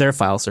get off their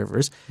file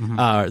servers.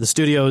 The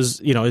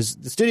studio's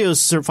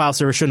file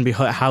server shouldn't be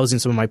housing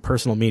some of my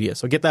personal media,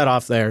 so get that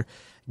off there.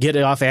 Get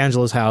it off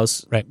Angela's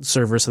house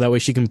server, so that way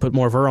she can put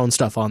more of her own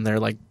stuff on there,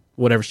 like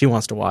whatever she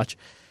wants to watch.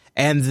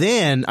 And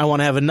then I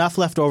want to have enough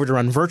left over to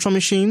run virtual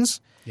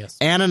machines,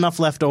 and enough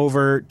left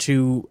over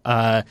to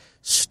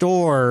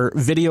store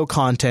video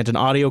content and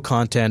audio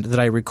content that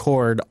I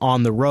record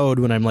on the road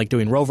when I'm like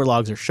doing rover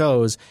logs or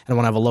shows, and I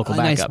want to have a local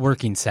backup. Nice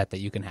working set that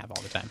you can have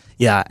all the time.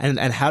 Yeah, and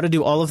how to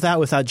do all of that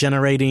without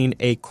generating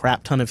a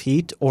crap ton of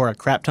heat or a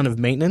crap ton of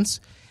maintenance,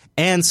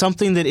 and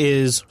something that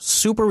is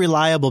super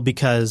reliable,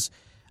 because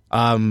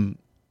when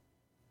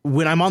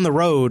I'm on the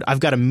road, I've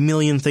got a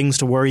million things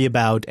to worry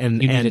about,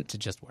 and you need it to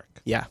just work.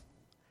 Yeah.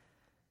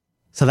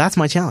 So that's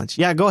my challenge.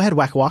 Yeah, go ahead,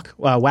 whack work.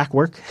 Whack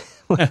work.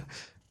 I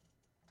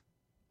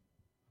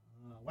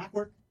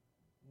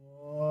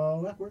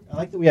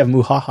like that we have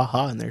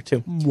muhahaha in there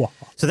too.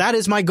 So that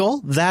is my goal.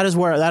 That is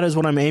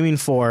what I'm aiming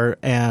for,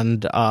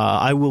 and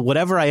I will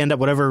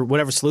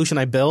whatever solution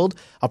I build,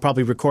 I'll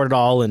probably record it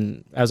all,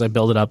 and as I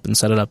build it up and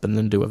set it up, and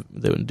then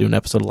do an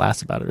episode of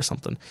Last about it or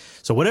something.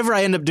 So whatever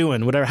I end up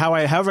doing,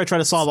 however I try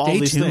to solve all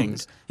these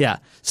things,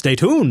 stay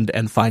tuned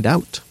and find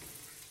out.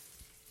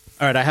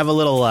 All right, I have a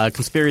little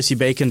conspiracy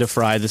bacon to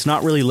fry that's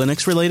not really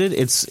Linux related.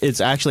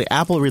 It's actually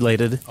Apple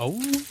related. Oh,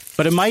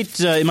 but it might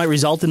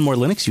result in more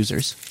Linux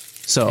users.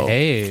 So,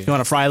 you want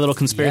to fry a little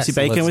conspiracy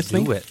bacon with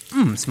me?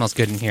 It smells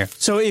good in here.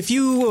 So, if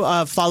you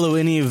follow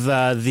any of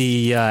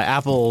the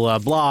Apple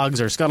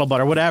blogs or Scuttlebutt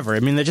or whatever, I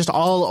mean, they're just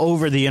all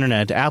over the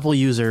internet. Apple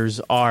users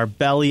are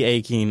belly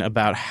aching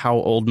about how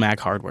old Mac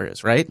hardware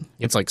is, right?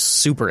 It's like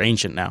super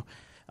ancient now.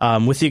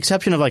 With the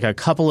exception of like a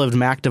couple of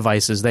Mac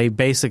devices, they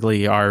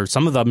basically are,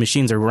 some of the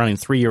machines are running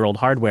 3-year-old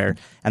hardware,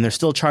 and they're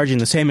still charging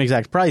the same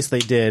exact price they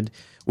did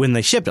when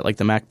they shipped it, like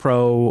the Mac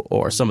Pro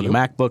or some of the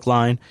MacBook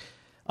line.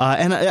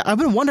 And I've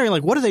been wondering,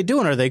 like, what are they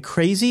doing? Are they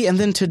crazy? And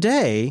then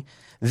today,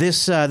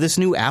 this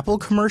new Apple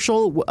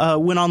commercial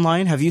went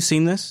online. Have you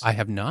seen this? I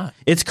have not.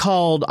 It's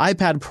called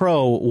iPad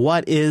Pro,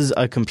 What is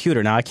a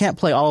Computer? Now, I can't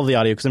play all of the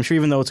audio because I'm sure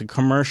even though it's a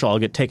commercial, I'll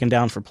get taken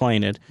down for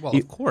playing it. Well,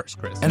 of course,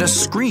 Chris. And a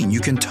screen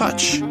you can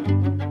touch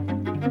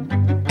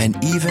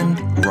and even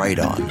write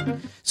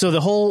on. So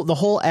the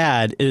whole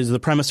ad is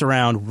the premise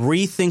around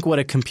rethink what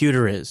a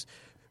computer is.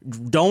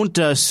 Don't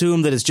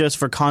assume that it's just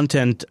for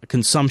content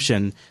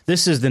consumption.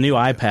 This is the new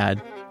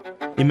iPad.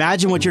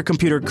 Imagine what your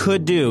computer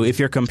could do if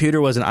your computer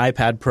was an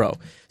iPad Pro.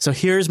 So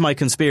here's my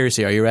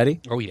conspiracy. Are you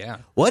ready? Oh, yeah.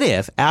 What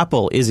if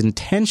Apple is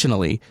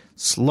intentionally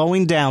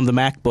slowing down the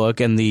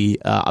MacBook and the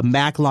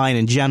Mac line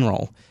in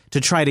general to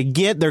try to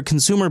get their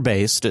consumer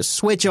base to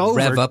switch over?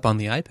 Rev up on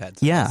the iPads.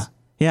 Yeah.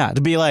 Yeah,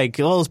 to be like,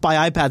 well, let's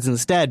buy iPads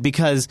instead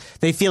because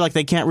they feel like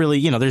they can't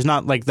really, there's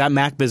not like that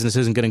Mac business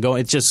isn't going to go.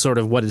 It's just sort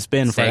of what it's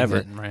been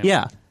forever. Right.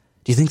 Yeah.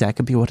 Do you think that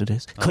could be what it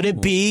is? Could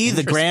it be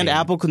the grand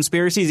Apple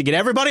conspiracy to get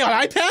everybody on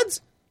iPads?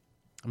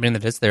 I mean,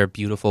 it is their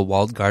beautiful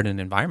walled garden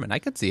environment. I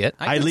could see it.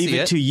 I leave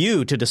it to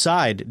you to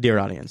decide, dear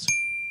audience.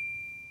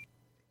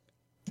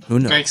 Who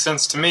knows? Makes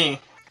sense to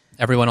me.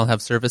 Everyone will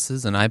have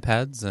services and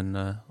iPads,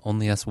 and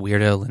only us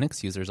weirdo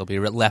Linux users will be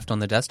left on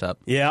the desktop.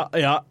 Yeah.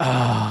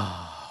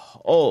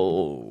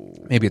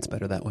 Maybe it's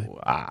better that way.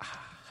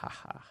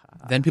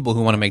 Then people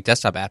who want to make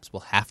desktop apps will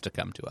have to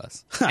come to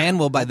us.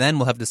 And by then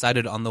we'll have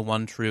decided on the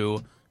one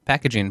true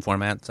packaging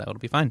format, so it'll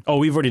be fine. Oh,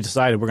 we've already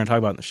decided. We're going to talk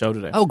about it in the show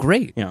today. Oh,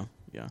 great. Yeah.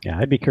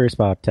 I'd be curious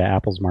about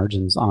Apple's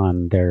margins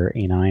on their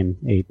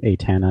A9,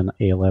 A10, and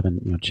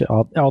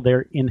A11, all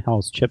their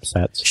in-house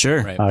chipsets.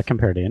 Sure. Right.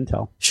 Compared to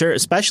Intel. Sure,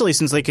 especially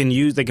since they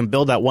can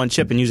build that one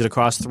chip and use it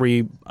across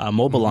 3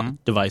 mobile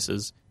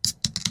devices.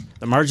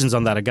 The margins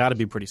on that have got to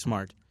be pretty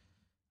smart.